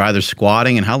know, you're either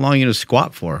squatting, and how long are you going to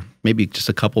squat for? Maybe just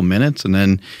a couple minutes, and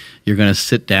then you're going to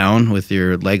sit down with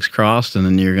your legs crossed, and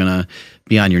then you're going to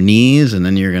be on your knees, and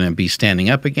then you're going to be standing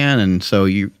up again. And so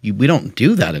we don't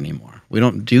do that anymore. We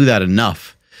don't do that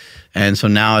enough. And so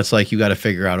now it's like you got to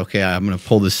figure out, okay, I'm going to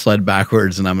pull this sled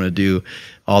backwards, and I'm going to do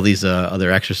all these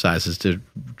other exercises to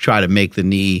try to make the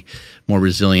knee more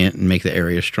resilient and make the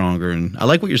area stronger. And I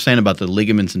like what you're saying about the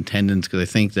ligaments and tendons, because I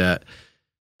think that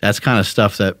that's kind of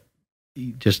stuff that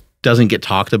just doesn't get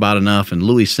talked about enough. And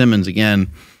Louis Simmons, again,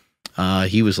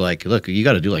 he was like, look, you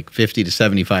got to do like 50 to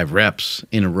 75 reps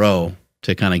in a row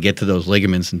to kind of get to those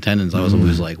ligaments and tendons. I was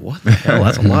always like, what the hell?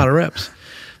 That's a lot of reps.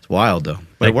 It's wild, though.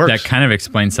 But it works. That kind of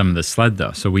explains some of the sled,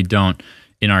 though. So we don't,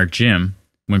 in our gym,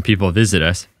 when people visit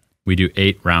us, we do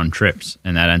 8 round trips,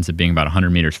 and that ends up being about 100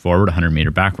 meters forward, 100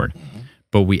 meter backward.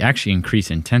 But we actually increase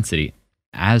intensity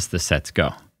as the sets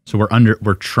go. So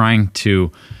we're trying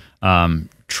to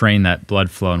train that blood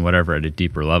flow and whatever at a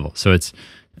deeper level. So it's,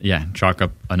 chalk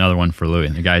up another one for Louis.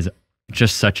 The guy's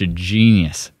just such a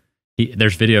genius.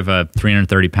 There's video of a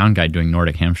 330-pound guy doing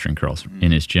Nordic hamstring curls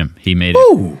in his gym. He made it.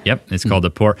 Ooh. Yep, it's called the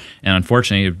Poor. And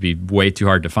unfortunately, it'd be way too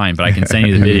hard to find, but I can send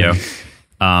you the video.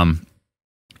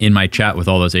 In my chat with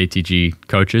all those ATG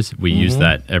coaches, we use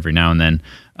that every now and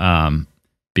then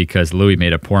because Louis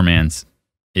made a poor man's,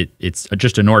 it's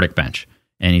just a Nordic bench.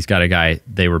 And he's got a guy,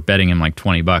 they were betting him like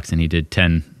 $20, and he did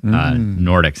 10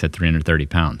 Nordics at 330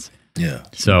 pounds. Yeah.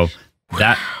 So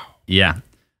that,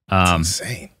 That's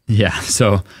insane. Yeah,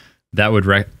 so that would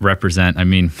represent, I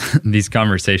mean, these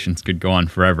conversations could go on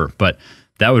forever, but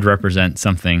that would represent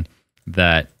something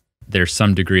that there's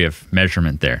some degree of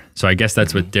measurement there. So I guess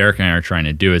that's what Derek and I are trying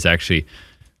to do, is actually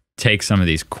take some of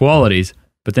these qualities,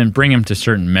 but then bring them to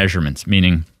certain measurements,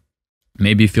 meaning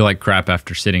maybe you feel like crap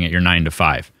after sitting at your 9 to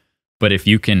 5. But if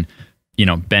you can,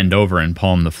 bend over and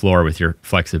palm the floor with your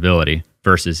flexibility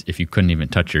versus if you couldn't even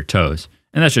touch your toes,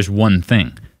 and that's just one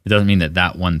thing. It doesn't mean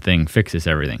that one thing fixes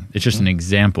everything. It's just an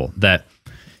example that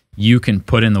you can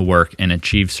put in the work and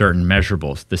achieve certain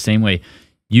measurables the same way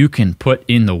you can put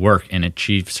in the work and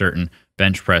achieve certain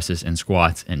bench presses and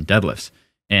squats and deadlifts.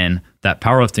 And that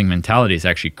powerlifting mentality is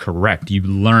actually correct. You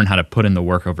learn how to put in the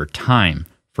work over time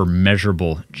for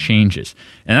measurable changes.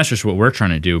 And that's just what we're trying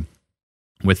to do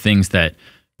with things that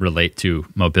relate to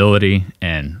mobility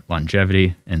and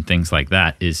longevity and things like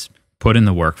that, is put in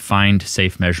the work, find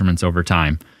safe measurements over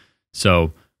time.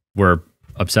 So we're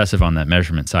obsessive on that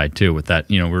measurement side too with that.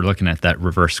 We're looking at that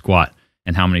reverse squat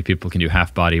and how many people can do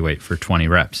half body weight for 20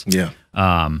 reps. Yeah.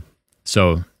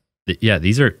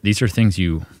 These are things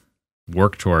you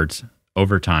work towards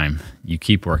over time. You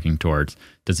keep working towards.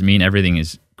 Doesn't mean everything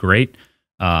is great.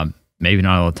 Maybe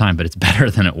not all the time, but it's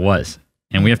better than it was.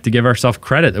 And we have to give ourselves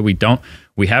credit that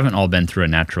we haven't all been through a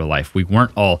natural life. We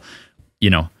weren't all,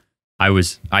 I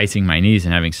was icing my knees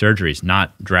and having surgeries,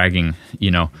 not dragging,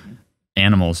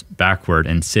 animals backward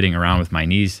and sitting around with my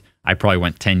knees. I probably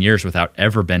went 10 years without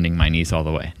ever bending my knees all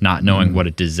the way, not knowing what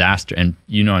a disaster. And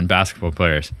in basketball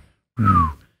players,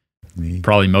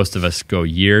 probably most of us go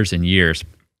years and years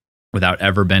without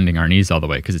ever bending our knees all the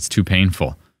way because it's too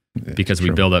painful, because we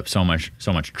build up so much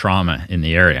trauma in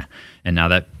the area. And now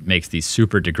that makes these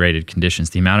super degraded conditions.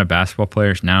 The amount of basketball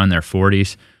players now in their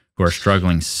 40s who are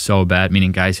struggling so bad,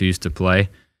 meaning guys who used to play,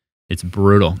 it's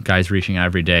brutal. Guys reaching out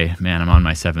every day, man, I'm on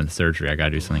my 7th surgery. I got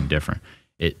to do something different.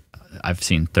 I've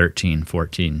seen 13,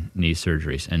 14 knee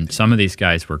surgeries. And some of these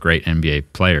guys were great NBA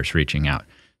players reaching out.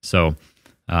 So,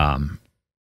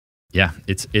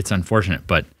 it's unfortunate,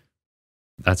 but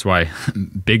that's why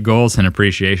big goals and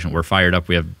appreciation. We're fired up.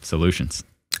 We have solutions.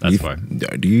 That's why.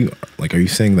 Are you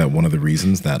saying that one of the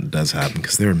reasons that does happen,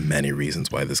 because there are many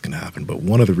reasons why this can happen, but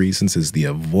one of the reasons is the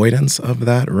avoidance of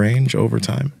that range over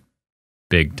time?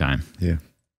 Big time. Yeah.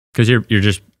 Because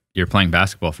you're playing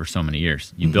basketball for so many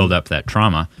years. You build up that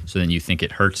trauma, so then you think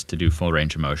it hurts to do full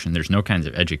range of motion. There's no kinds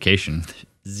of education,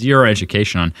 zero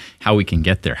education on how we can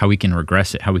get there, how we can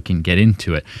regress it, how we can get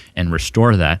into it and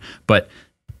restore that. But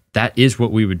that is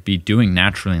what we would be doing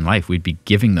naturally in life. We'd be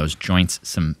giving those joints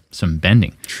some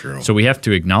bending. True. So we have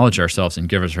to acknowledge ourselves and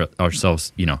give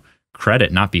ourselves,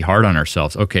 credit, not be hard on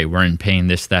ourselves. Okay, we're in pain,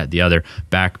 this, that, the other,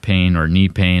 back pain or knee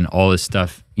pain, all this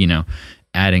stuff,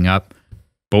 adding up.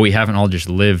 But we haven't all just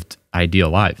lived ideal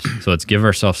lives. So let's give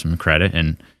ourselves some credit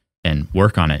and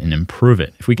work on it and improve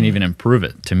it. If we can even improve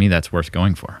it, to me, that's worth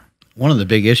going for. One of the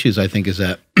big issues, I think, is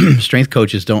that strength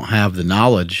coaches don't have the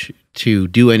knowledge to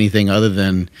do anything other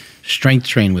than strength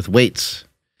train with weights.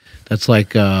 That's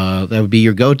that would be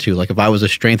your go-to. Like if I was a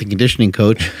strength and conditioning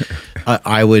coach,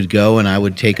 I would go and I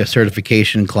would take a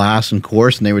certification class and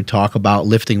course, and they would talk about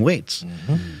lifting weights.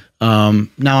 Now,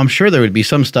 I'm sure there would be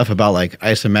some stuff about like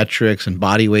isometrics and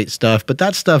body weight stuff, but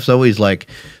that stuff's always like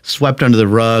swept under the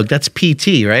rug. That's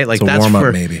PT, right? Like it's a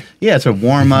warm-up, maybe. Yeah, it's a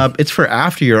warm-up. It's for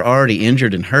after you're already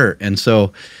injured and hurt. And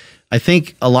so I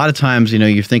think a lot of times,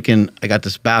 you're thinking, I got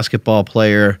this basketball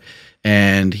player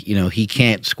and, he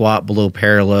can't squat below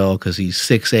parallel because he's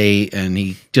 6'8" and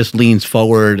he just leans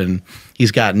forward and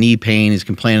he's got knee pain. He's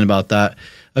complaining about that.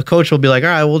 A coach will be like, all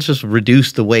right, we'll just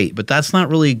reduce the weight. But that's not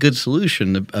really a good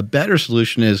solution. A better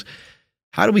solution is,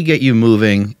 how do we get you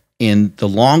moving in the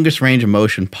longest range of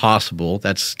motion possible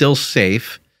that's still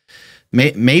safe?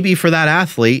 Maybe for that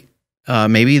athlete,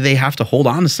 maybe they have to hold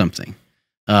on to something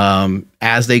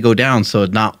as they go down, so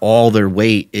not all their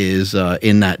weight is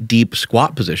in that deep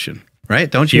squat position, right?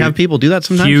 Don't you have people do that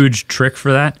sometimes? Huge trick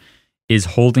for that is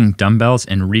holding dumbbells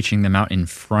and reaching them out in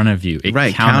front of you.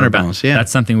 Right, counterbalance, yeah.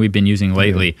 That's something we've been using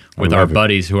lately with our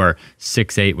buddies who are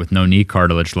 6'8" with no knee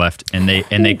cartilage left. And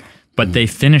they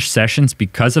finish sessions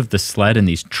because of the sled and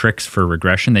these tricks for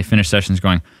regression. They finish sessions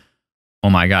going, oh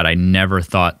my God, I never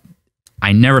thought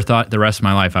the rest of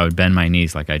my life I would bend my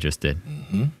knees like I just did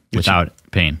without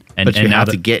pain. But you have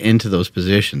to get into those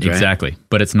positions, right? Exactly.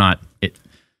 But it's not,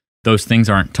 those things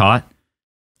aren't taught.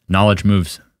 Knowledge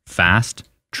moves fast.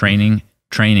 Training,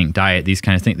 diet, these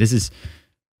kind of things.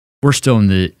 We're still in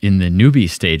the newbie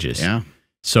stages. Yeah.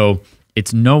 So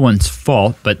it's no one's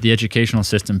fault, but the educational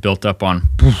system built up on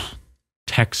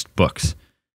textbooks.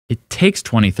 It takes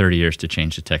 20, 30 years to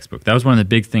change the textbook. That was one of the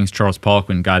big things Charles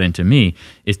Poliquin got into me,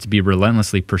 is to be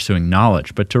relentlessly pursuing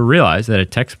knowledge, but to realize that a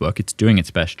textbook, it's doing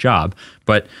its best job.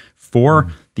 But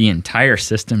for the entire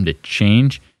system to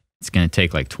change, it's going to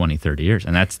take like 20, 30 years.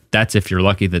 And that's if you're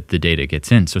lucky that the data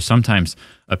gets in. So sometimes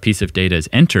a piece of data is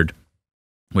entered,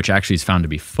 which actually is found to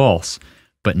be false,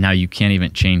 but now you can't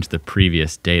even change the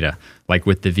previous data. Like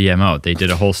with the VMO, they did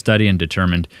a whole study and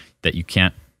determined that you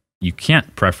can't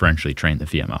preferentially train the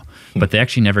VMO, but they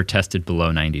actually never tested below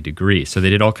 90 degrees. So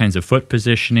they did all kinds of foot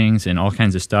positionings and all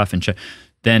kinds of stuff. And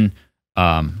then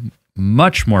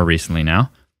much more recently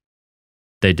now,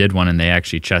 they did one and they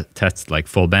actually tested like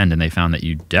full bend, and they found that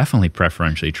you definitely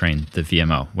preferentially train the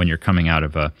VMO when you're coming out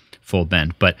of a full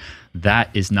bend. But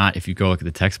that is not, if you go look at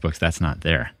the textbooks, that's not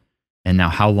there. And now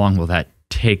how long will that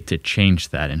take to change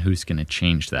that, and who's going to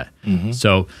change that.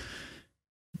 So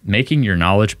making your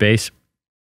knowledge base,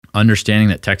 understanding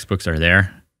that textbooks are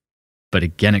there, but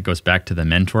again, it goes back to the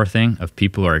mentor thing of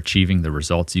people are achieving the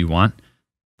results you want.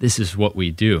 This is what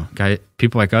we do.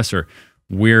 People like us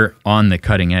we're on the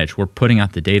cutting edge. We're putting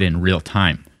out the data in real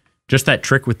time. Just that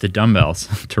trick with the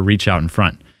dumbbells to reach out in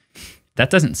front. That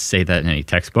doesn't say that in any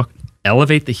textbook.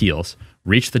 Elevate the heels,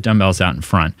 reach the dumbbells out in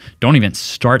front. Don't even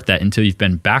start that until you've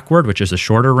been backward, which is a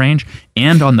shorter range.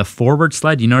 And on the forward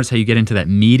sled, you notice how you get into that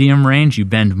medium range, you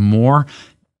bend more.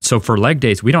 So for leg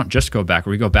days, we don't just go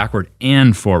backward, we go backward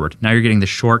and forward. Now you're getting the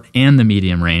short and the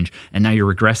medium range, and now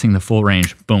you're regressing the full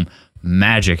range. Boom,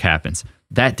 magic happens.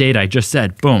 That data I just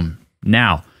said, boom,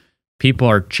 now people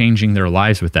are changing their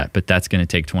lives with that, but that's going to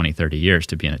take 20, 30 years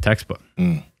to be in a textbook.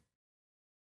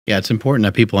 Yeah, it's important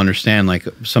that people understand, like,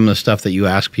 some of the stuff that you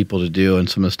ask people to do and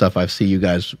some of the stuff I see you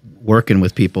guys working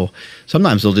with people.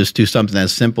 Sometimes they'll just do something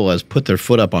as simple as put their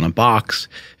foot up on a box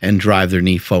and drive their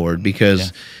knee forward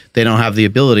because they don't have the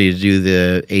ability to do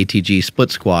the ATG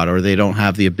split squat, or they don't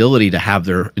have the ability to have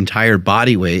their entire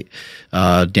body weight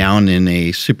down in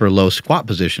a super low squat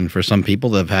position. For some people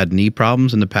that have had knee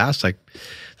problems in the past, like,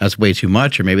 that's way too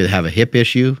much, or maybe they have a hip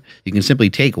issue. You can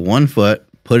simply take one foot,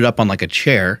 put it up on like a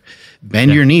chair,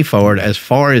 bend your knee forward as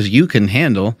far as you can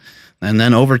handle, and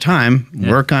then over time,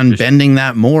 work on bending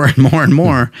that more and more and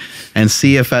more, and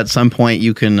see if at some point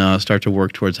you can start to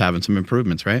work towards having some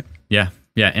improvements, right? Yeah,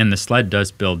 and the sled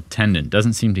does build tendon.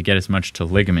 Doesn't seem to get as much to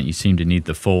ligament. You seem to need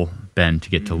the full bend to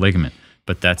get to ligament,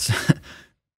 but that's,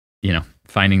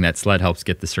 finding that sled helps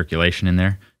get the circulation in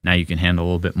there. Now you can handle a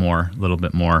little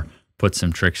bit more, put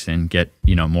some tricks in, get,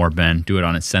 more bend, do it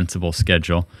on a sensible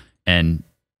schedule, and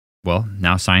well,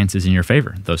 now science is in your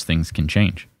favor. Those things can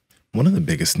change. One of the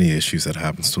biggest knee issues that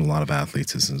happens to a lot of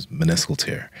athletes is meniscal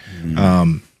tear.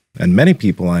 And many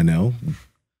people I know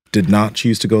did not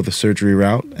choose to go the surgery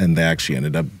route, and they actually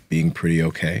ended up being pretty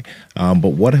okay.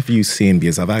 But what have you seen?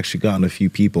 Because I've actually gotten a few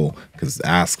people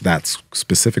ask that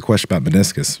specific question about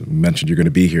meniscus. You mentioned you're going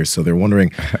to be here, so they're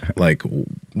wondering, like,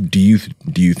 do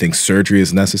you think surgery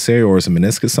is necessary, or is a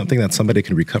meniscus something that somebody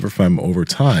can recover from over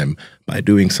time by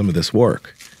doing some of this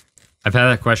work? I've had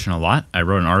that question a lot. I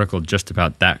wrote an article just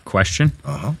about that question.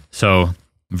 So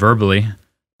verbally,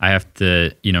 I have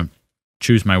to,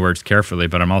 choose my words carefully,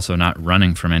 but I'm also not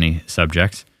running from any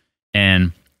subjects.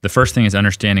 And the first thing is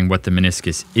understanding what the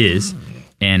meniscus is.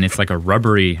 And it's like a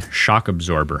rubbery shock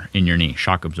absorber in your knee,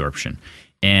 shock absorption.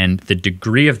 And the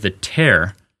degree of the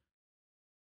tear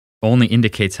only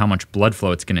indicates how much blood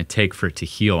flow it's going to take for it to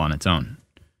heal on its own.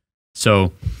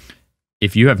 So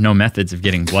if you have no methods of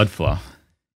getting blood flow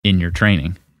in your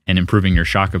training and improving your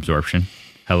shock absorption,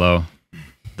 the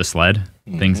sled,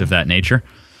 things of that nature,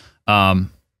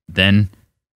 then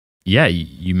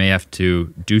you may have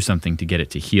to do something to get it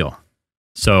to heal.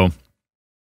 So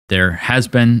there has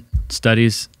been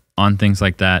studies on things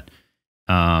like that,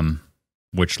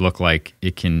 which look like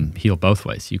it can heal both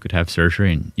ways. You could have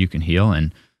surgery and you can heal,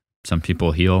 and some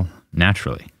people heal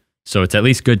naturally. So it's at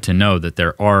least good to know that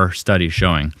there are studies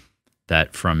showing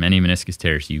that from many meniscus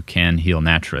tears, you can heal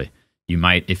naturally. You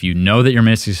might, if you know that your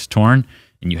meniscus is torn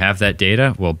and you have that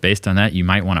data, well, based on that, you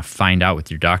might want to find out with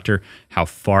your doctor how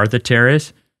far the tear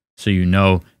is, so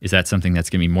is that something that's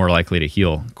going to be more likely to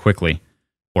heal quickly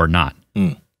or not.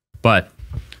 But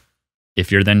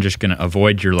if you're then just going to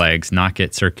avoid your legs, not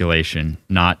get circulation,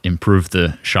 not improve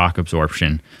the shock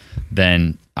absorption,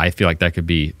 then I feel like that could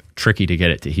be tricky to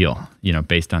get it to heal,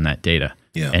 based on that data.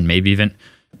 And maybe even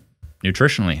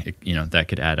nutritionally, that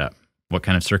could add up. What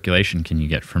kind of circulation can you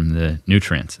get from the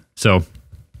nutrients? So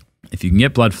if you can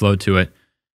get blood flow to it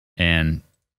and,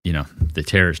 the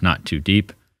tear is not too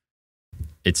deep,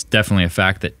 it's definitely a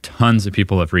fact that tons of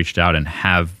people have reached out and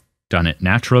have done it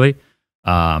naturally.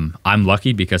 I'm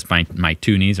lucky because my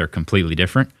two knees are completely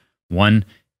different. One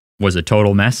was a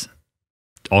total mess,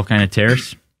 all kind of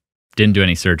tears, didn't do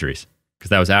any surgeries because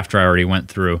that was after I already went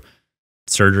through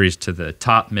surgeries to the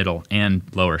top, middle, and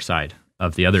lower side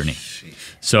of the other knee.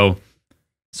 So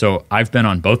I've been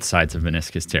on both sides of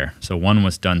meniscus tear. So one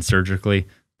was done surgically,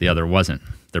 the other wasn't.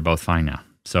 They're both fine now.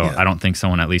 So I don't think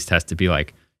someone at least has to be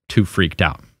like too freaked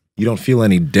out. You don't feel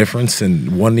any difference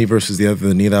in one knee versus the other,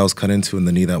 the knee that was cut into and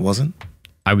the knee that wasn't?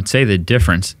 I would say the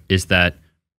difference is that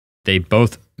they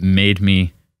both made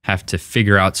me have to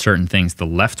figure out certain things. The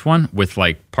left one with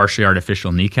like partially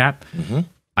artificial kneecap,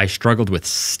 I struggled with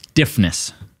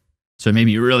stiffness. So it made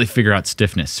me really figure out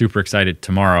stiffness. Super excited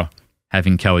tomorrow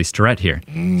having Kelly Starrett here.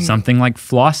 Something like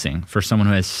flossing for someone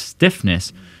who has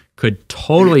stiffness could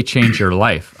totally change your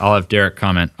life. I'll have Derek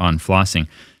comment on flossing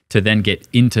to then get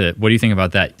into, what do you think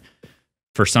about that?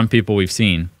 for some people we've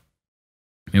seen,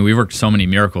 I mean, we've worked so many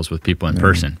miracles with people in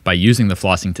person by using the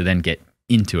flossing to then get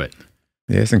into it.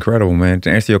 Yeah, it's incredible, man.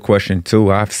 To answer your question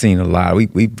too, I've seen a lot.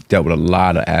 We've dealt with a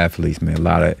lot of athletes, man. A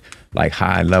lot of like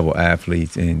high level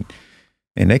athletes, and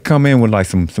they come in with like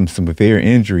some severe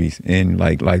injuries, and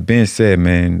like Ben said,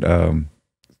 man,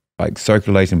 like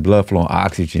circulation, blood flow, and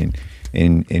oxygen,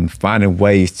 and finding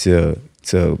ways to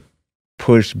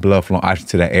push blood flow and oxygen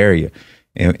to that area,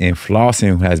 and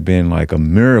flossing has been like a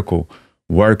miracle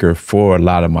worker for a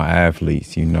lot of my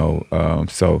athletes, you know.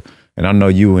 So. And I know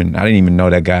you, and I didn't even know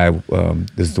that guy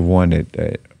is the one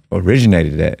that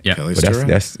originated that. Yeah, but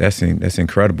that's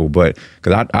incredible. But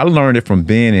because I learned it from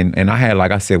Ben, and I had,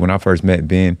 like I said, when I first met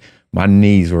Ben, my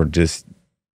knees were just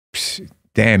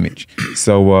damaged.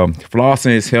 So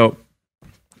flossing has helped,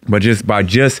 but just by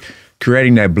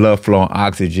creating that blood flow and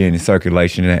oxygen and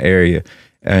circulation in that area.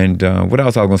 And what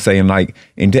else I was gonna say? And like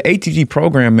in the ATG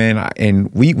program, man, and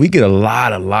we get a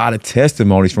lot of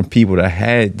testimonies from people that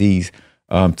had these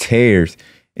tears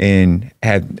and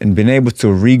been able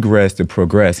to regress to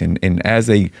progress, and as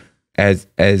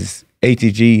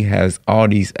ATG has all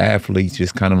these athletes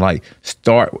just kind of like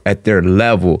start at their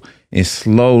level and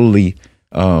slowly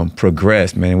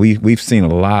progress, man. We've seen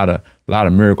a lot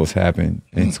of miracles happen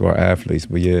into our athletes.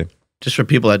 But yeah, just for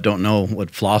people that don't know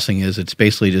what flossing is, it's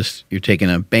basically just you're taking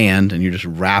a band and you're just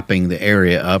wrapping the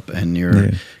area up, and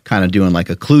you're kind of doing like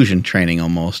occlusion training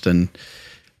almost. And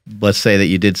let's say that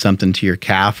you did something to your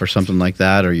calf or something like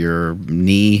that, or your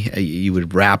knee, you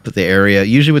would wrap the area.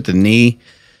 Usually with the knee,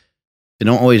 they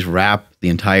don't always wrap the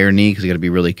entire knee because you got to be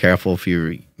really careful if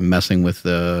you're messing with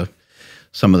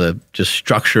some of the just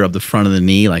structure of the front of the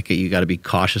knee. Like you got to be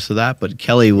cautious of that. But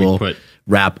Kelly will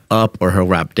wrap up or he'll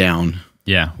wrap down.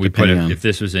 Yeah, we put it, if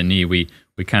this was a knee, we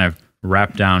kind of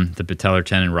wrap down the patellar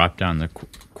tendon, wrap down the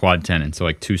quad tendon, so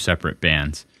like two separate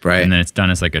bands. Right. And then it's done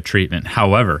as like a treatment.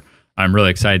 However, I'm really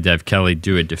excited to have Kelly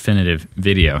do a definitive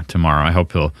video tomorrow. I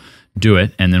hope he'll do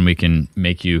it, and then we can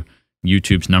make you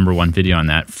YouTube's #1 video on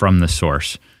that from the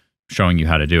source, showing you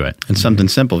how to do it. And something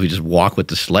simple, if you just walk with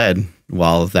the sled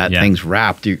while that thing's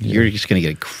wrapped, you're just going to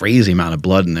get a crazy amount of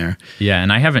blood in there. Yeah,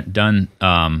 and I haven't done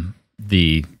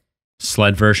the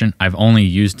sled version. I've only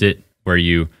used it where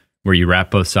you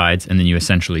wrap both sides and then you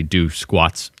essentially do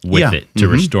squats with it to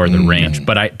restore the range.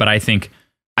 But I think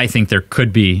there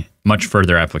could be much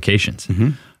further applications.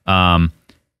 And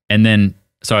then,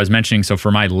 so I was mentioning, so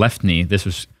for my left knee, this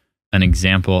was an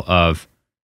example of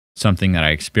something that I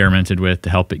experimented with to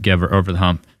help it get over the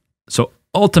hump. So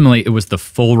ultimately, it was the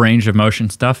full range of motion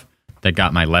stuff that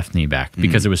got my left knee back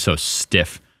because it was so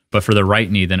stiff. But for the right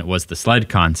knee, then it was the sled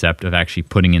concept of actually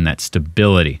putting in that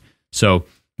stability. So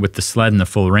with the sled and the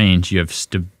full range, you have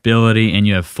stability and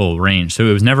you have full range. So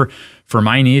it was never, for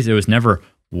my knees, it was never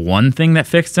one thing that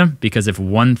fixed them, because if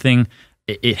one thing,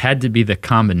 it had to be the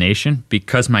combination,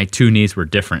 because my two knees were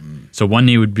different. So one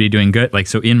knee would be doing good. Like,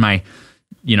 so in my,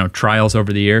 trials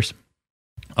over the years,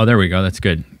 oh, there we go. That's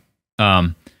good.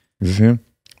 Is this him?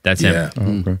 That's him.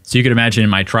 Oh, okay. So you could imagine in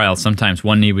my trials, sometimes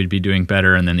one knee would be doing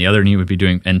better and then the other knee would be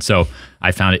doing, and so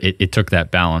I found it took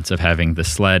that balance of having the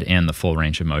sled and the full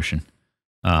range of motion.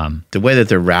 The way that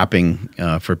they're wrapping,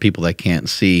 for people that can't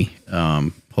see,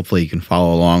 hopefully you can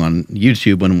follow along on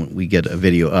YouTube when we get a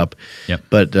video up. Yep.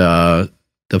 But the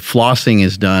flossing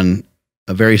is done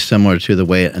very similar to the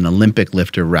way an Olympic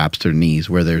lifter wraps their knees,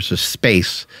 where there's a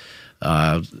space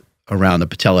around the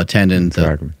patella tendon.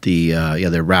 Exactly.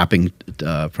 They're wrapping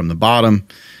from the bottom,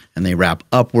 and they wrap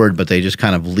upward, but they just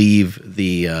kind of leave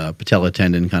the patella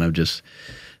tendon kind of just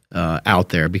out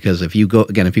there, because if you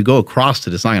go across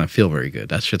it, it's not going to feel very good.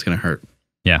 That shit's going to hurt.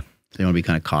 Yeah. So you want to be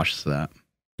kind of cautious of that.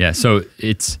 Yeah. So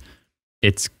it's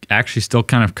actually still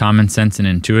kind of common sense and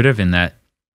intuitive in that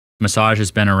massage has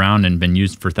been around and been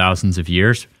used for thousands of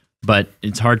years, but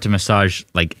it's hard to massage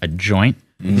like a joint.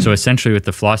 So essentially with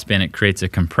the floss band, it creates a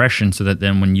compression so that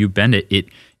then when you bend it, it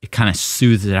kind of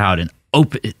soothes it out and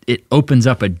it opens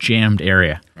up a jammed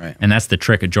area. Right. And that's the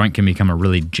trick. A joint can become a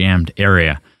really jammed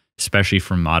area, especially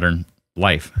from modern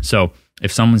life. So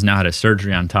if someone's now had a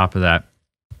surgery on top of that,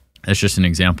 that's just an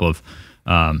example of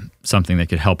something that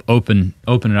could help open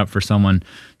it up for someone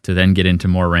to then get into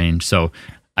more range. So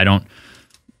I don't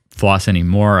floss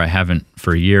anymore. I haven't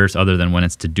for years, other than when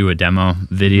it's to do a demo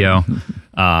video.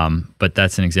 But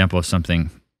that's an example of something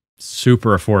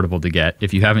super affordable to get.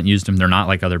 If you haven't used them, they're not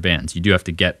like other bands. You do have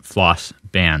to get floss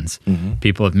bands.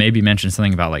 People have maybe mentioned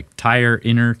something about like tire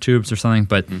inner tubes or something,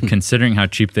 but considering how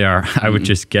cheap they are, I would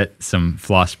just get some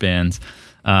floss bands.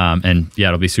 And yeah,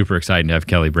 it'll be super exciting to have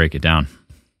Kelly break it down.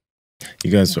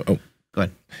 You guys, Go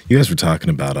ahead. You guys were talking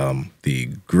about the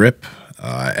grip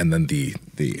and then the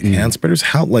hand spreaders.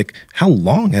 How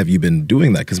long have you been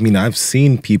doing that? Because I mean, I've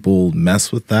seen people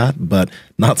mess with that, but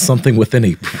not something within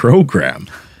a program.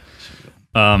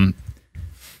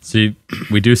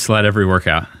 We do sled every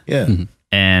workout. Yeah.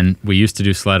 And we used to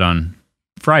do sled on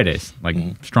Fridays, like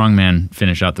strongman,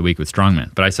 finish out the week with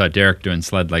strongman. But I saw Derek doing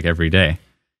sled like every day.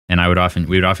 And we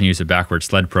would often use a backward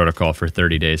sled protocol for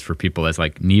 30 days for people as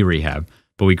like knee rehab.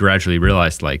 But we gradually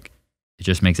realized like it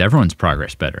just makes everyone's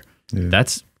progress better. Yeah.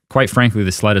 That's quite frankly,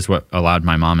 the sled is what allowed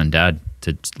my mom and dad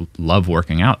to love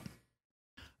working out.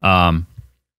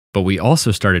 But we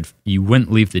also started, you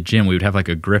wouldn't leave the gym. We would have like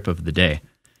a grip of the day.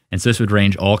 And so this would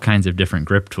range all kinds of different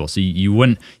grip tools. So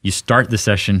you start the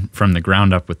session from the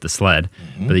ground up with the sled,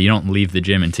 but you don't leave the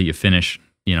gym until you finish,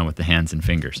 with the hands and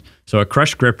fingers. So a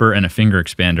crush gripper and a finger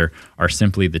expander are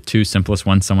simply the two simplest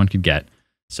ones someone could get.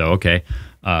 So,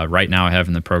 right now I have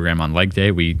in the program on leg day,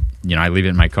 I leave it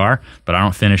in my car, but I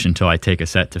don't finish until I take a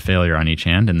set to failure on each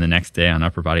hand. And the next day on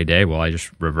upper body day, I just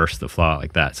reverse the flaw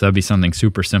like that. So that'd be something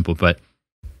super simple, but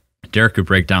Derek could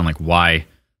break down like why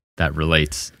that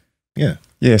relates. Yeah.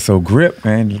 Yeah, so grip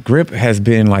has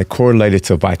been like correlated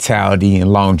to vitality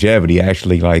and longevity.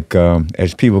 Actually, like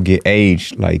as people get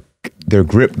aged, like their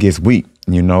grip gets weak,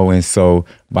 and so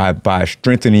by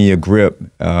strengthening your grip,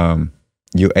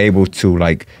 you're able to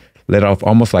like let off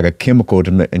almost like a chemical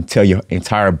and tell your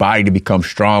entire body to become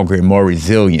stronger and more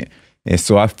resilient. And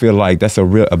so I feel like that's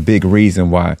a big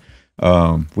reason why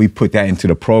we put that into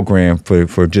the program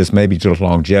for just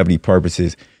longevity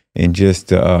purposes. And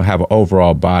just have an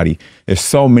overall body. There's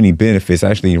so many benefits.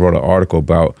 I actually wrote an article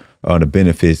about the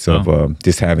benefits of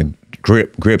just having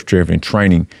grip strength and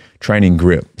training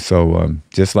grip. So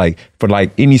just like for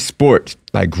like any sport,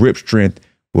 like grip strength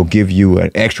will give you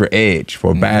an extra edge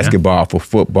for basketball, for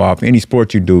football, for any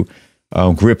sport you do.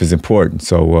 Grip is important.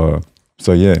 So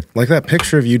yeah. Like that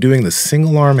picture of you doing the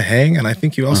single arm hang, and I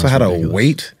think you also had a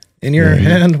weight in your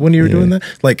hand when you were doing that.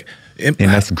 Like. And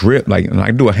that's grip. Like when I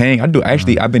do a hang, I've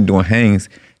been doing hangs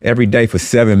every day for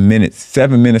 7 minutes.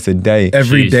 7 minutes a day.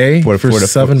 Every day for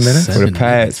 7 minutes?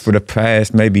 For the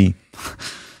past maybe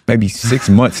 6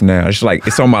 months now. It's like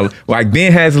it's on my like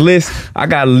Ben has a list. I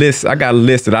got a list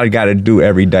that I gotta do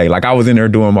every day. Like I was in there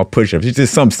doing my push-ups. It's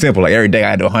just something simple. Like every day I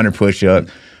had to do 100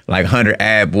 push-ups, like 100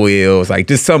 ab wheels, like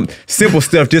just some simple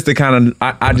stuff just to kind of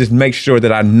I just make sure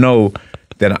that I know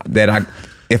that I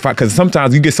because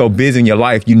sometimes you get so busy in your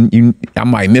life, I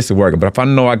might miss a workout. But if I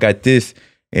know I got this,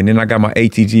 and then I got my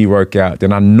ATG workout,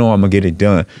 then I know I'm gonna get it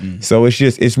done. So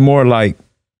it's more like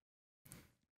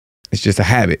it's just a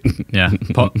habit. Yeah,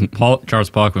 Charles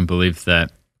Poliquin believes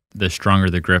that the stronger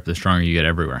the grip, the stronger you get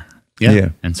everywhere.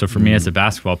 Yeah. And so for me as a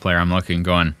basketball player, I'm looking,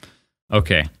 going,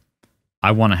 okay,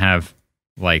 I want to have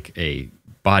like a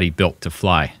body built to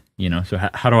fly. So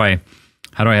how do I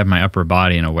have my upper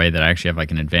body in a way that I actually have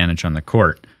like an advantage on the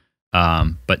court,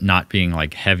 but not being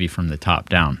like heavy from the top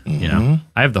down?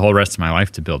 I have the whole rest of my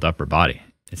life to build upper body.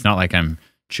 It's not like I'm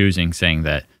saying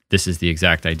that this is the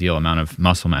exact ideal amount of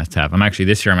muscle mass to have.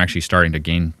 This year I'm actually starting to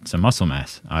gain some muscle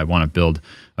mass. I want to build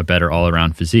a better all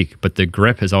around physique, but the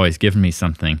grip has always given me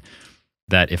something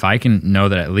that if I can know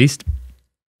that at least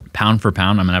pound for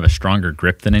pound, I'm gonna have a stronger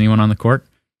grip than anyone on the court.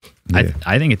 Yeah.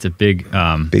 I think it's a big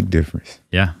difference.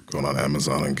 Yeah. Going on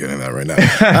Amazon and getting that right now. I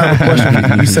have a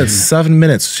question. You said 7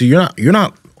 minutes, so you're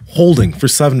not holding for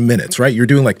 7 minutes, right? You're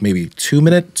doing like maybe 2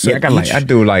 minutes. Yeah, I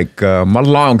do like my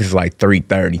longest is like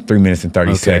 3:30, 3 minutes and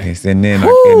 30 seconds, and then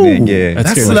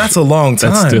that's a long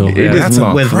time. That's still That's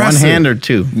long. With one hand or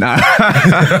two. Nah.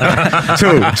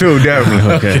 two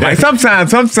definitely. Okay. Like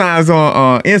sometimes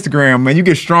on Instagram, man, you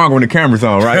get stronger when the camera's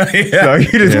on, right? So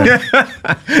you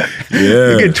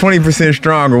get 20%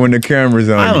 stronger when the camera's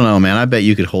on. I don't know, man. I bet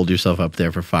you could hold yourself up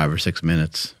there for 5 or 6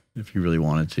 minutes. If you really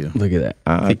wanted to. Look at that.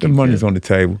 I think the money's on the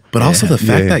table. But also the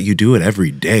fact that you do it every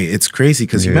day, it's crazy.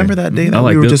 Because you remember that day that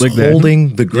we were just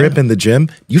holding the grip in the gym?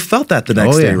 You felt that the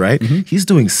next day, right? He's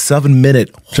doing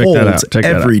 7-minute holds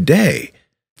every day.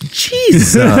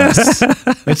 Jesus.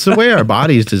 It's the way our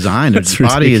body is designed. Our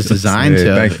body is designed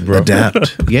to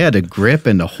adapt. To grip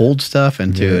and to hold stuff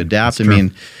and to adapt. I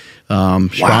mean,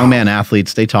 strongman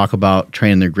athletes, they talk about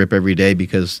training their grip every day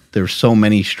because there's so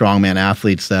many strongman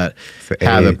athletes that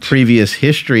have a previous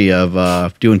history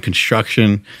of doing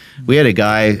construction. We had a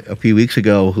guy a few weeks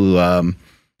ago who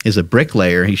is a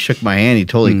bricklayer. He shook my hand. He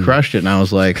totally crushed it. And I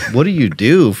was like, what do you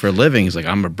do for a living? He's like,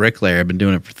 I'm a bricklayer. I've been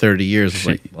doing it for 30 years. I was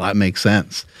like, well, that makes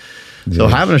sense. So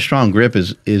having a strong grip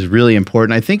is really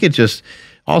important. I think it just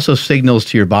also signals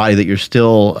to your body that you're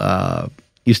still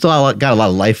you still got a lot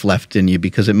of life left in you,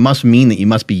 because it must mean that you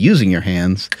must be using your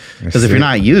hands. Because if you're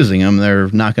not using them, they're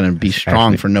not going to be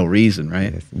strong for no reason,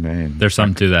 right? Yes, man. There's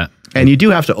something to that. And you do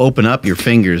have to open up your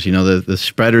fingers. You know, the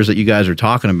spreaders that you guys are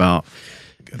talking about.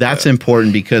 That's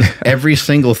important, because every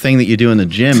single thing that you do in the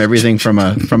gym, everything from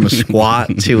a squat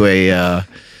to a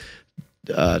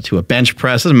bench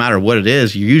press, doesn't matter what it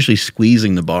is, you're usually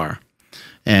squeezing the bar.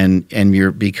 And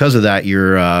because of that,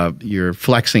 you're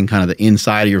flexing kind of the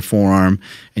inside of your forearm,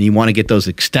 and you want to get those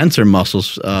extensor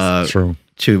muscles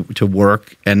to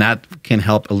work, and that can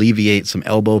help alleviate some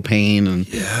elbow pain. And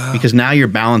because now you're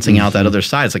balancing out that other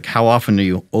side. It's like, how often do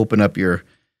you open up your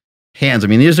hands? I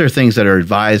mean, these are things that are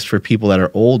advised for people that are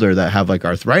older that have like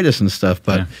arthritis and stuff.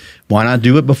 But why not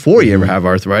do it before you ever have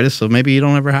arthritis? So maybe you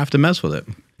don't ever have to mess with it.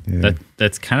 Yeah.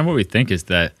 That's kind of what we think is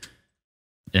that,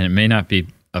 and it may not be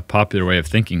a popular way of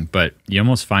thinking, but you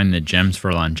almost find the gems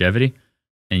for longevity,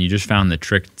 and you just found the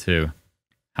trick to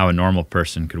how a normal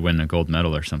person could win a gold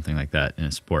medal or something like that in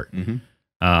a sport.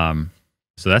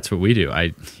 So that's what we do.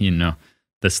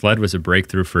 The sled was a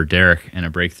breakthrough for Derek and a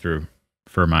breakthrough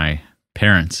for my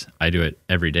parents. I do it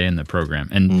every day in the program,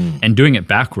 and doing it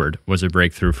backward was a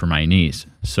breakthrough for my knees.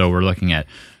 So we're looking at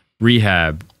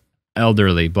rehab,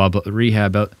 elderly, blah, blah,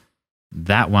 rehab.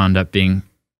 That wound up being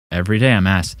every day I'm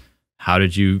asked, how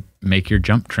did you make your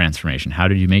jump transformation? How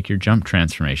did you make your jump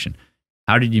transformation?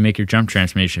 How did you make your jump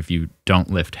transformation if you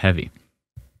don't lift heavy?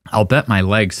 I'll bet my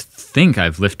legs think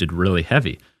I've lifted really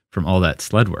heavy from all that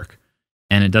sled work.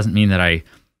 And it doesn't mean that I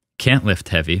can't lift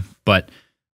heavy, but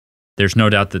there's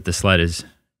no doubt that the sled is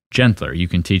gentler. You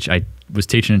can teach. I was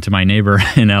teaching it to my neighbor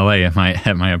in LA at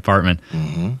my apartment.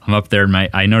 I'm up there, and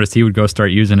I noticed he would go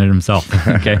start using it himself.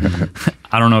 Okay.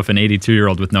 I don't know if an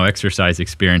 82-year-old with no exercise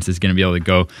experience is going to be able to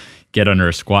go get under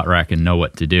a squat rack and know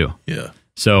what to do. Yeah.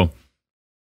 So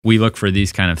we look for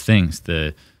these kind of things,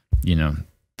 the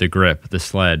grip, the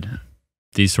sled,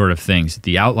 these sort of things.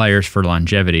 The outliers for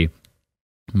longevity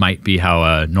might be how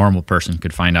a normal person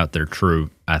could find out their true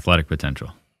athletic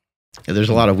potential. Yeah, there's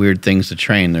a lot of weird things to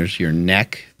train. There's your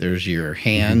neck, there's your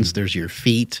hands, there's your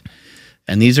feet.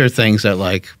 And these are things that,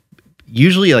 like,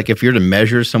 usually, like, if you're to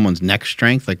measure someone's neck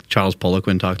strength, like Charles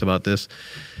Poliquin talked about this,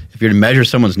 if you're to measure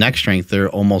someone's neck strength, they're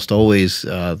almost always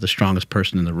the strongest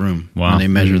person in the room. Wow. When they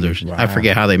measure I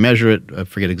forget how they measure it. I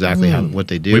forget exactly what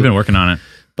they do. We've been working on it.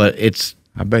 But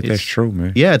I bet that's true,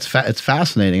 man. yeah, it's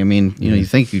fascinating. I mean, you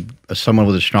think someone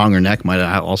with a stronger neck might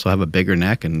also have a bigger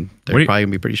neck, and they're probably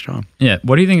gonna be pretty strong. Yeah.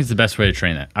 What do you think is the best way to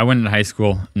train that? I went into high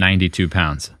school 92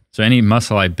 pounds. So any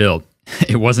muscle I built,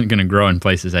 it wasn't going to grow in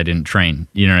places I didn't train.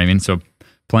 You know what I mean? So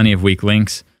plenty of weak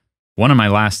links. One of my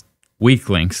last weak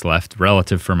links left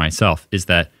relative for myself is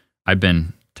that I've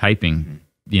been typing,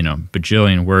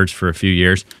 bajillion words for a few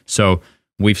years. So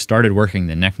we've started working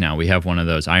the neck now. We have one of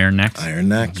those iron necks. Iron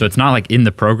neck. So it's not like in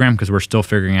the program, because we're still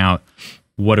figuring out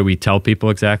what do we tell people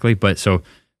exactly. But so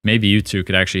maybe you two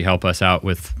could actually help us out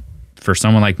with, for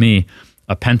someone like me,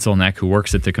 a pencil neck who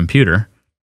works at the computer.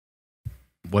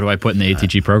 What do I put in the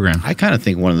ATG program? I kind of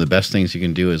think one of the best things you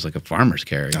can do is like a farmer's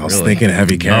carry. I was thinking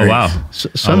heavy carry. Oh, wow.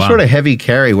 Some sort of heavy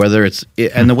carry, whether it's,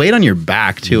 and the weight on your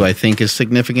back too, I think is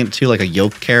significant too, like a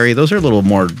yoke carry. Those are a little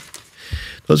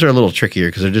trickier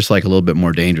because they're just like a little bit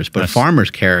more dangerous. But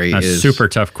farmer's carry is a super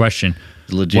tough question.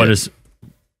 Legit.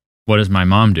 What does my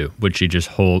mom do? Would she just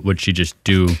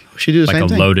do she do the like same a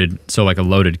thing?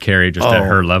 loaded carry just at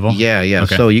her level? Yeah.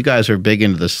 Okay. So you guys are big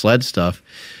into the sled stuff.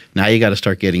 Now you got to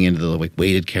start getting into the like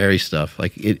weighted carry stuff.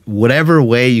 Like whatever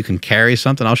way you can carry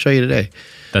something, I'll show you today.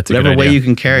 That's a whatever good way idea. you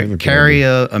can carry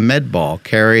a med ball,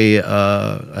 carry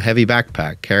a heavy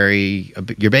backpack, carry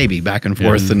your baby back and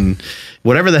forth, and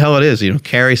whatever the hell it is,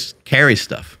 carry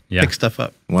stuff, pick stuff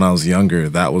up. When I was younger,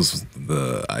 that was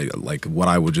what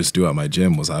I would just do at my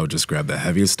gym was I would just grab the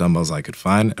heaviest dumbbells I could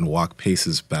find and walk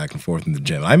paces back and forth in the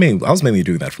gym. I was mainly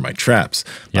doing that for my traps.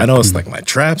 I noticed like my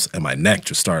traps and my neck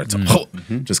just started to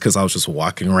just because I was just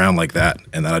walking around like that,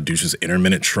 and then I'd do just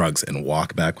intermittent shrugs and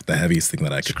walk back with the heaviest thing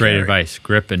that I could. Great carry. advice.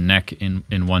 Grip and neck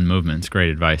in one movement. It's great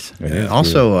advice. And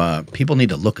also, people need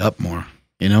to look up more.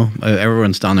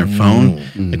 Everyone's on their phone.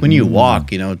 Like when you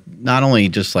walk, not only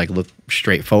just like look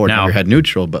straight forward, Now, have your head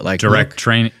neutral, but like direct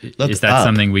train. look Is that up.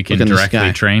 something we can Look in the directly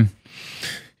sky. train?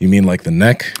 You mean like the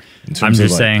neck? In terms I'm of,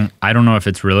 just like- saying, I don't know if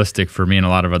it's realistic for me and a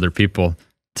lot of other people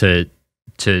to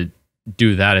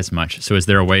do that as much. So is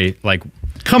there a way, like,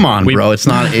 Come on, bro. It's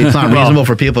not reasonable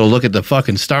for people to look at the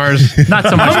fucking stars. not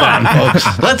so much that,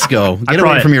 Folks, let's go. Get probably-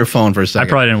 away from your phone for a I second.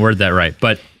 probably didn't word that right,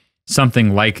 but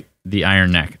something like the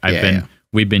iron neck.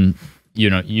 We've been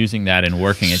using that and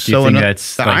working it? Do you So think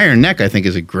that's the like, iron neck, I think,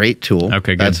 is a great tool.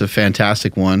 Okay, good. That's a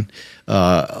fantastic one.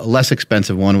 A less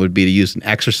expensive one would be to use an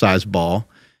exercise ball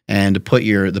and to put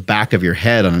the back of your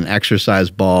head on an exercise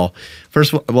ball.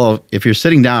 First of all, if you're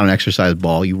sitting down on an exercise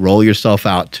ball, you roll yourself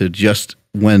out to just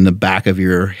when the back of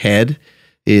your head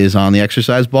is on the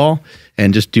exercise ball,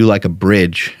 and just do like a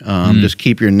bridge. Just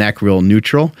keep your neck real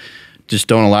neutral. Just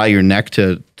don't allow your neck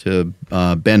to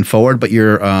bend forward, but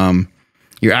you're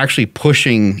actually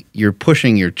pushing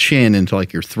your chin into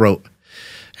like your throat.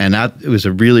 And it was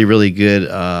a really, really good,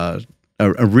 a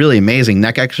really amazing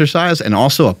neck exercise, and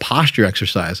also a posture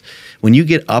exercise. When you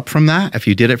get up from that, if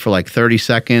you did it for like 30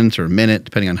 seconds or a minute,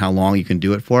 depending on how long you can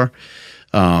do it for,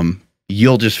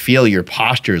 you'll just feel your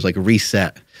posture is like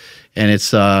reset. And it's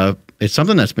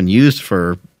something that's been used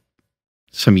for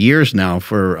some years now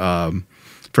for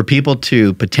people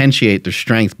to potentiate their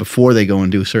strength before they go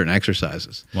and do certain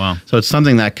exercises. Wow. So it's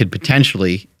something that could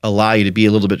potentially allow you to be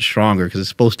a little bit stronger, because it's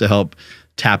supposed to help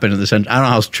tap into the central. I don't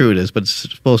know how true it is, but it's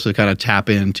supposed to kind of tap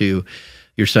into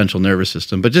your central nervous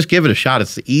system. But just give it a shot.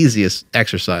 It's the easiest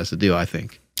exercise to do, I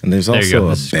think. And there's There you go. also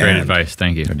This is a great band. advice.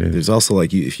 Thank you. There's also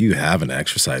like if you have an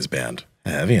exercise band, a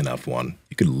heavy enough one,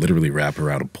 you could literally wrap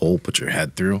around a pole, put your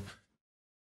head through,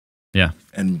 Yeah.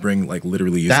 and bring like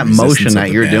literally use That the resistance motion of that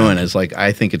the you're band. doing is like,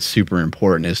 I think it's super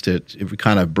important, is to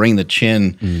kind of bring the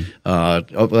chin, like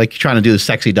you're trying to do the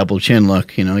sexy double chin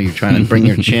look, you're trying to bring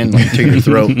your chin like to your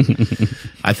throat.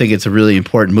 I think it's a really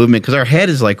important movement, because our head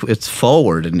is like, it's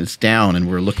forward and it's down, and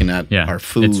we're looking at our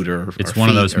food it's our one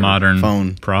of feet those or modern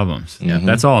phone. problems. Yeah,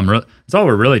 that's all. That's all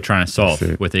we're really trying to solve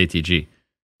with ATG.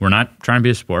 We're not trying to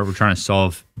be a sport. We're trying to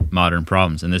solve modern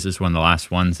problems, and this is one of the last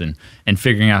ones. And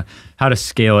figuring out how to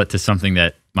scale it to something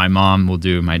that my mom will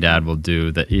do, my dad will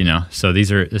do. That So this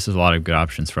is a lot of good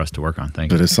options for us to work on.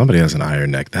 Thank you. But if somebody has an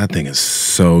iron neck, that thing is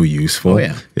so useful. Oh,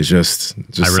 yeah. It's just I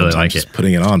really sometimes like just it.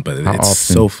 putting it on, but How it's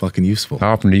often- so fucking useful.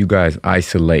 How often do you guys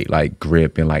isolate like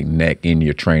grip and like neck in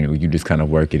your training, or you just kind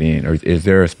of work it in? Or is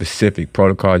there a specific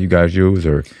protocol you guys use?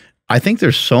 Or I think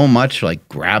there's so much like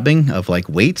grabbing of like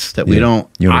weights that we don't.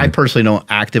 I personally don't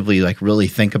actively like really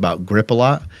think about grip a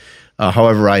lot.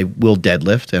 However, I will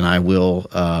deadlift, and I will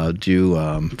do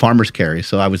farmer's carry.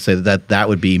 So I would say that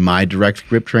would be my direct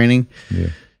grip training. Yeah.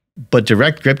 But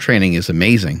direct grip training is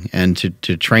amazing, and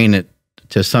to train it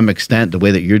to some extent the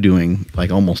way that you're doing,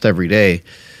 like almost every day,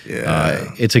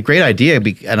 it's a great idea.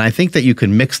 And I think that you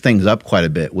can mix things up quite a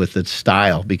bit with its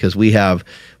style, because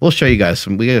we'll show you guys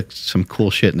we got some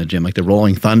cool shit in the gym, like the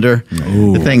Rolling Thunder.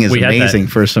 Ooh. The thing is We had that. amazing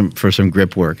for some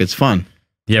grip work. It's fun.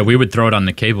 Yeah, we would throw it on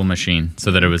the cable machine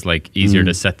so that it was like easier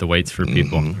to set the weights for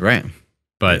people. Right.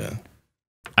 But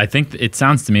I think it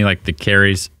sounds to me like the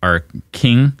carries are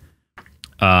king.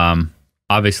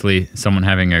 Obviously, someone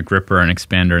having a gripper and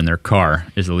expander in their car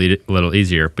is a little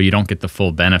easier, but you don't get the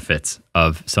full benefits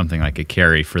of something like a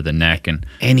carry for the neck. And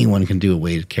Anyone can do a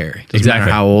weighted carry. Doesn't Exactly.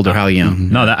 matter how old or how young.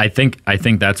 no, I think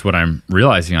that's what I'm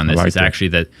realizing on this like is that. actually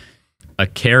that a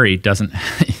carry doesn't.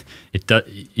 It does,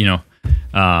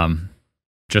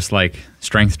 just like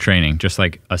strength training, just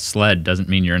like a sled doesn't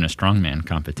mean you're in a strongman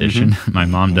competition. My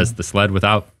mom does the sled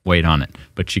without weight on it,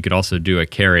 but she could also do a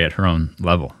carry at her own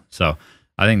level. So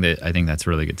I think that's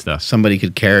really good stuff. Somebody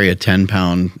could carry a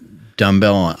 10-pound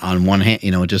dumbbell on one hand,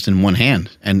 just in one hand,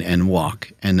 and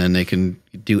walk, and then they can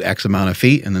do X amount of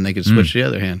feet, and then they can switch the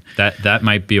other hand. That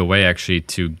might be a way actually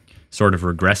to sort of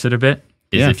regress it a bit.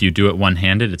 Is Yeah. if you do it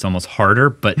one-handed, it's almost harder,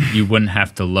 but you wouldn't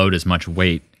have to load as much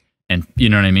weight. And you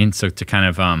know what I mean? So to kind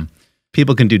of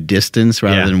People can do distance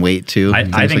rather than weight too.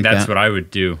 I think that's what I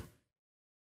would do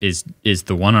is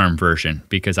the one-arm version,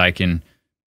 because I can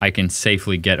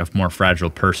safely get a more fragile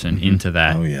person into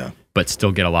that, Oh yeah. but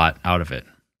still get a lot out of it.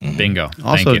 Bingo.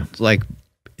 Also, Thank you. like,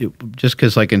 just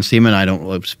because like in Seaman, I don't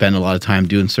like, spend a lot of time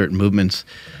doing certain movements,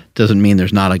 doesn't mean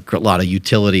there's not a lot of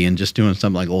utility in just doing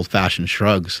something like old-fashioned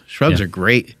shrugs. Shrugs Yeah. are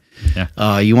great.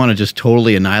 Yeah. You want to just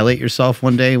totally annihilate yourself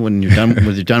one day when you're done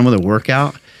with a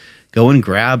workout. Go and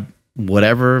grab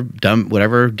whatever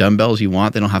dumbbells you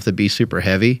want. They don't have to be super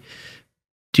heavy.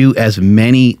 Do as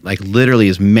many, like literally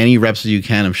as many reps as you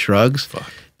can of shrugs.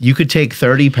 You could take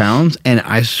 30 pounds, and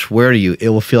I swear to you, it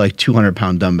will feel like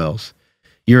 200-pound dumbbells.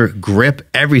 Your grip,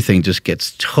 everything just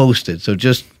gets toasted. So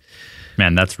just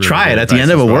Man, that's really try good it at the advice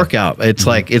end of as a well. workout. It's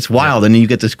like, it's wild. And then you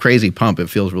get this crazy pump. It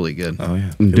feels really good. Oh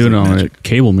yeah. Doing it on a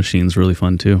cable machine is really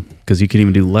fun too, because you can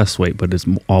even do less weight, but it's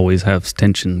always has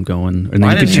tension going, and then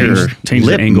Why you can didn't your change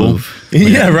the lip angle. move?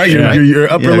 Yeah, right. Your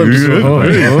upper lip is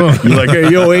You're like, hey,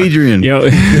 yo, Adrian. You know,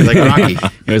 Like Rocky. you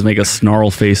always make a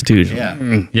snarl face too.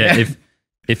 Yeah. Yeah,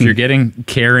 if you're getting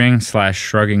carrying /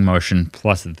 shrugging motion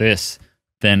plus this,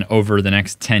 then over the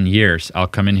next 10 years, I'll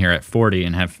come in here at 40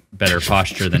 and have better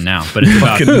posture than now. But it's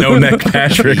about Fucking no neck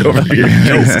Patrick over here.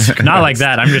 not like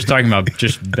that. I'm just talking about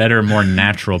just better, more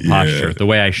natural posture, the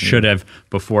way I should have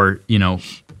before,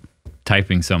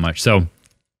 typing so much. So,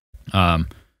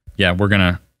 we're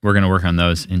gonna work on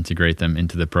those, integrate them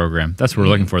into the program. That's what we're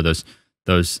looking for.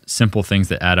 Those simple things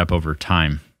that add up over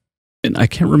time. And I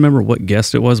can't remember what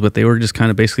guest it was, but they were just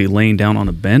kind of basically laying down on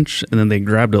a bench, and then they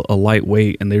grabbed a light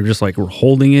weight, and they were just like were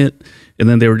holding it, and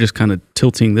then they were just kind of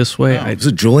tilting this way. Was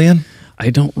it Julian?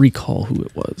 I don't recall who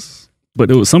it was,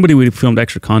 but it was somebody we filmed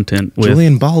extra content with.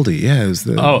 Julian Baldy. Yeah, it was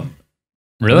the. Oh,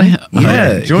 really?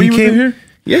 Yeah, Julian he came here?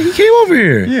 Yeah, he came over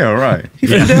here. Yeah, right. He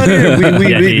came down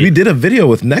here. We did a video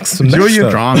with some next Julian stuff.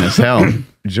 Strong as hell.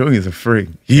 Julian's a freak.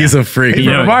 He's a freak. He's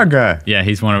my guy. Yeah, he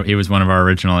was one of our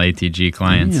original ATG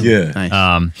clients. Yeah.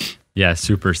 Nice.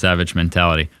 Super savage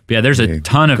mentality. But yeah, there's a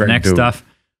ton of great neck dude. stuff,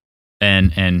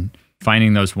 and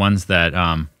finding those ones that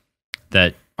are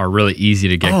really easy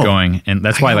to get going, and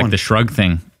that's why like the shrug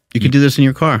thing. You can do this in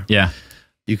your car. Yeah,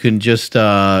 You can just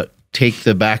take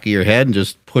the back of your head and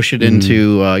just push it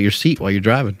into your seat while you're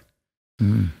driving.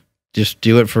 Just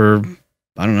do it for,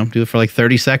 I don't know, do it for like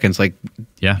 30 seconds. Like,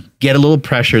 get a little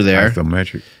pressure there,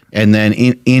 Isometric. and then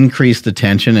increase the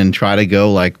tension and try to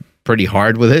go like pretty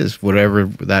hard with it, whatever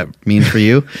that means for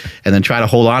you, and then try to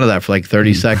hold on to that for like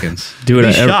 30 seconds. Do it You'll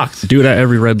at be shocked, do it at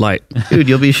every red light. dude.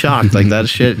 You'll be shocked. Like that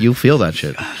shit, you'll feel that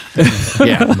shit.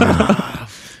 Yeah.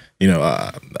 We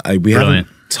Brilliant. haven't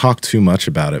talked too much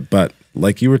about it, but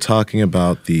like you were talking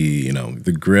about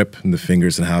the grip and the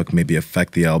fingers and how it can maybe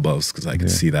affect the elbows, because I can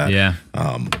see that. Yeah.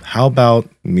 How about,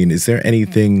 is there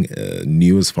anything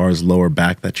new as far as lower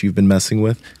back that you've been messing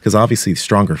with? Because obviously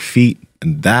stronger feet,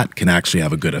 and that can actually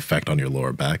have a good effect on your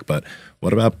lower back. But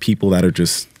what about people that are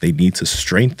they need to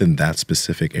strengthen that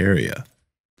specific area?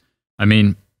 I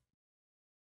mean,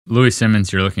 Louis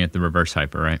Simmons, you're looking at the reverse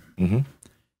hyper, right? Mm-hmm.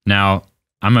 Now,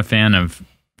 I'm a fan of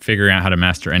figuring out how to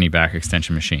master any back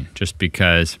extension machine, just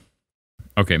because,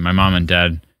 okay, my mom and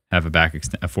dad have a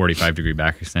 45-degree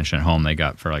back extension at home they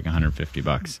got for like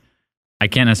 $150. I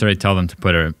can't necessarily tell them to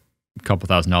put a couple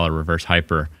 $1,000 reverse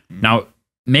hyper. Now,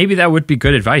 maybe that would be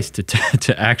good advice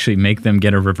to actually make them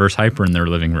get a reverse hyper in their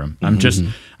living room. I'm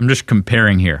just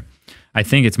comparing here. I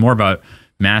think it's more about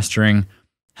mastering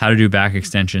how to do back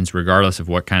extensions regardless of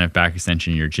what kind of back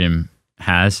extension your gym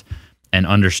has, and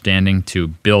understanding to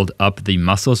build up the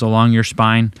muscles along your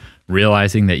spine,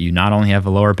 realizing that you not only have a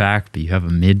lower back, but you have a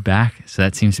mid back. So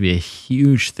that seems to be a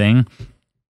huge thing,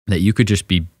 that you could just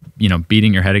be,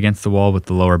 beating your head against the wall with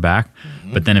the lower back.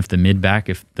 But then if the mid back,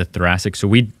 if the thoracic, so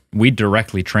we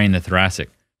directly train the thoracic.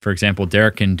 For example,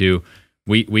 Derek can do,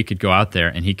 we could go out there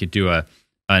and he could do an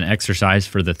exercise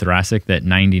for the thoracic that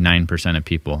 99% of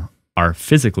people are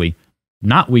physically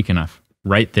not weak enough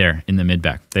right there in the mid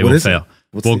back. They will fail.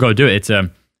 We'll go do it.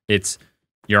 It's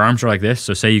your arms are like this.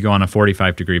 So say you go on a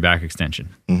 45-degree back extension.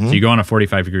 So you go on a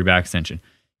 45-degree back extension.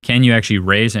 Can you actually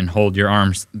raise and hold your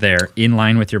arms there in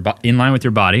line with your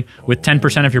body with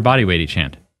 10% of your body weight each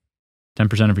hand?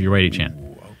 10% of your weight each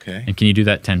hand. Okay. And can you do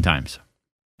that 10 times?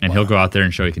 And he'll go out there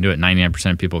and show you can do it.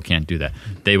 99% of people can't do that.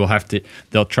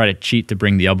 They'll try to cheat to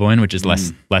bring the elbow in, which is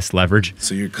less leverage.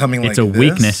 So you're coming like it's a this?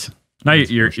 weakness. No,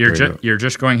 you're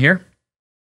just going here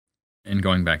and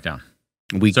going back down.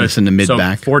 Weakness in the mid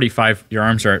back. 45, your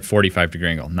arms are at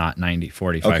 45-degree angle, not 90,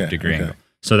 45-degree angle.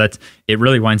 So it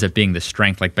really winds up being the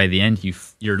strength. Like by the end,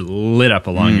 you're lit up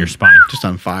along your spine. Just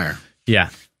on fire.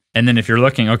 Yeah. And then if you're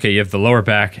looking, okay, you have the lower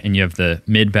back and you have the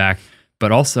mid back,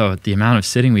 but also the amount of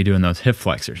sitting we do in those hip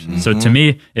flexors. So to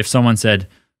me, if someone said,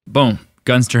 boom,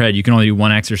 guns to your head, you can only do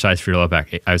one exercise for your lower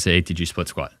back, I would say ATG split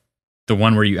squat. The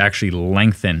one where you actually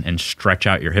lengthen and stretch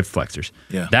out your hip flexors.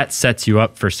 Yeah. That sets you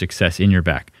up for success in your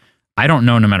back. I don't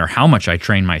know, no matter how much I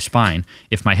train my spine,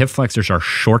 if my hip flexors are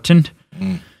shortened.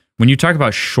 When you talk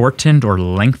about shortened or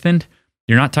lengthened,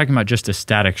 you're not talking about just a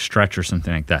static stretch or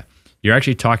something like that. You're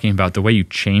actually talking about the way you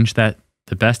change that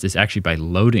the best is actually by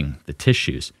loading the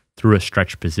tissues through a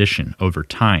stretch position over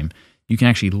time. You can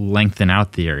actually lengthen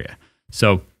out the area.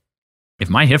 So if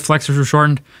my hip flexors were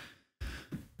shortened,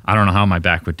 I don't know how my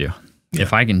back would do. Yeah.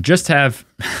 If I can just have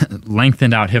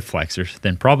lengthened out hip flexors,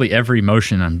 then probably every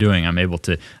motion I'm doing, I'm able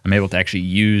to actually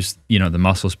use, the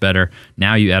muscles better.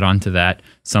 Now you add on to that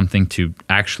something to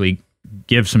actually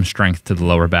give some strength to the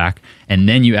lower back, and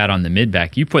then you add on the mid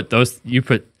back. You put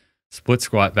split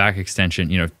squat back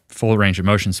extension, full range of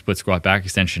motion, split squat back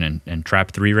extension, and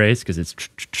trap 3 raise, because it's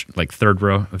like third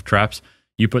row of traps.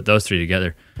 You put those 3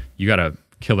 together, you got a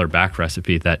killer back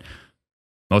recipe that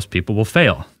most people will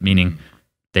fail, meaning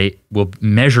they will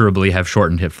measurably have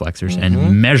shortened hip flexors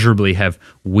and measurably have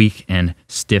weak and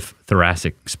stiff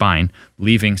thoracic spine,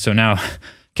 leaving. So now,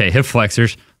 okay, hip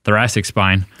flexors, thoracic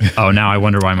spine. Oh, now I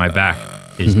wonder why my back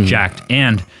is jacked.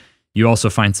 And you also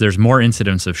find there's more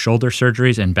incidence of shoulder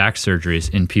surgeries and back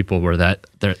surgeries in people where that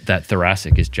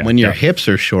thoracic is jacked. When your up. hips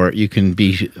are short, you can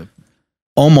be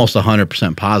almost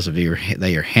 100% positive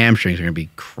that your hamstrings are going to be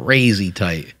crazy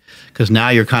tight. Because now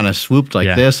you're kind of swooped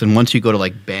like this, and once you go to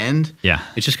like bend,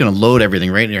 it's just going to load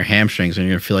everything right in your hamstrings, and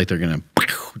you're going to feel like they're going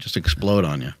to just explode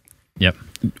on you. Yep.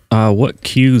 What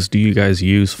cues do you guys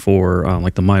use for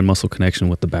like the mind muscle connection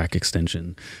with the back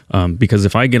extension? Because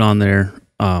if I get on there,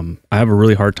 I have a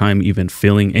really hard time even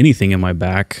feeling anything in my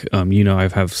back. You know, I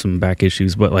have some back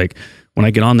issues, but like when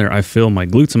I get on there, I feel my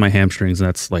glutes and my hamstrings, and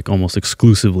that's like almost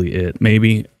exclusively it.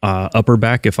 Maybe upper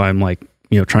back if I'm like,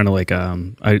 you know, trying to like,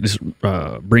 I just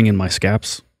bring in my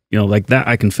scaps, you know, like that,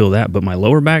 I can feel that. But my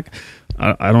lower back,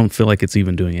 I don't feel like it's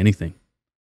even doing anything.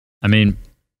 I mean,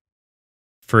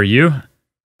 for you,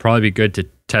 probably be good to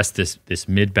test this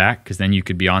mid back, because then you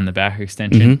could be on the back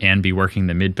extension and be working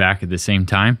the mid back at the same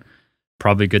time.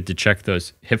 Probably good to check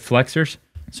those hip flexors.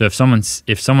 So if someone's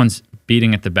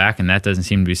beating at the back and that doesn't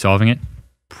seem to be solving it,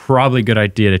 probably a good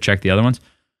idea to check the other ones.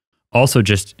 Also,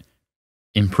 just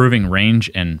improving range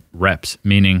and reps,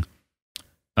 meaning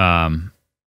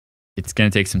it's going to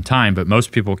take some time, but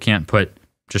most people can't put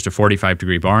just a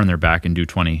 45-degree bar on their back and do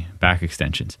 20 back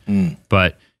extensions.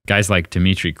 But guys like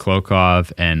Dmitry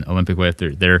Klokov and Olympic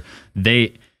weightlifter,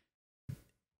 they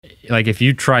like if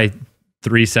you try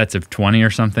 3 sets of 20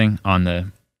 or something on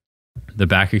the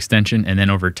back extension, and then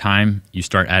over time you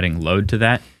start adding load to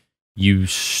that, you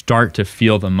start to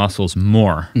feel the muscles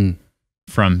more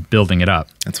from building it up.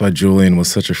 That's why Julian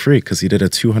was such a freak, because he did a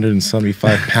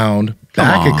 275-pound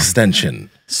back extension.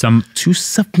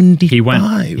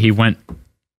 275. He went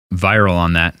viral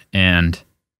on that, and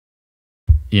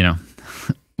you know,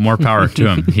 more power to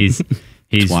him. He's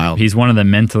wild. He's one of the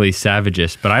mentally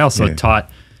savagest. But I also taught.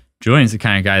 Julian's the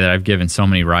kind of guy that I've given so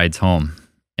many rides home,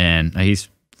 and he's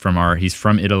from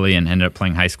Italy and ended up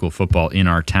playing high school football in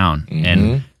our town.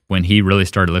 And when he really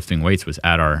started lifting weights was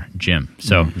at our gym.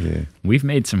 So we've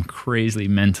made some crazy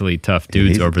mentally tough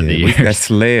dudes over the years. That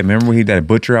sled, remember when he that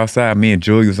butcher outside? Me and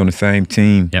Julian was on the same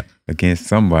team against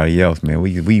somebody else, man.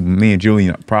 Me and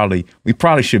Julian probably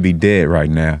should be dead right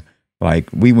now. Like,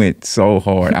 we went so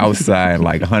hard outside,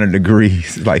 like 100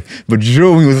 degrees. Like, but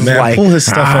Julian was like, pull his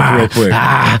stuff up real quick.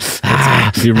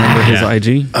 Do you remember his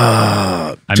IG?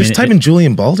 Just type in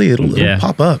Julian Baldy, it'll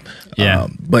pop up. Yeah.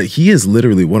 But he is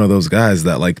literally one of those guys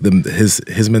that like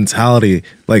his mentality,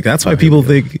 like that's why people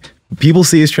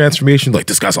see his transformation, like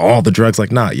this guy's all the drugs.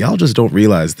 Like, nah, y'all just don't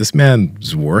realize this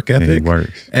man's work ethic. he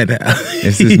works. And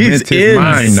It's he's his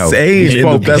mind, though. insane in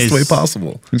the best way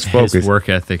possible. He's focused. His work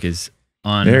ethic is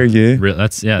on. There you go.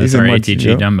 That's He's our a much-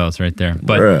 ATG dumbbells right there.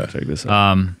 But Bruh. Check this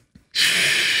out.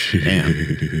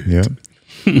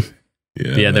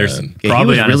 Yeah. there's man. Yeah,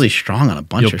 probably he was really strong on a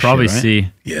bunch you'll of probably shit, right? see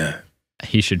Yeah.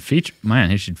 he should feature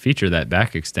that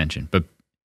back extension. But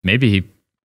maybe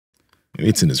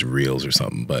It's in his reels or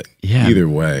something, but Yeah. either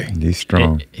way. He's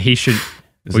strong. he should.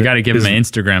 We got to give him an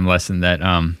Instagram lesson that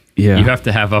Yeah. you have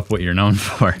to have up what you're known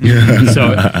for.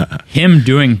 So him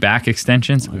doing back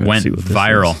extensions went see what this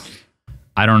viral. is.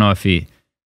 I don't know if he.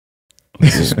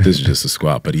 This is just a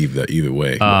squat, but either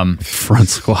way. Front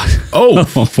squat. oh, My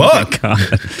fuck. God.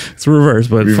 It's reverse,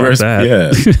 but Reverse, fuck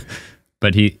that. yeah.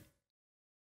 But he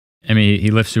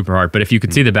lifts super hard. But if you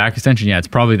could see the back extension, it's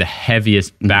probably the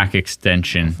heaviest back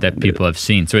extension that people have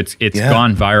seen. So it's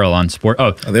gone viral on sport.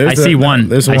 Oh, I see one.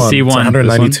 There's I one. see It's one.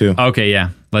 192. Okay, yeah.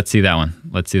 Let's see that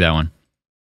one.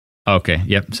 Okay,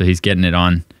 yep. So he's getting it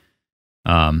on.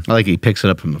 I like he picks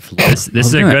it up from the floor. This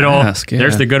is a gonna good old. ask, yeah.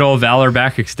 There's the good old Valor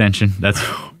back extension. That's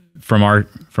from our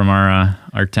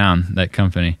town, that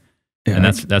company, Yeah, and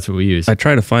that's what we use. I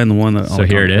try to find the one that So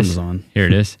here it is. Amazon. Here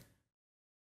it is.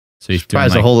 So he's doing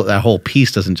Surprised that whole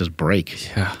piece doesn't just break.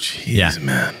 Yeah. Jeez,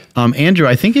 man. Andrew,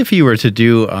 I think if you were to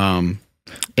do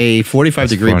a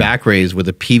 45-degree funny. back raise with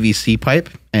a PVC pipe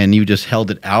and you just held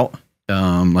it out,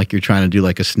 like you're trying to do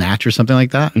like a snatch or something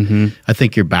like that, I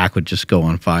think your back would just go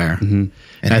on fire. And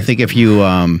I think if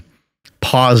you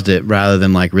paused it rather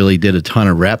than like really did a ton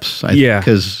of reps,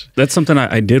 because That's something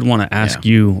I did want to ask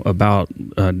you about,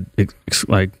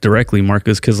 like directly,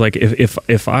 Marcus, because like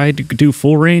if I do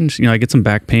full range, I get some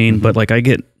back pain, but like I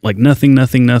get like nothing,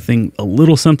 a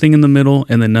little something in the middle,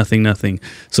 and then nothing.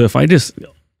 So if I just,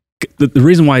 the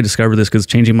reason why I discovered this, because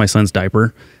changing my son's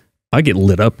diaper, I get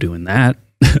lit up doing that.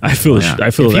 I feel if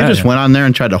that. you just went on there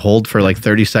and tried to hold for like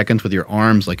 30 seconds with your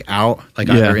arms like out, like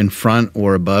either in front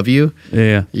or above you,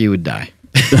 you would die.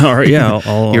 All right, yeah,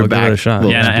 I'll Your give back it a shot.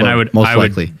 will- Yeah, and I would Most I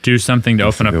likely. would do something to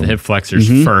open up the hip flexors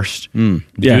first. Yeah,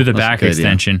 do the that's back good, yeah.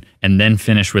 extension, and then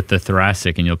finish with the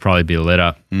thoracic, and you'll probably be lit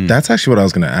up. That's actually what I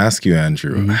was going to ask you,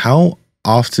 Andrew. How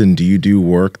often do you do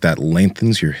work that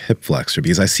lengthens your hip flexor?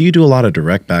 Because I see you do a lot of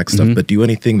direct back stuff, but do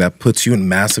anything that puts you in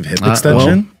massive hip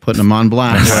extension? Putting them on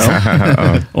blast.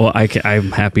 Well,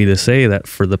 I'm happy to say that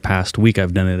for the past week,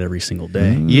 I've done it every single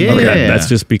day. Yeah. That's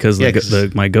just because Yeah,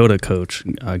 'cause- my GOTA coach,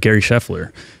 Gary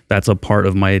Scheffler, that's a part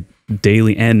of my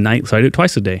daily and night. So I do it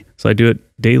twice a day. So I do it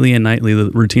daily and nightly. The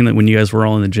routine that when you guys were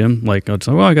all in the gym, like I'd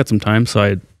say, well, I got some time,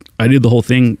 so I did the whole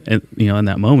thing, in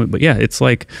that moment. But yeah, it's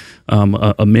like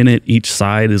a minute each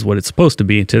side is what it's supposed to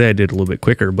be. Today I did a little bit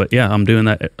quicker, but yeah, I'm doing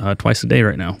that twice a day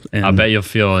right now. And I bet you'll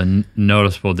feel a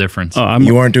noticeable difference.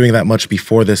 You weren't doing that much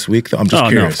before this week, though? I'm just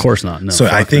curious. No, of course not. No, So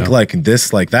I think no. like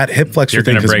that hip flexor You're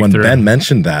thing, gonna because break when through. Ben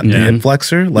mentioned that, the hip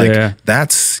flexor,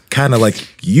 that's kind of like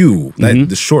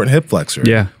the short hip flexor.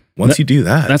 Yeah. Once you do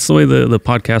that. That's the way the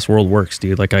podcast world works,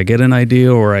 dude. Like I get an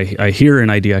idea, or I hear an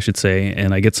idea, I should say,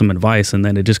 and I get some advice, and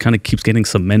then it just kind of keeps getting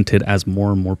cemented as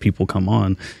more and more people come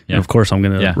on. Yeah. And of course, I'm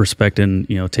gonna Yeah. respect and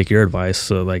take your advice.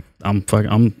 So like,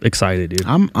 I'm excited, dude.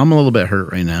 I'm a little bit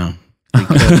hurt right now.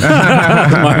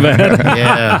 My bad.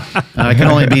 Yeah, I can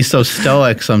only be so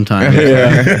stoic sometimes.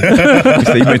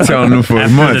 So you've been telling them for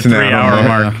After months the now. 3 hour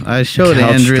mark. I showed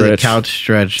Couch Andrew the stretch. couch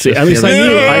stretch. See, just at least the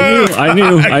I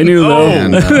other- knew though.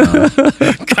 And,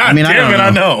 I mean, I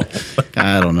don't know.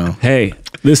 I don't know. Hey,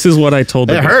 this is what I told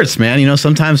It the hurts, man.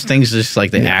 Sometimes things just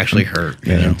like they actually hurt.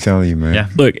 You Yeah, know? I'm telling you, man. Yeah.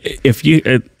 Look, if you,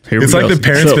 here It's we like go. the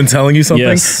parents So- been telling you something,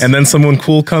 Yes. and then someone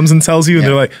cool comes and tells you, and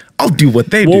they're like, "I'll do what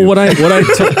they Well, do." what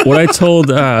I told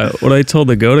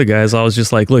the GOTA guys, I was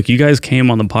just like, look, you guys came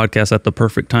on the podcast at the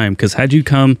perfect time, because had you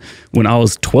come when I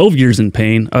was 12 years in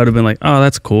pain, I would have been like, oh,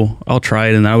 that's cool, I'll try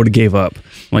it, and I would have gave up.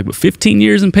 I'm like, but 15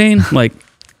 years in pain, like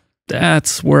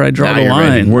that's where I draw Now the you're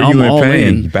ready. line. Were I'm you in all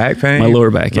pain? Back pain? My lower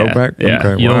back. Lower Yeah. back? Yeah.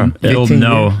 Okay, You'll, wow. you'll 15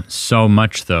 know years. so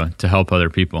much though to help other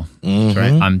people. That's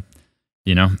right. I'm,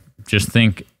 just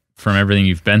think from everything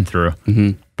you've been through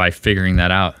by figuring that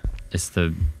out. It's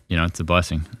it's a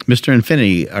blessing. Mr.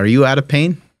 Infinity, are you out of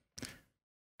pain?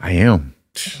 I am.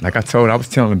 Like I was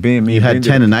telling Ben, You had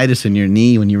tendonitis in your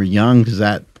knee when you were young. Does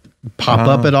that pop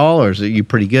up at all, or is it you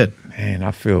pretty good? Man,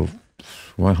 I feel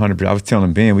 100%. I was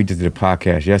telling Ben, we just did a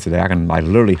podcast yesterday. I can like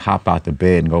literally hop out the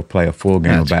bed and go play a full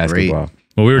game of That's great. basketball.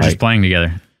 Well, we were Like- just playing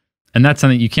together, and that's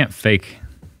something you can't fake.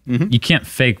 You can't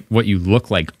fake what you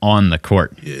look like on the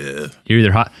court. Yeah, you're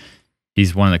either hot.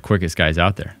 He's one of the quickest guys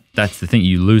out there. That's the thing.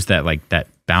 You lose that that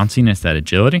bounciness, that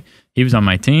agility. He was on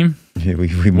my team. Yeah, we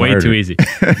Way murdered. too easy.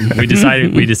 we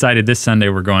decided this Sunday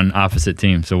we're going opposite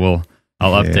team. So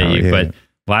I'll update you. yeah. But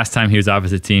last time he was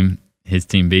opposite team, his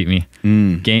team beat me.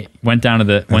 Game, went down to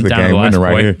the That's the last game winner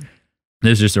right point. here.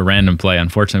 This is just a random play.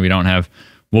 Unfortunately, we don't have.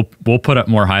 We'll put up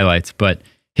more highlights, but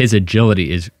his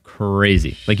agility is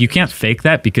crazy. Like you can't fake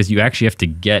that because you actually have to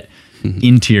get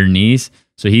into your knees.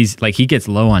 So he gets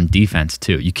low on defense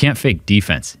too. You can't fake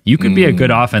defense. You could be a good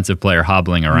offensive player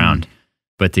hobbling around,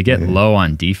 but to get low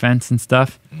on defense and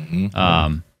stuff.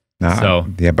 So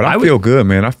But I feel good,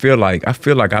 man. I feel like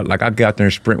I get out there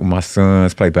and sprint with my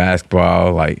sons, play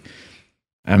basketball. Like,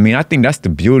 I mean, I think that's the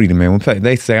beauty to man.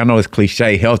 They say, I know it's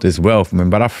cliche, health is wealth, man,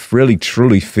 but I really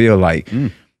truly feel like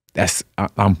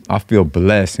I feel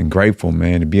blessed and grateful,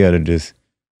 man, to be able to just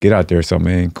get out there. So,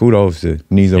 man, kudos to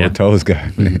knees over toes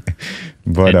guy, man.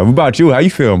 But what about you? How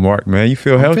you feel, Mark? Man, you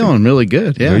feel I'm healthy? feeling really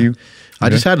good. Yeah. Do you? I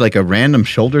just had like a random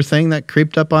shoulder thing that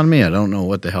creeped up on me. I don't know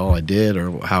what the hell I did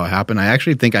or how it happened. I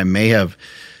actually think I may have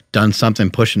done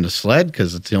something pushing the sled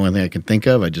because it's the only thing I can think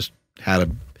of. I just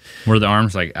had were the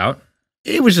arms like out?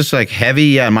 it was just like heavy.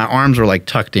 Yeah, my arms were like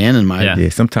tucked in and my Yeah,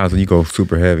 sometimes when you go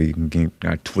super heavy, you can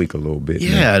kind of tweak a little bit.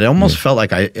 Yeah, it almost felt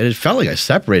like it felt like I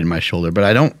separated my shoulder, but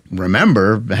I don't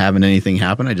remember having anything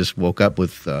happen. I just woke up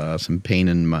with some pain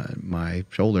in my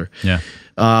shoulder. Yeah.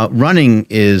 Running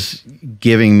is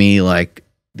giving me like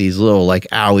these little like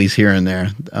owies here and there.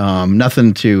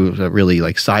 Nothing to really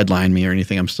like sideline me or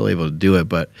anything. I'm still able to do it,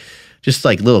 but just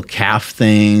like little calf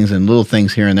things and little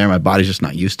things here and there. My body's just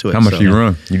not used to it. How much do you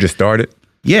run? You just started?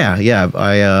 Yeah.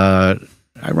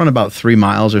 I run about 3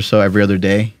 miles or so every other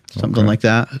day, something like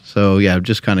that. So yeah,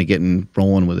 just kind of getting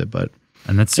rolling with it. But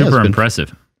And that's Yeah, it's super been-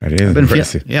 impressive. That is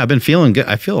impressive. I've been feeling good.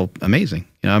 I feel amazing.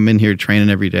 You know, I'm in here training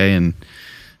every day, and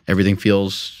everything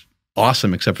feels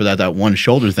awesome except for that one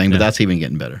shoulder thing. But that's even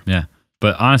getting better. Yeah.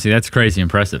 But honestly, that's crazy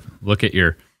impressive. Go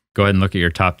ahead and look at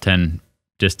your top 10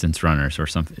 distance runners or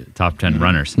something, top 10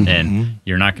 runners, and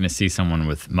you're not going to see someone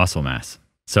with muscle mass.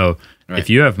 So if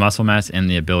you have muscle mass and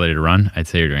the ability to run, I'd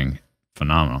say you're doing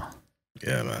phenomenal.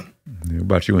 Yeah, man. What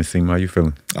about you and Seam? How you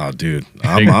feeling? Oh, dude,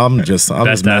 I'm just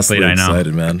Best massively athlete I know.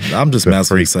 excited, man. I'm just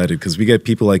massively excited because we get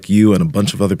people like you and a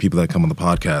bunch of other people that come on the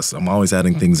podcast. I'm always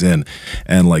adding things in,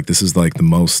 and like this is like the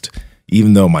most.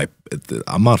 Even though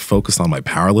I'm not focused on my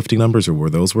powerlifting numbers or where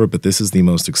those were, but this is the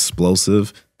most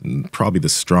explosive, and probably the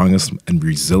strongest and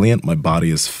resilient my body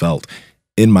has felt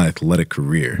in my athletic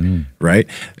career, right?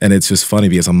 And it's just funny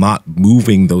because I'm not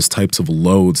moving those types of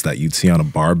loads that you'd see on a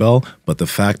barbell, but the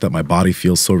fact that my body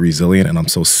feels so resilient and I'm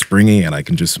so springy and I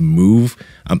can just move,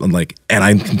 I'm like, and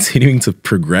I'm continuing to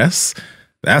progress,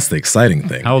 that's the exciting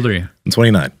thing. How old are you? I'm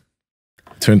 29.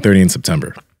 Turned 30 in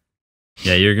September.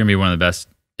 Yeah, you're going to be one of the best.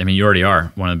 I mean, you already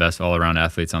are one of the best all-around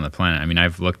athletes on the planet. I mean,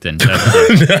 I've looked in.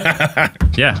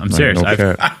 Yeah, I'm serious. No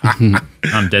cap.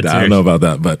 I'm dead serious. I don't know about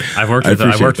that, but I've worked I with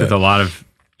appreciate a lot of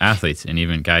athletes and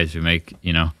even guys who make,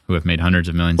 who have made hundreds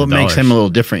of millions What of dollars. makes him a little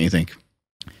different, you think?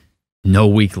 No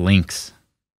weak links.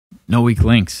 No weak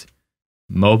links.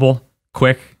 Mobile,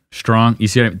 quick, strong. You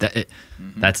see what I mean?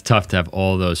 That's tough to have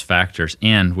all those factors.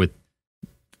 And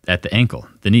at the ankle,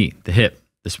 the knee, the hip,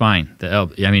 the spine, the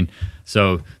elbow. I mean,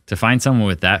 so to find someone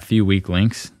with that few weak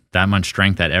links, that much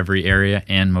strength at every area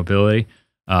and mobility,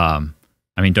 I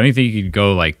mean, don't you think you could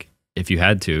go, like, if you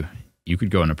had to, you could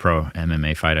go in a pro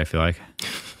MMA fight, I feel like?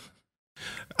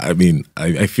 I mean,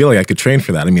 I feel like I could train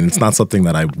for that. I mean, it's not something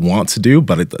that I want to do,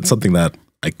 but it's something that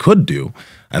I could do.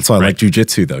 That's why I like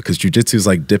jujitsu, though, because jujitsu is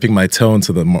like dipping my toe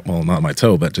into well, not my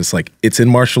toe, but just like it's in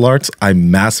martial arts.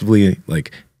 I'm massively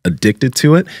like addicted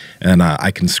to it, and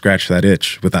I can scratch that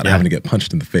itch without having to get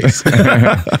punched in the face.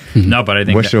 No, but I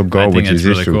think What's your goal with that's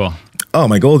really jiu-jitsu? cool. Oh,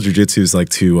 my goal with jiu-jitsu is like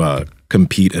to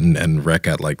compete and rec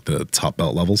at like the top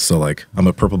belt levels. So like I'm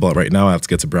a purple belt right now. I have to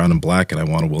get to brown and black, and I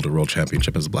want to wield a world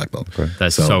championship as a black belt. Okay.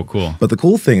 That's so cool. But the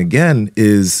cool thing again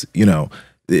is,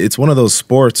 it's one of those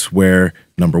sports where,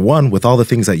 number one, with all the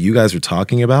things that you guys are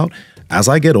talking about, as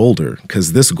I get older,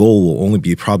 because this goal will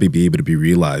only probably be able to be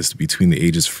realized between the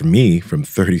ages for me from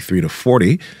 33 to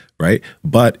 40, right?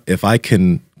 But if I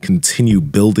can continue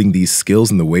building these skills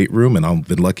in the weight room, and I've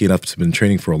been lucky enough to have been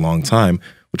training for a long time,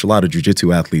 which a lot of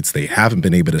jiu-jitsu athletes, they haven't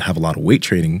been able to have a lot of weight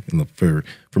training for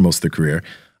most of their career.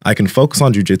 I can focus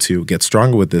on jiu-jitsu, get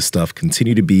stronger with this stuff,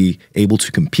 continue to be able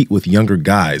to compete with younger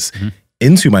guys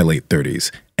into my late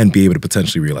 30s and be able to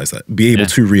potentially realize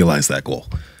that goal.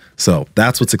 So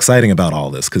that's what's exciting about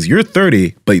all this, because you're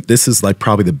 30, but this is like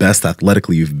probably the best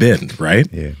athletically you've been, right?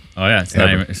 Yeah. Oh yeah,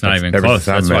 it's not even close.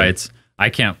 That's why I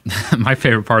can't. My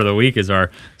favorite part of the week is our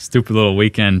stupid little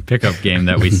weekend pickup game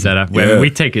that we set up.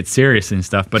 We take it serious and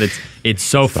stuff, but it's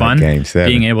so fun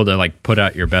being able to like put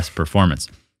out your best performance.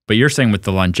 But you're saying with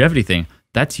the longevity thing,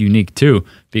 that's unique too,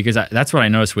 because that's what I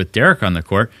noticed with Derek on the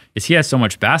court is he has so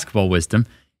much basketball wisdom.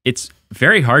 It's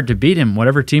very hard to beat him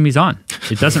whatever team he's on.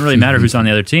 It doesn't really matter who's on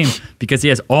the other team because he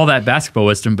has all that basketball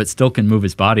wisdom, but still can move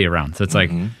his body around. So it's like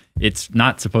it's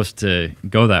not supposed to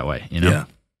go that way, Yeah.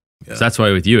 So that's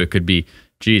why with you it could be,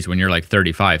 geez, when you're like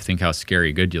 35, think how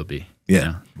scary good you'll be.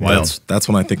 Yeah. That's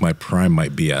when I think my prime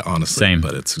might be at, honestly. Same.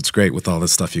 But it's great with all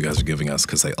this stuff you guys are giving us,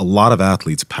 because a lot of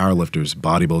athletes, powerlifters,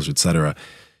 bodybuilders, etc.,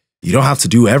 you don't have to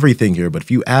do everything here, but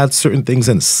if you add certain things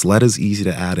in, sled is easy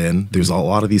to add in. There's a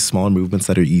lot of these smaller movements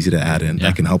that are easy to add in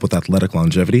that can help with athletic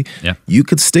longevity. Yeah. You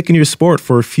could stick in your sport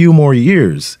for a few more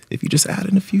years if you just add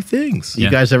in a few things. You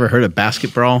guys ever heard of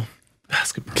basketball?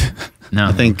 Basketball. No.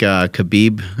 I think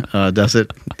Khabib does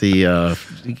it.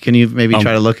 Can you maybe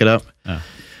try to look it up?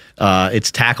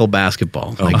 It's tackle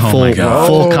basketball, like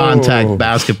full contact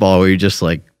basketball, where you're just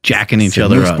like jacking each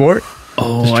other up. Sport?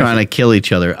 Just trying to kill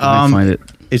each other. Find it.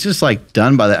 It's just like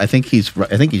done by I think he's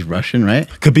Russian, right?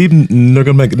 Khabib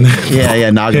Nurmagomedov. Yeah,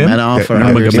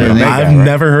 Nurmagomedov. I've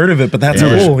never heard of it, but that's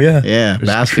cool. Yeah,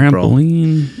 basketball.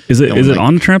 Trampoline. Is it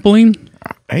on a trampoline?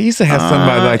 I used to have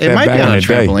somebody like that back in the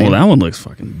day. Well, that one looks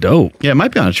fucking dope. Yeah, it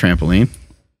might be on a trampoline.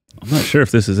 I'm not sure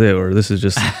if this is it or this is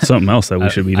just something else that we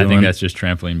should be doing. I think that's just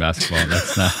trampoline basketball.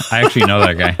 That's not. I actually know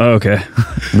that guy. Oh, okay.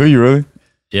 Do you really?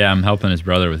 Yeah, I'm helping his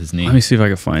brother with his knee. Let me see if I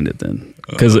can find it then,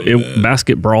 because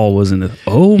basket brawl was in the.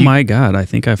 Oh my god! I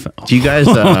think I found. Do you guys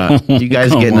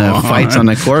get into fights on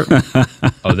the court?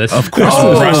 Oh, this of course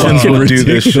the Russians would do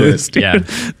this shit. Dude. Yeah.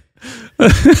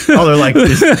 They're like,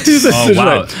 oh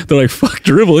wow, they're like fuck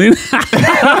dribbling.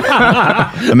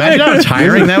 Imagine how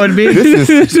tiring that would be. This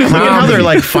is Look at how they're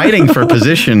like fighting for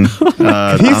position. He's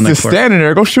on the just court. standing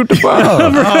there. Go shoot the ball.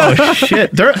 Oh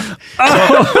shit!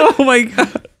 Oh my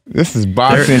god! This is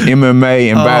boxing,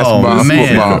 MMA, and basketball, and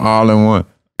football all in one.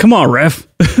 Come on, ref.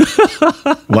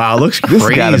 Wow, it looks crazy.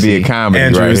 This got to be a comedy.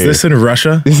 Andrew, right is here. this in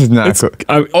Russia? This is not.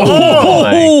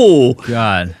 Oh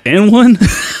God! And one.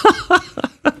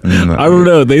 I don't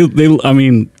know. They. I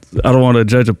mean, I don't want to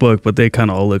judge a book, but they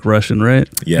kind of all look Russian, right?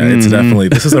 Yeah, it's definitely,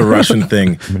 this is a Russian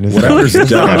thing. Whatever's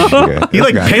done. You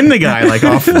like pinned the guy like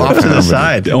off to the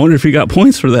side. I wonder if he got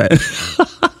points for that.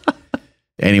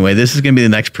 Anyway, this is going to be the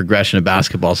next progression of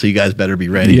basketball, so you guys better be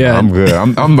ready. Yeah. I'm good.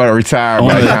 I'm about to retire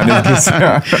by the time this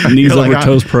gets Knees You're like, over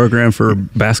toes program for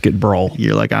basket brawl.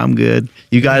 You're like, I'm good.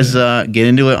 You guys get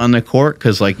into it on the court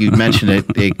because, like you mentioned,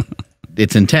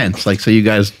 it's intense. Like, so you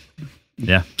guys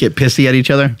get pissy at each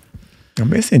other? I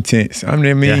mean, it's intense. I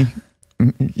mean,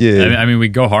 yeah. I mean, we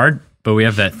go hard, but we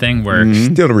have that thing where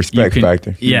Still the respect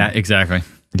factor. Yeah, exactly.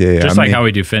 Yeah. Just like how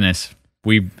we do fitness,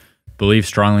 we believe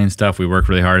strongly in stuff. We work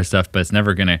really hard at stuff, but it's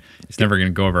never gonna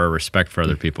go over our respect for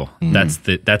other people. That's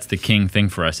the king thing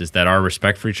for us, is that our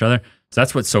respect for each other. So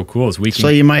that's what's so cool is we can. So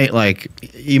you might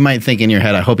think in your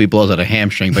head, I hope he blows out a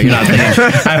hamstring, but you're not thinking,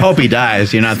 I hope he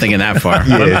dies. You're not thinking that far.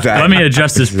 Yeah, exactly. Let me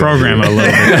adjust this program a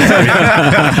little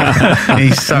bit.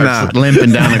 He starts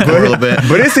limping down the court a little bit.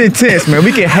 But it's intense, man.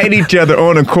 We can hate each other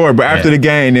on the court, but after the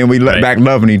game, then we back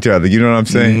loving each other. You know what I'm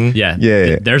saying? Yeah.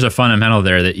 There's a fundamental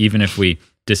there that even if we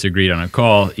disagreed on a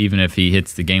call, even if he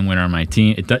hits the game winner on my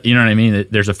team, you know what I mean?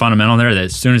 There's a fundamental there that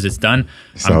as soon as it's done,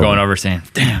 I'm going over saying,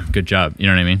 damn, good job. You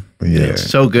know what I mean? Yeah. It's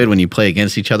so good when you play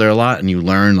against each other a lot and you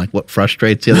learn like what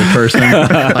frustrates the other person,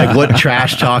 like what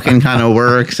trash talking kind of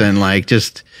works, and like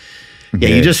just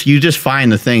you just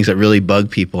find the things that really bug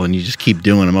people and you just keep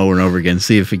doing them over and over again,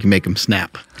 see if you can make them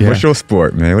snap. Yeah. What's your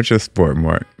sport, man? What's your sport,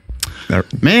 Mark?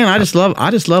 Man, I just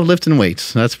love lifting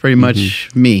weights. That's pretty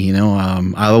much me, you know.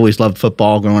 I always loved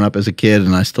football growing up as a kid,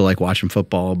 and I still like watching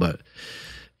football. But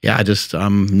yeah,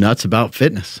 I'm nuts about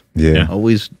fitness. Yeah.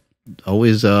 Always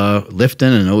lifting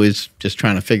and always just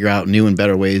trying to figure out new and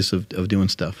better ways of doing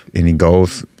stuff. Any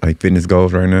goals, like fitness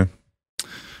goals right now?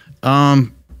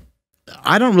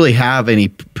 I don't really have any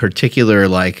particular,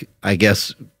 like, I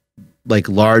guess, like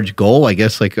large goal. I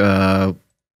guess like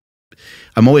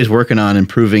I'm always working on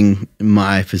improving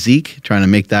my physique, trying to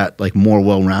make that like more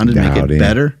well-rounded, make it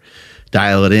better,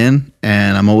 dial it in.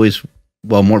 And I'm always,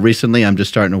 more recently, I'm just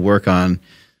starting to work on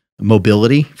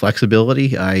mobility,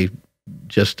 flexibility. I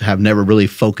just have never really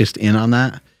focused in on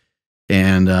that.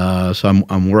 And so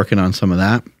I'm working on some of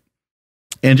that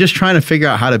and just trying to figure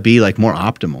out how to be like more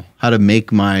optimal, how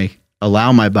to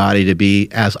allow my body to be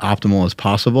as optimal as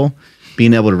possible,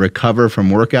 being able to recover from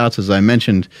workouts. As I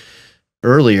mentioned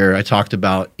earlier, I talked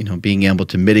about, being able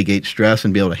to mitigate stress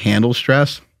and be able to handle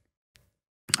stress.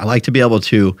 I like to be able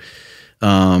to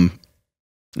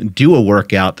do a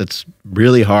workout that's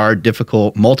really hard,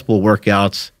 difficult, multiple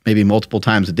workouts, maybe multiple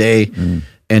times a day,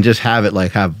 and just have it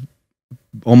have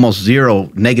almost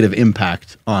zero negative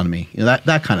impact on me.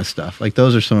 That kind of stuff. Like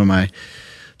those are some of my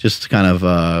just kind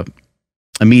of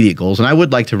immediate goals. And I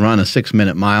would like to run a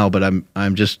 6-minute mile, but I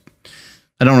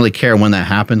don't really care when that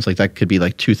happens. Like that could be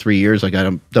like 2-3 years. Like I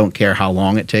don't care how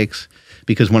long it takes,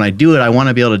 because when I do it, I want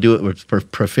to be able to do it with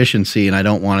proficiency, and I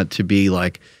don't want it to be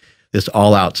like this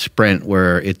all-out sprint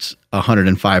where it's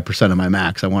 105% of my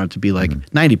max. I want it to be like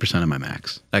 90% of my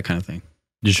max, that kind of thing.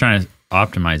 Just trying to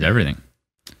optimize everything.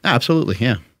 Absolutely,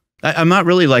 yeah. I'm not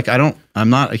really like I'm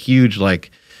not a huge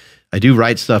like. I do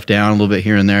write stuff down a little bit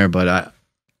here and there, but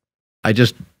I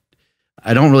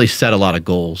don't really set a lot of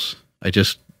goals. I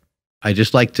just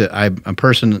like to, I'm a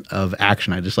person of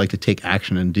action. I just like to take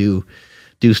action and do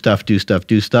stuff.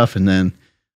 And then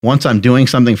once I'm doing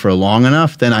something for long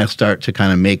enough, then I start to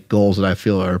kind of make goals that I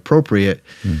feel are appropriate.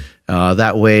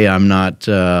 That way I'm not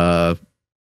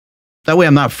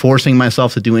forcing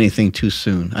myself to do anything too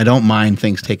soon. I don't mind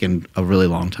things taking a really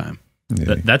long time.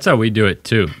 Yeah. That's how we do it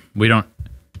too. We don't,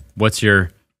 what's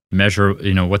your measure,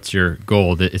 what's your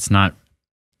goal? There's not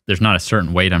a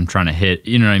certain weight I'm trying to hit.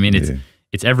 You know what I mean?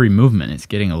 It's every movement. It's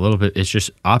getting a little bit, it's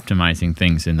just optimizing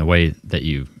things in the way that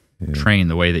you train,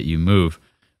 the way that you move.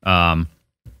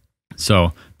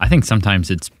 So I think sometimes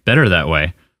it's better that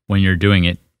way when you're doing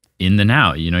it in the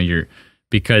now,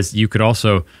 because you could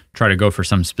also try to go for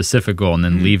some specific goal and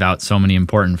then leave out so many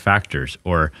important factors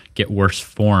or get worse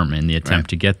form in the attempt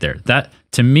to get there. That,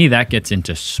 to me, that gets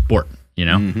into sport,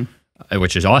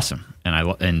 which is awesome.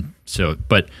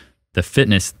 But the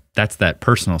fitness, that's that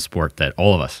personal sport that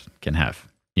all of us can have,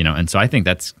 and so I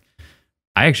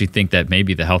actually think that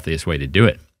maybe the healthiest way to do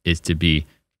it is to be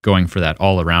going for that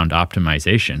all around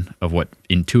optimization of what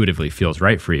intuitively feels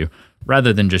right for you,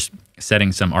 rather than just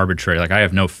setting some arbitrary, like I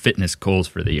have no fitness goals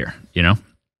for the year,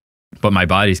 but my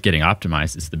body's getting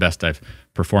optimized. It's the best I've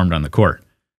performed on the court.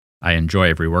 I enjoy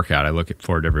every workout. I look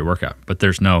forward to every workout, but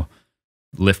there's no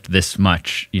lift this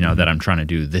much, that I'm trying to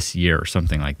do this year or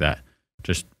something like that.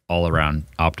 Just all around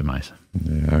optimize.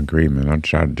 Yeah, I agree, man. I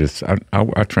try to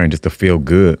I train just to feel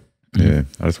good. Yeah,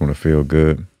 I just want to feel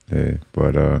good. Yeah.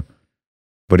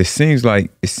 But it seems like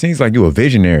you're a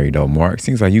visionary though, Mark. It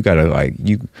seems like you gotta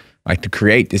like to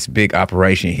create this big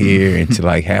operation here and to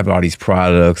like have all these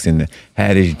products and to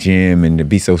have this gym and to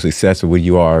be so successful where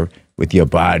you are with your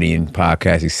body and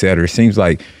podcasts, et cetera. It seems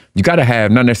like you got to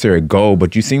have not necessarily a goal,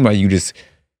 but you seem like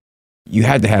you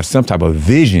had to have some type of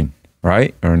vision,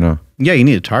 right? Or no? Yeah, you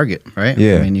need a target, right?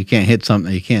 Yeah. I mean, you can't hit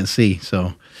something you can't see.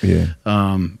 So Yeah.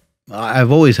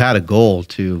 I've always had a goal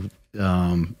to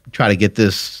try to get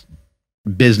this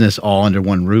business all under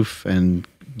one roof and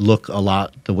look a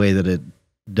lot the way that it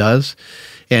does.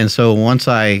 And so once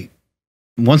I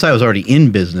was already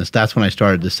in business, that's when I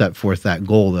started to set forth that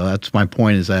goal, though. That's my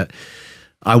point, is that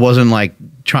I wasn't like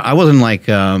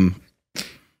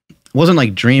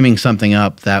dreaming something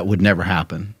up that would never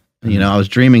happen. You know, I was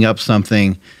dreaming up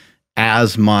something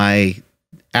as I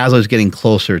was getting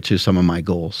closer to some of my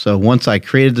goals. So once I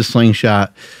created the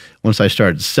slingshot, once I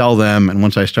started to sell them, and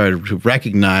once I started to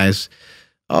recognize,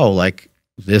 oh, like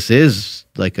this is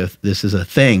a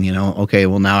thing, you know, okay,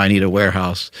 well now I need a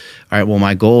warehouse. All right, well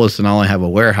my goal is to not only have a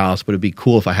warehouse, but it'd be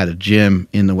cool if I had a gym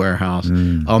in the warehouse.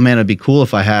 Oh man, it'd be cool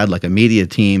if I had like a media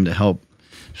team to help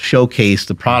showcase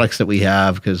the products that we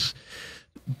have,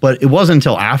 but it wasn't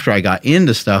until after I got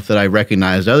into stuff that I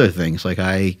recognized other things. Like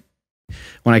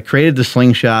when I created the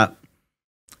slingshot,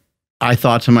 I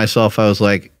thought to myself, I was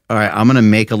like, all right, I'm going to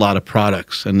make a lot of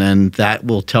products, and then that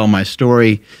will tell my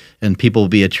story, and people will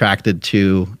be attracted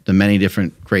to the many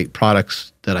different great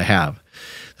products that I have.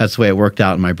 That's the way it worked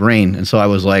out in my brain. And so I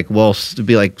was like, well, to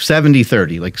be like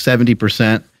 70-30, like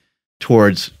 70%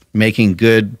 towards making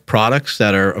good products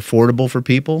that are affordable for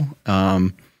people.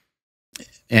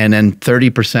 And then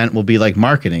 30% will be like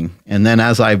marketing. And then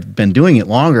as I've been doing it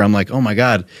longer, I'm like, oh my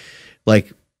God,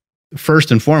 like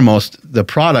first and foremost, the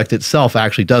product itself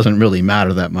actually doesn't really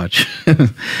matter that much.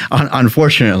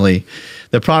 Unfortunately,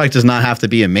 the product does not have to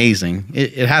be amazing.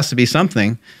 It has to be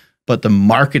something, but the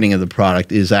marketing of the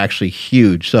product is actually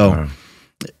huge. So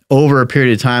over a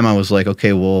period of time, I was like,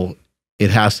 okay, well, it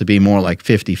has to be more like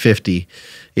 50-50,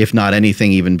 if not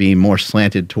anything, even being more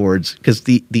slanted towards, because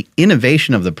the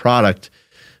innovation of the product,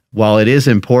 while it is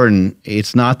important,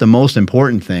 it's not the most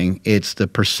important thing. It's the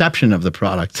perception of the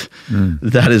product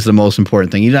that is the most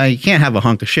important thing. You know, you can't have a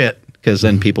hunk of shit, because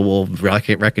then people will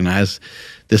recognize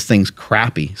this thing's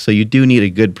crappy. So you do need a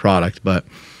good product. But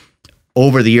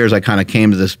over the years, I kind of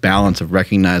came to this balance of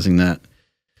recognizing that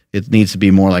it needs to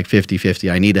be more like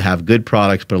 50-50. I need to have good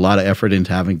products, put a lot of effort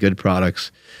into having good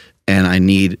products, and I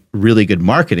need really good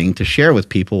marketing to share with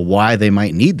people why they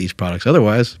might need these products.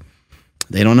 Otherwise,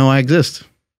 they don't know I exist.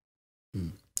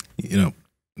 You know,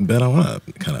 Ben, I want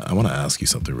to ask you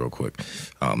something real quick,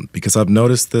 because I've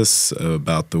noticed this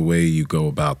about the way you go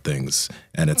about things,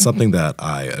 and it's something that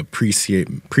I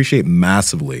appreciate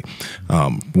massively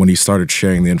when you started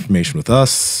sharing the information with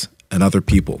us and other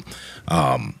people.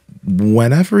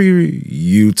 Whenever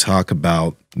you talk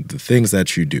about the things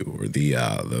that you do, or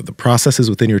the processes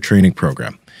within your training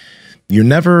program, you're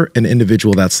never an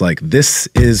individual that's like, this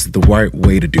is the right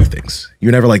way to do things.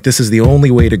 You're never like, this is the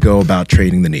only way to go about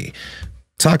training the knee.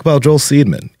 Talk about Joel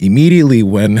Seedman. Immediately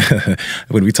when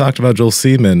we talked about Joel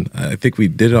Seedman, I think we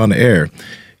did it on air,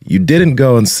 you didn't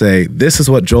go and say, this is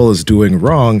what Joel is doing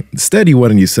wrong. Instead, you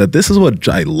went and you said, this is what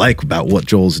I like about what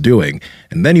Joel's doing.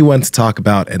 And then you went to talk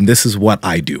about, and this is what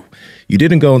I do. You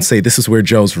didn't go and say, this is where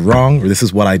Joe's wrong, or this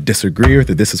is what I disagree with,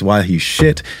 or this is why he's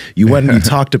shit. You went and you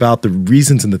talked about the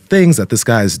reasons and the things that this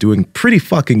guy is doing pretty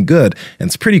fucking good, and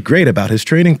it's pretty great about his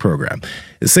training program.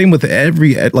 The same with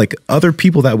like other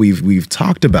people that we've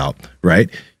talked about, right?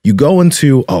 You go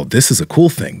into, oh, this is a cool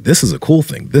thing. This is a cool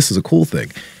thing. This is a cool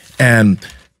thing. And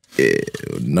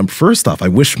first off, I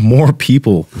wish more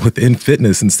people within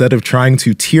fitness, instead of trying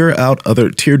to tear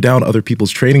down other people's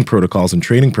training protocols and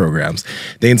training programs,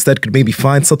 they instead could maybe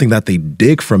find something that they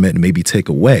dig from it and maybe take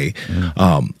away.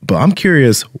 But I'm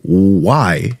curious,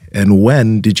 why and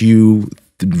when did you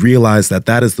realize that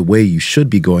that is the way you should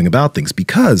be going about things?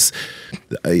 Because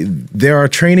there are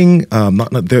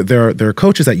there are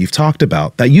coaches that you've talked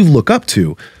about that you look up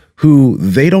to, who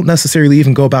they don't necessarily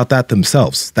even go about that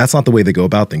themselves. That's not the way they go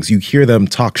about things. You hear them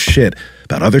talk shit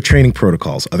about other training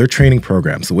protocols, other training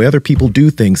programs, the way other people do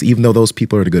things, even though those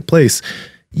people are at a good place.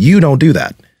 You don't do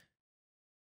that.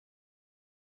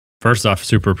 First off,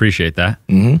 super appreciate that.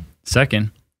 Second,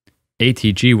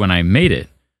 ATG, when I made it,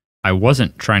 I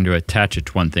wasn't trying to attach it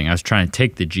to one thing. I was trying to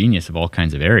take the genius of all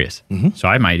kinds of areas. So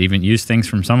I might even use things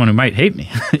from someone who might hate me,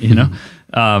 you know?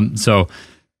 So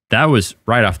that was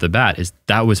right off the bat,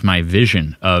 that was my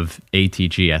vision of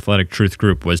ATG, Athletic Truth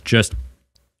Group, was just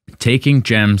taking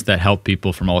gems that help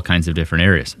people from all kinds of different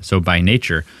areas. So by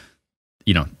nature,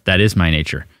 that is my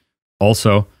nature.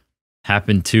 Also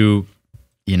happen to,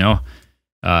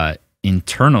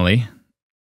 internally,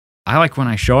 I like when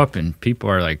I show up and people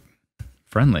are like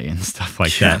friendly and stuff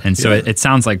like that. And so it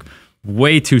sounds like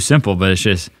way too simple, but it's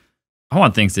just, I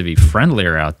want things to be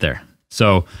friendlier out there.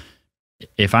 So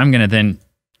if I'm going to then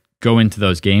go into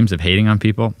those games of hating on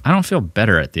people, I don't feel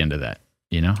better at the end of that.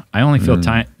 I only feel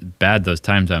bad those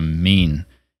times I'm mean,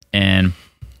 and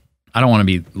I don't want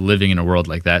to be living in a world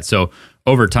like that. So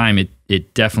over time,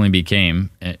 it definitely became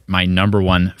my number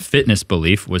one fitness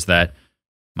belief was that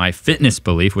my fitness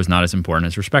belief was not as important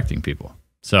as respecting people.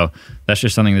 So that's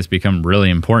just something that's become really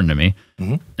important to me.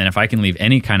 And if I can leave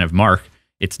any kind of mark,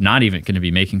 it's not even going to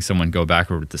be making someone go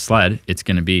backward with the sled. It's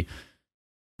going to be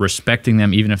respecting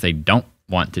them even if they don't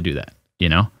want to do that,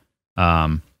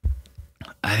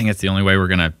 I think that's the only way we're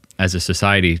going to, as a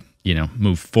society,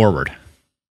 move forward.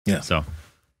 Yeah. So,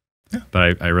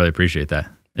 but I really appreciate that.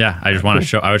 Yeah. I just want to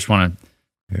show, I want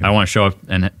to show up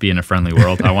and be in a friendly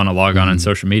world. I want to log on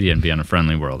social media and be in a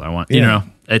friendly world. I want,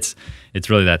 it's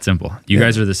really that simple. You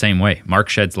guys are the same way. Mark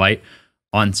sheds light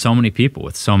on so many people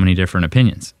with so many different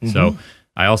opinions. So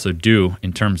I also do,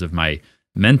 in terms of my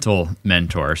mental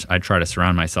mentors, I try to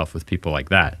surround myself with people like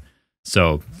that.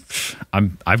 So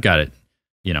I've got it,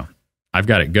 I've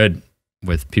got it good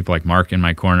with people like Mark in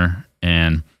my corner,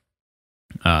 and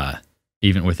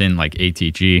even within like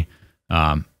ATG,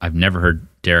 I've never heard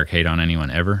Derek hate on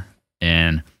anyone ever.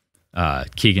 And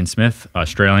Keegan Smith,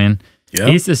 Australian,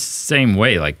 he's the same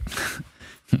way. Like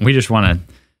we just want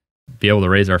to be able to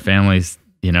raise our families,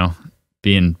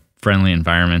 be in friendly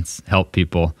environments, help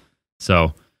people.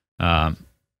 So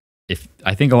if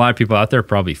I think a lot of people out there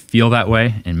probably feel that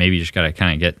way, and maybe you just got to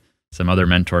kind of get some other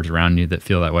mentors around you that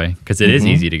feel that way, because it is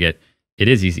easy to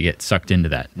get sucked into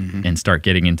that and start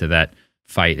getting into that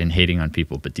fight and hating on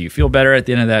people. But do you feel better at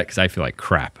the end of that? Because I feel like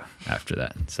crap after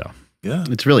that. So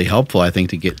it's really helpful, I think,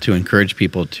 to encourage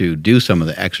people to do some of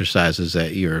the exercises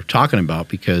that you're talking about,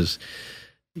 because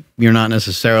you're not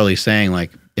necessarily saying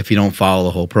like, if you don't follow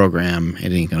the whole program,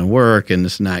 it ain't going to work and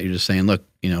this and that. You're just saying, look,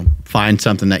 find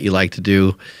something that you like to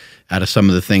do out of some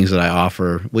of the things that I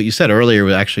offer. What you said earlier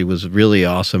was really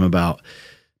awesome about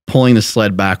pulling the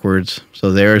sled backwards.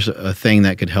 So there's a thing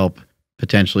that could help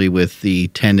potentially with the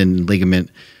tendon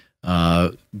ligament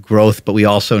growth, but we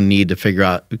also need to figure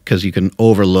out, because you can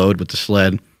overload with the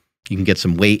sled, you can get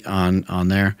some weight on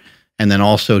there, and then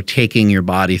also taking your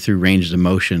body through ranges of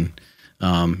motion.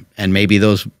 And maybe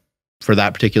those, for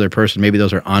that particular person, maybe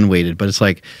those are unweighted, but it's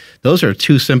like, those are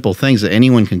two simple things that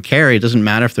anyone can carry. It doesn't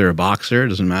matter if they're a boxer, it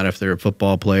doesn't matter if they're a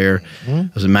football player,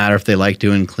 it doesn't matter if they like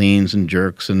doing cleans and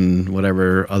jerks and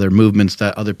whatever other movements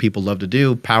that other people love to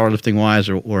do, powerlifting wise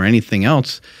or anything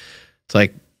else. It's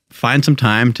like, find some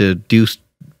time to do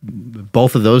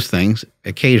both of those things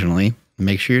occasionally.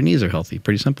 Make sure your knees are healthy.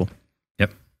 Pretty simple.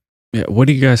 Yep. Yeah. What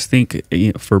do you guys think,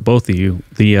 for both of you,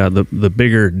 the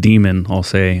bigger demon, I'll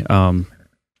say,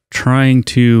 trying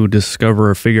to discover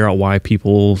or figure out why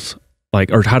people's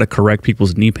or how to correct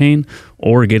people's knee pain,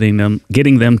 or getting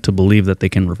them to believe that they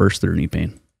can reverse their knee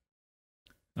pain?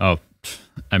 Oh,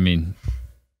 I mean,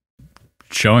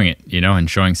 showing it, and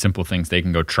showing simple things they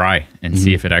can go try and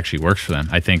see if it actually works for them.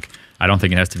 I don't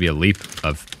think it has to be a leap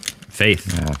of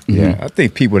faith. Yeah. I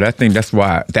think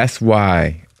that's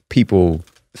why people,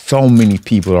 so many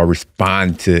people are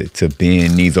responding to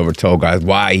Ben Knees Over Toe Guys,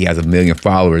 why he has 1 million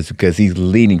followers, because he's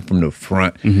leading from the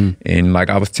front. And like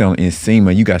I was telling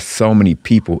Nsima, you got so many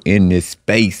people in this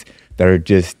space that are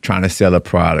just trying to sell a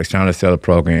product, trying to sell a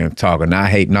program, talking,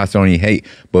 not only hate,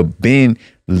 but Ben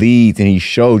leads and he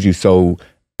shows you, so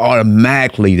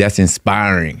automatically that's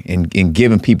inspiring and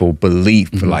giving people belief,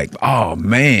 like, oh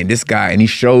man, this guy, and he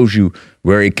shows you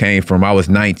where it came from. I was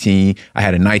 19, I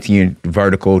had a 19-inch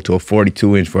vertical to a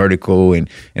 42-inch vertical, and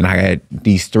I had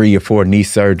these 3 or 4 knee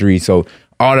surgeries, so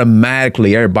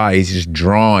automatically everybody's just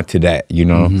drawn to that,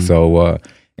 So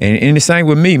and the same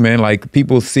with me, man. Like,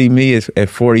 people see me at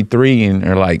 43 and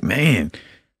they're like, man,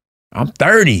 I'm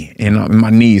 30 and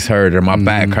my knees hurt or my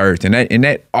back hurts, and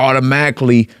that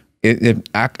automatically,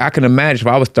 I can imagine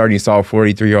if I was 30 and saw a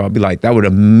 43-year-old, I'd be like, that would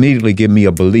immediately give me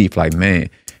a belief, like, man,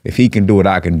 if he can do it,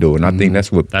 I can do it. And I think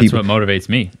that's what motivates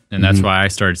me, and that's why I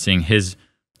started seeing his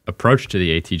approach to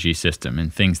the ATG system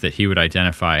and things that he would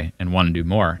identify and want to do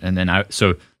more. And then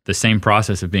so the same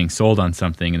process of being sold on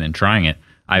something and then trying it,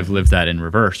 I've lived that in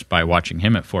reverse by watching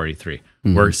him at 43.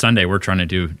 Sunday we're trying to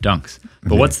do dunks,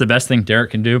 but what's the best thing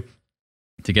Derek can do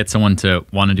to get someone to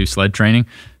want to do sled training?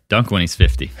 Dunk when he's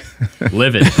 50.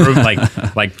 Live it. Prove,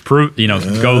 prove,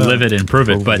 go live it and prove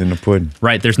it. But in the pudding.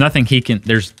 Right, there's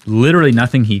literally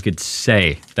nothing he could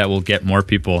say that will get more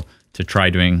people to try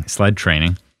doing sled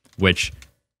training, which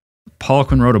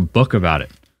Poliquin wrote a book about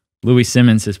it. Louis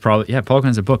Simmons is probably, Poliquin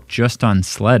has a book just on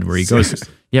sled where he goes,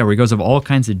 where he goes of all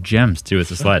kinds of gems to do with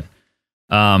the sled.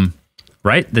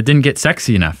 Right? That didn't get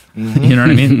sexy enough. You know what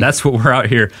I mean? That's what we're out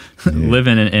here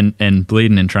living and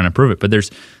bleeding and trying to prove it. But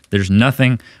there's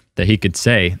nothing that he could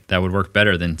say that would work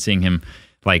better than seeing him.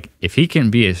 Like, if he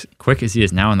can be as quick as he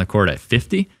is now on the court at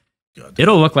 50,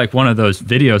 it'll look like one of those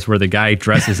videos where the guy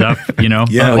dresses up, you know,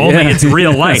 only it's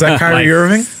real life. Is that Kyrie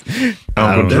Irving?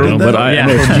 I don't know, but I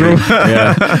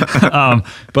know.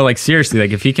 But like, seriously,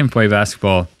 like if he can play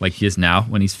basketball like he is now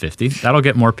when he's 50, that'll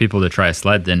get more people to try a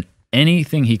sled than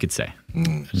anything he could say.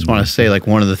 I just want to say, like,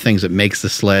 one of the things that makes the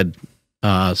sled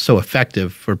so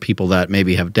effective for people that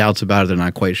maybe have doubts about it, they're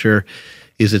not quite sure,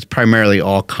 is it's primarily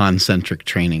all concentric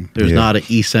training. There's not an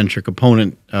eccentric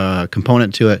component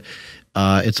to it.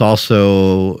 It's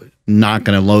also not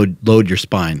going to load your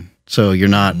spine, so you're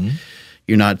not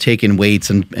taking weights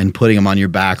and putting them on your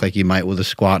back like you might with a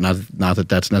squat. Not that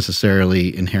that's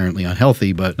necessarily inherently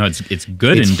unhealthy, but no, it's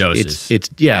good in doses. It's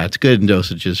good in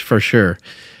dosages for sure.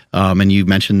 And you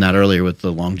mentioned that earlier with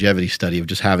the longevity study of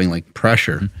just having like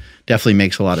pressure. Definitely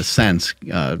makes a lot of sense.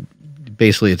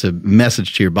 Basically, it's a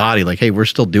message to your body like, hey, we're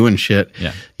still doing shit.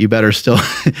 Yeah. You better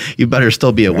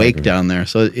still be awake down there.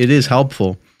 So it is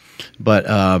helpful. But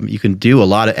you can do a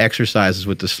lot of exercises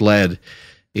with the sled.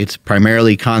 It's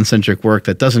primarily concentric work.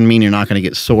 That doesn't mean you're not going to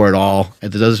get sore at all. It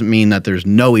doesn't mean that there's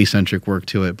no eccentric work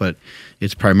to it, but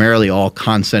it's primarily all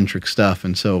concentric stuff.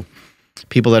 And so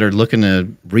people that are looking to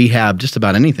rehab just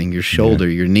about anything, your shoulder,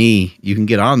 your knee, you can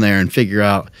get on there and figure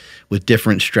out with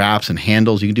different straps and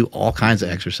handles. You can do all kinds of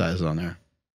exercises on there.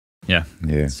 Yeah.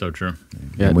 So true.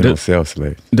 Yeah, we don't sell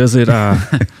sleds. Does it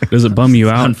bum you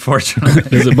out? Unfortunately.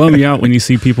 Does it bum you out when you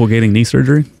see people getting knee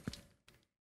surgery?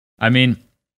 I mean,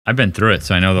 I've been through it,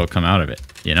 so I know they'll come out of it,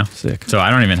 you know? Sick. So I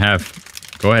don't even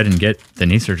go ahead and get the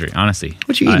knee surgery, honestly.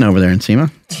 What you eating over there,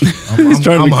 Nsima? He's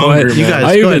trying to be quiet. hungry, You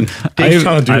man.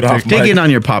 guys, dig in on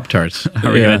your Pop-Tarts.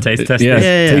 Are we going to taste test this?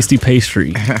 Yeah. Tasty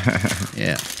pastry.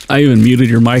 Yeah. I even muted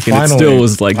your mic and it still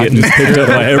was like getting picked up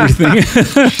by everything.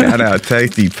 Shout out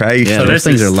Tasty Pastry. Yeah, So those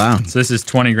things are loud. So this is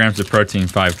 20 grams of protein,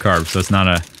 5 carbs. So it's not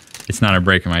a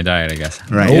break in my diet, I guess.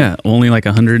 Right. Yeah, only like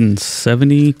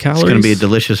 170 calories. It's going to be a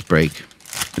delicious break.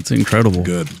 It's incredible.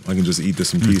 Good. I can just eat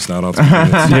this in peace now. Not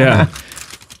minutes. Yeah.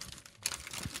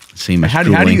 How do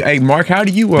you, hey Mark? How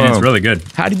do you? It's really good.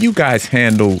 How do you guys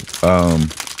handle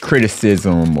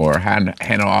criticism or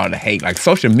handle all the hate? Like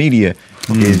social media,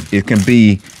 it can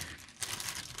be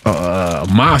a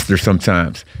monster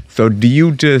sometimes. So do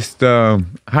you just? How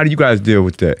do you guys deal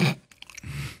with that?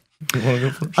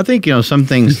 I think, some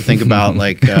things to think about,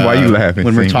 like Why are you laughing,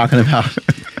 when we're Sam? talking about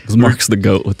Because Mark's the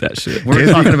GOAT with that shit.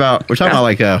 we're talking about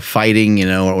like fighting,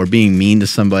 or being mean to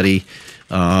somebody.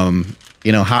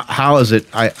 How is it?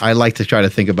 I like to try to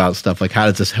think about stuff like, how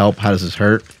does this help? How does this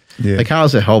hurt? Yeah. Like, how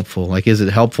is it helpful? Like, is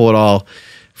it helpful at all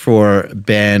for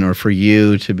Ben or for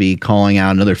you to be calling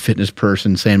out another fitness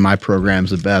person saying my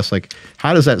program's the best? Like,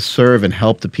 how does that serve and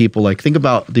help the people? Like, think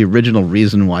about the original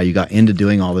reason why you got into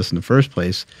doing all this in the first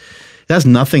place. It has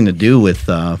nothing to do with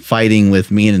fighting with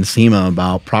me and Nsima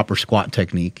about proper squat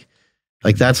technique.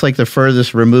 Like, that's like the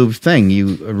furthest removed thing.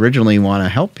 You originally want to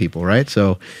help people, right?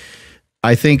 So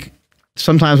I think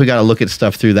sometimes we got to look at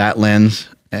stuff through that lens.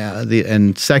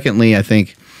 And secondly, I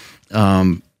think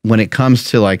when it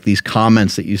comes to like these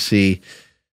comments that you see,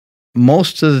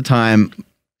 most of the time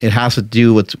it has to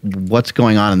do with what's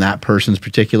going on in that person's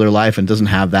particular life and doesn't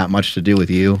have that much to do with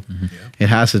you. Mm-hmm. It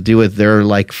has to do with they're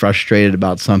like frustrated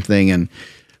about something, and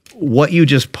what you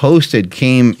just posted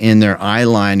came in their eye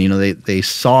line. They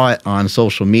saw it on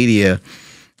social media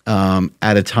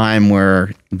at a time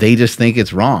where they just think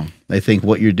it's wrong. They think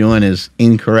what you're doing is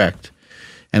incorrect.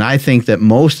 And I think that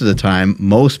most of the time,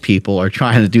 most people are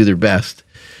trying to do their best.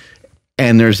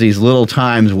 And there's these little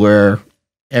times where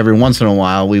every once in a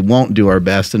while we won't do our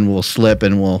best and we'll slip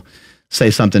and we'll say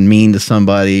something mean to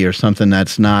somebody or something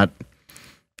that's not.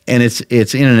 And it's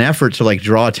in an effort to like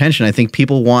draw attention. I think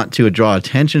people want to draw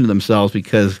attention to themselves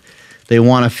because they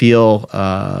want to feel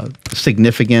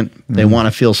significant. Mm-hmm. They want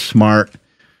to feel smart.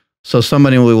 So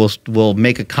somebody will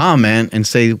make a comment and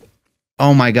say,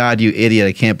 "Oh my God, you idiot,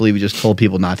 I can't believe you just told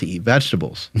people not to eat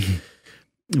vegetables."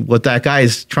 Mm-hmm. What that guy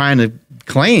is trying to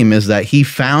claim is that he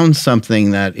found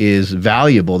something that is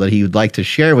valuable that he would like to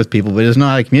share with people, but doesn't know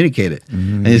how to communicate it.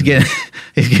 Mm-hmm. And he's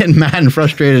getting mad and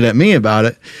frustrated at me about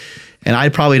it. And I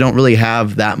probably don't really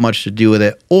have that much to do with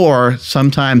it. Or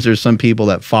sometimes there's some people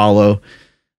that follow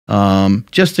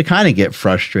just to kind of get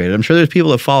frustrated. I'm sure there's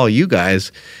people that follow you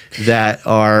guys that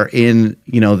are in,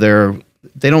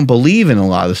 don't believe in a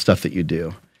lot of the stuff that you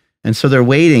do. And so they're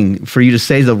waiting for you to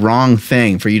say the wrong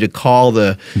thing, for you to call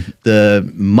the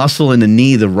muscle in the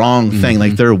knee the wrong thing.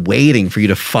 Like they're waiting for you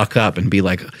to fuck up and be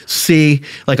like, see,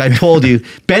 like I told you,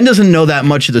 Ben doesn't know that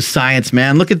much of the science,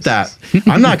 man. Look at that.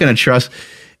 I'm not going to trust.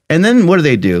 And then what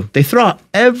do? They throw out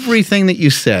everything that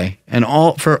you say, and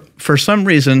all for some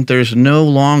reason, there's no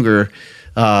longer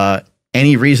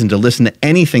any reason to listen to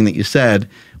anything that you said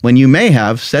when you may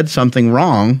have said something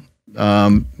wrong.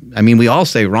 I mean, we all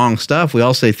say wrong stuff. We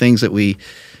all say things that we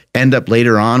end up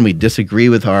later on. We disagree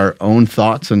with our own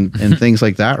thoughts and things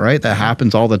like that, right? That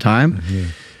happens all the time.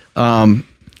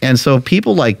 And so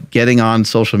people like getting on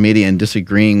social media and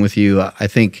disagreeing with you, I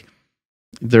think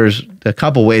there's a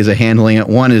couple ways of handling it.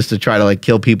 One is to try to like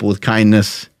kill people with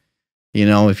kindness. You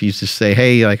know, if you just say,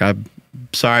 hey, like, I'm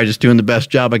sorry, just doing the best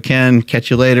job I can, catch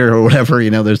you later or whatever,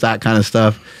 you know, there's that kind of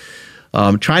stuff.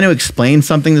 Trying to explain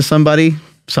something to somebody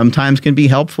sometimes can be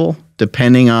helpful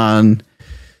depending on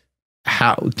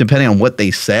what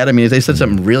they said. I mean, if they said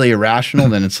something really irrational,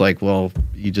 then it's like, well,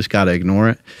 you just got to ignore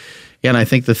it. Yeah, and I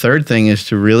think the third thing is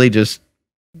to really just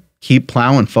keep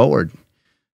plowing forward.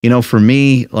 You know, for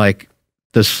me, like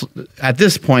at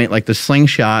this point, like the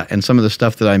Slingshot and some of the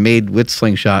stuff that I made with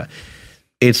Slingshot,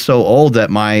 it's so old that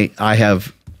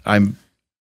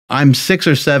I'm 6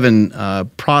 or 7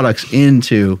 products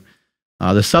into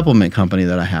the supplement company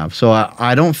that I have. So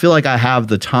I don't feel like I have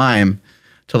the time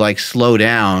to like slow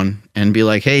down and be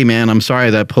like, hey man, I'm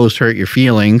sorry that post hurt your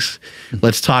feelings.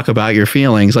 Let's talk about your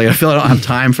feelings. Like I feel I don't have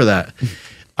time for that.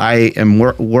 I am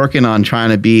working on trying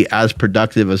to be as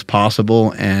productive as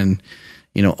possible and,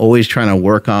 you know, always trying to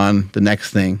work on the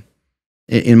next thing.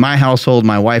 In my household,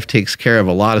 my wife takes care of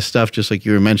a lot of stuff, just like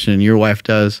you were mentioning your wife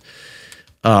does.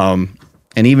 And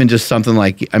even just something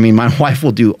like, I mean, my wife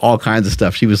will do all kinds of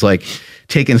stuff. She was like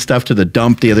taking stuff to the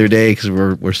dump the other day because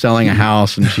we're selling a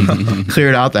house, and she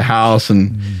cleared out the house,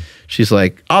 and she's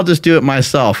like, I'll just do it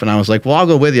myself. And I was like, well, I'll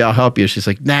go with you. I'll help you. She's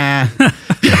like, nah.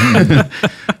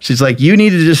 She's like, you need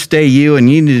to just stay you, and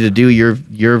you need to do your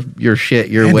shit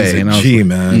your way. And I was like,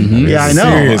 man. yeah, I know.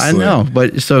 Seriously. I know.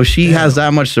 But so she has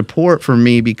that much support for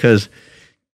me because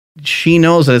she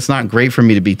knows that it's not great for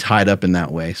me to be tied up in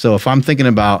that way. So if I'm thinking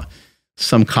about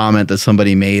some comment that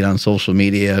somebody made on social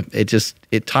media,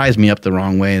 it ties me up the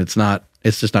wrong way, and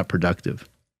it's just not productive.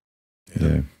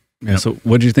 Yeah. So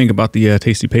what did you think about the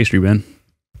tasty pastry, Ben?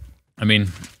 I mean,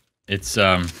 it's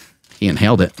He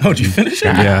inhaled it. Oh, did you finish it?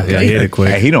 Yeah, he ate it quick.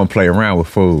 Hey, he don't play around with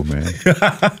food, man.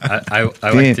 I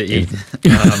like to eat.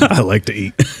 I like to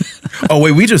eat. Oh,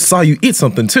 wait, we just saw you eat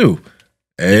something too.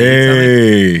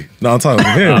 Hey. No, I'm talking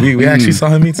about him. We actually saw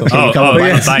him eat something. A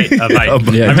bite. Yeah, I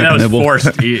mean, that was nibble.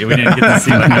 forced. We didn't get to see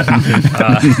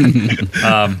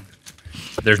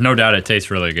there's no doubt it tastes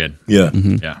really good. Yeah.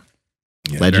 Yeah.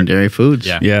 Legendary foods.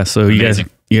 Yeah. Yeah, so Amazing.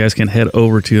 you guys can head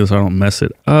over to, so I don't mess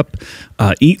it up,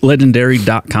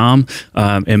 eatlegendary.com,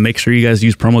 and make sure you guys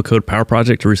use promo code Power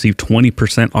Project to receive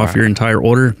 20% off your entire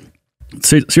order.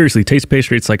 Seriously, taste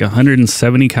pastry. It's like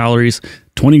 170 calories,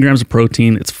 20 grams of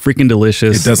protein. It's freaking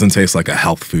delicious. It doesn't taste like a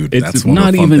health food. It's That's one of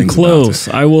not the fun even things about close.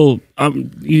 it. I will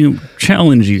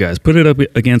challenge you guys. Put it up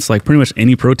against like pretty much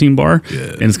any protein bar,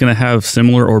 and it's going to have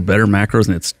similar or better macros,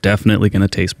 and it's definitely going to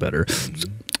taste better.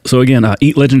 So again,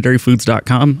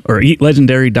 eatlegendaryfoods.com or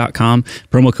eatlegendary.com,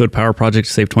 promo code Power Project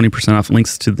to save 20% off.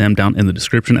 Links to them down in the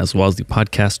description, as well as the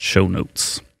podcast show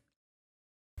notes.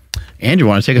 Andrew,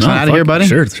 want to take us on out of here, buddy?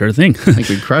 Sure thing. I think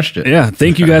we crushed it. Yeah,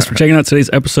 thank you guys for checking out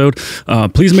today's episode.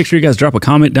 Please make sure you guys drop a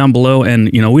comment down below. And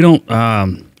we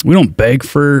don't beg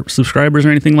for subscribers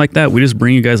or anything like that. We just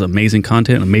bring you guys amazing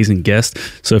content, amazing guests.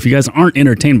 So if you guys aren't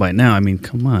entertained by now, I mean,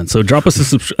 come on. So drop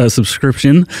us a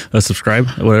subscribe,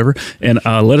 whatever, and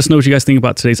let us know what you guys think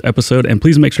about today's episode. And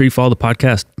please make sure you follow the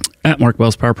podcast at Mark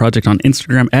Bell's Power Project on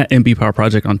Instagram, at MB Power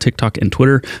Project on TikTok and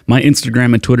Twitter. My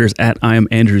Instagram and Twitter is at I am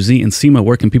Andrew Z. And Seema,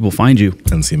 where can people find you?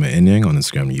 Nsima Inyang on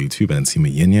Instagram and YouTube, and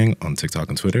Nsima Yinyang on TikTok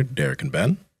and Twitter. Derek and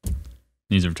Ben.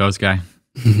 Knees of Toes guy.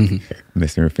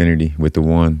 Mr. Infinity with the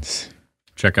ones.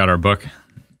 Check out our book,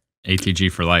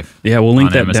 ATG for Life. Yeah, we'll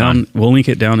link on that Amazon. down. We'll link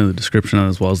it down in the description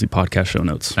as well as the podcast show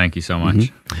notes. Thank you so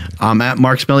much. I'm at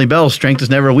Mark Smelly Bell. Strength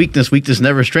is never weakness. Weakness is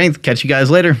never strength. Catch you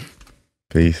guys later.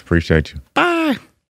 Peace. Appreciate you. Bye.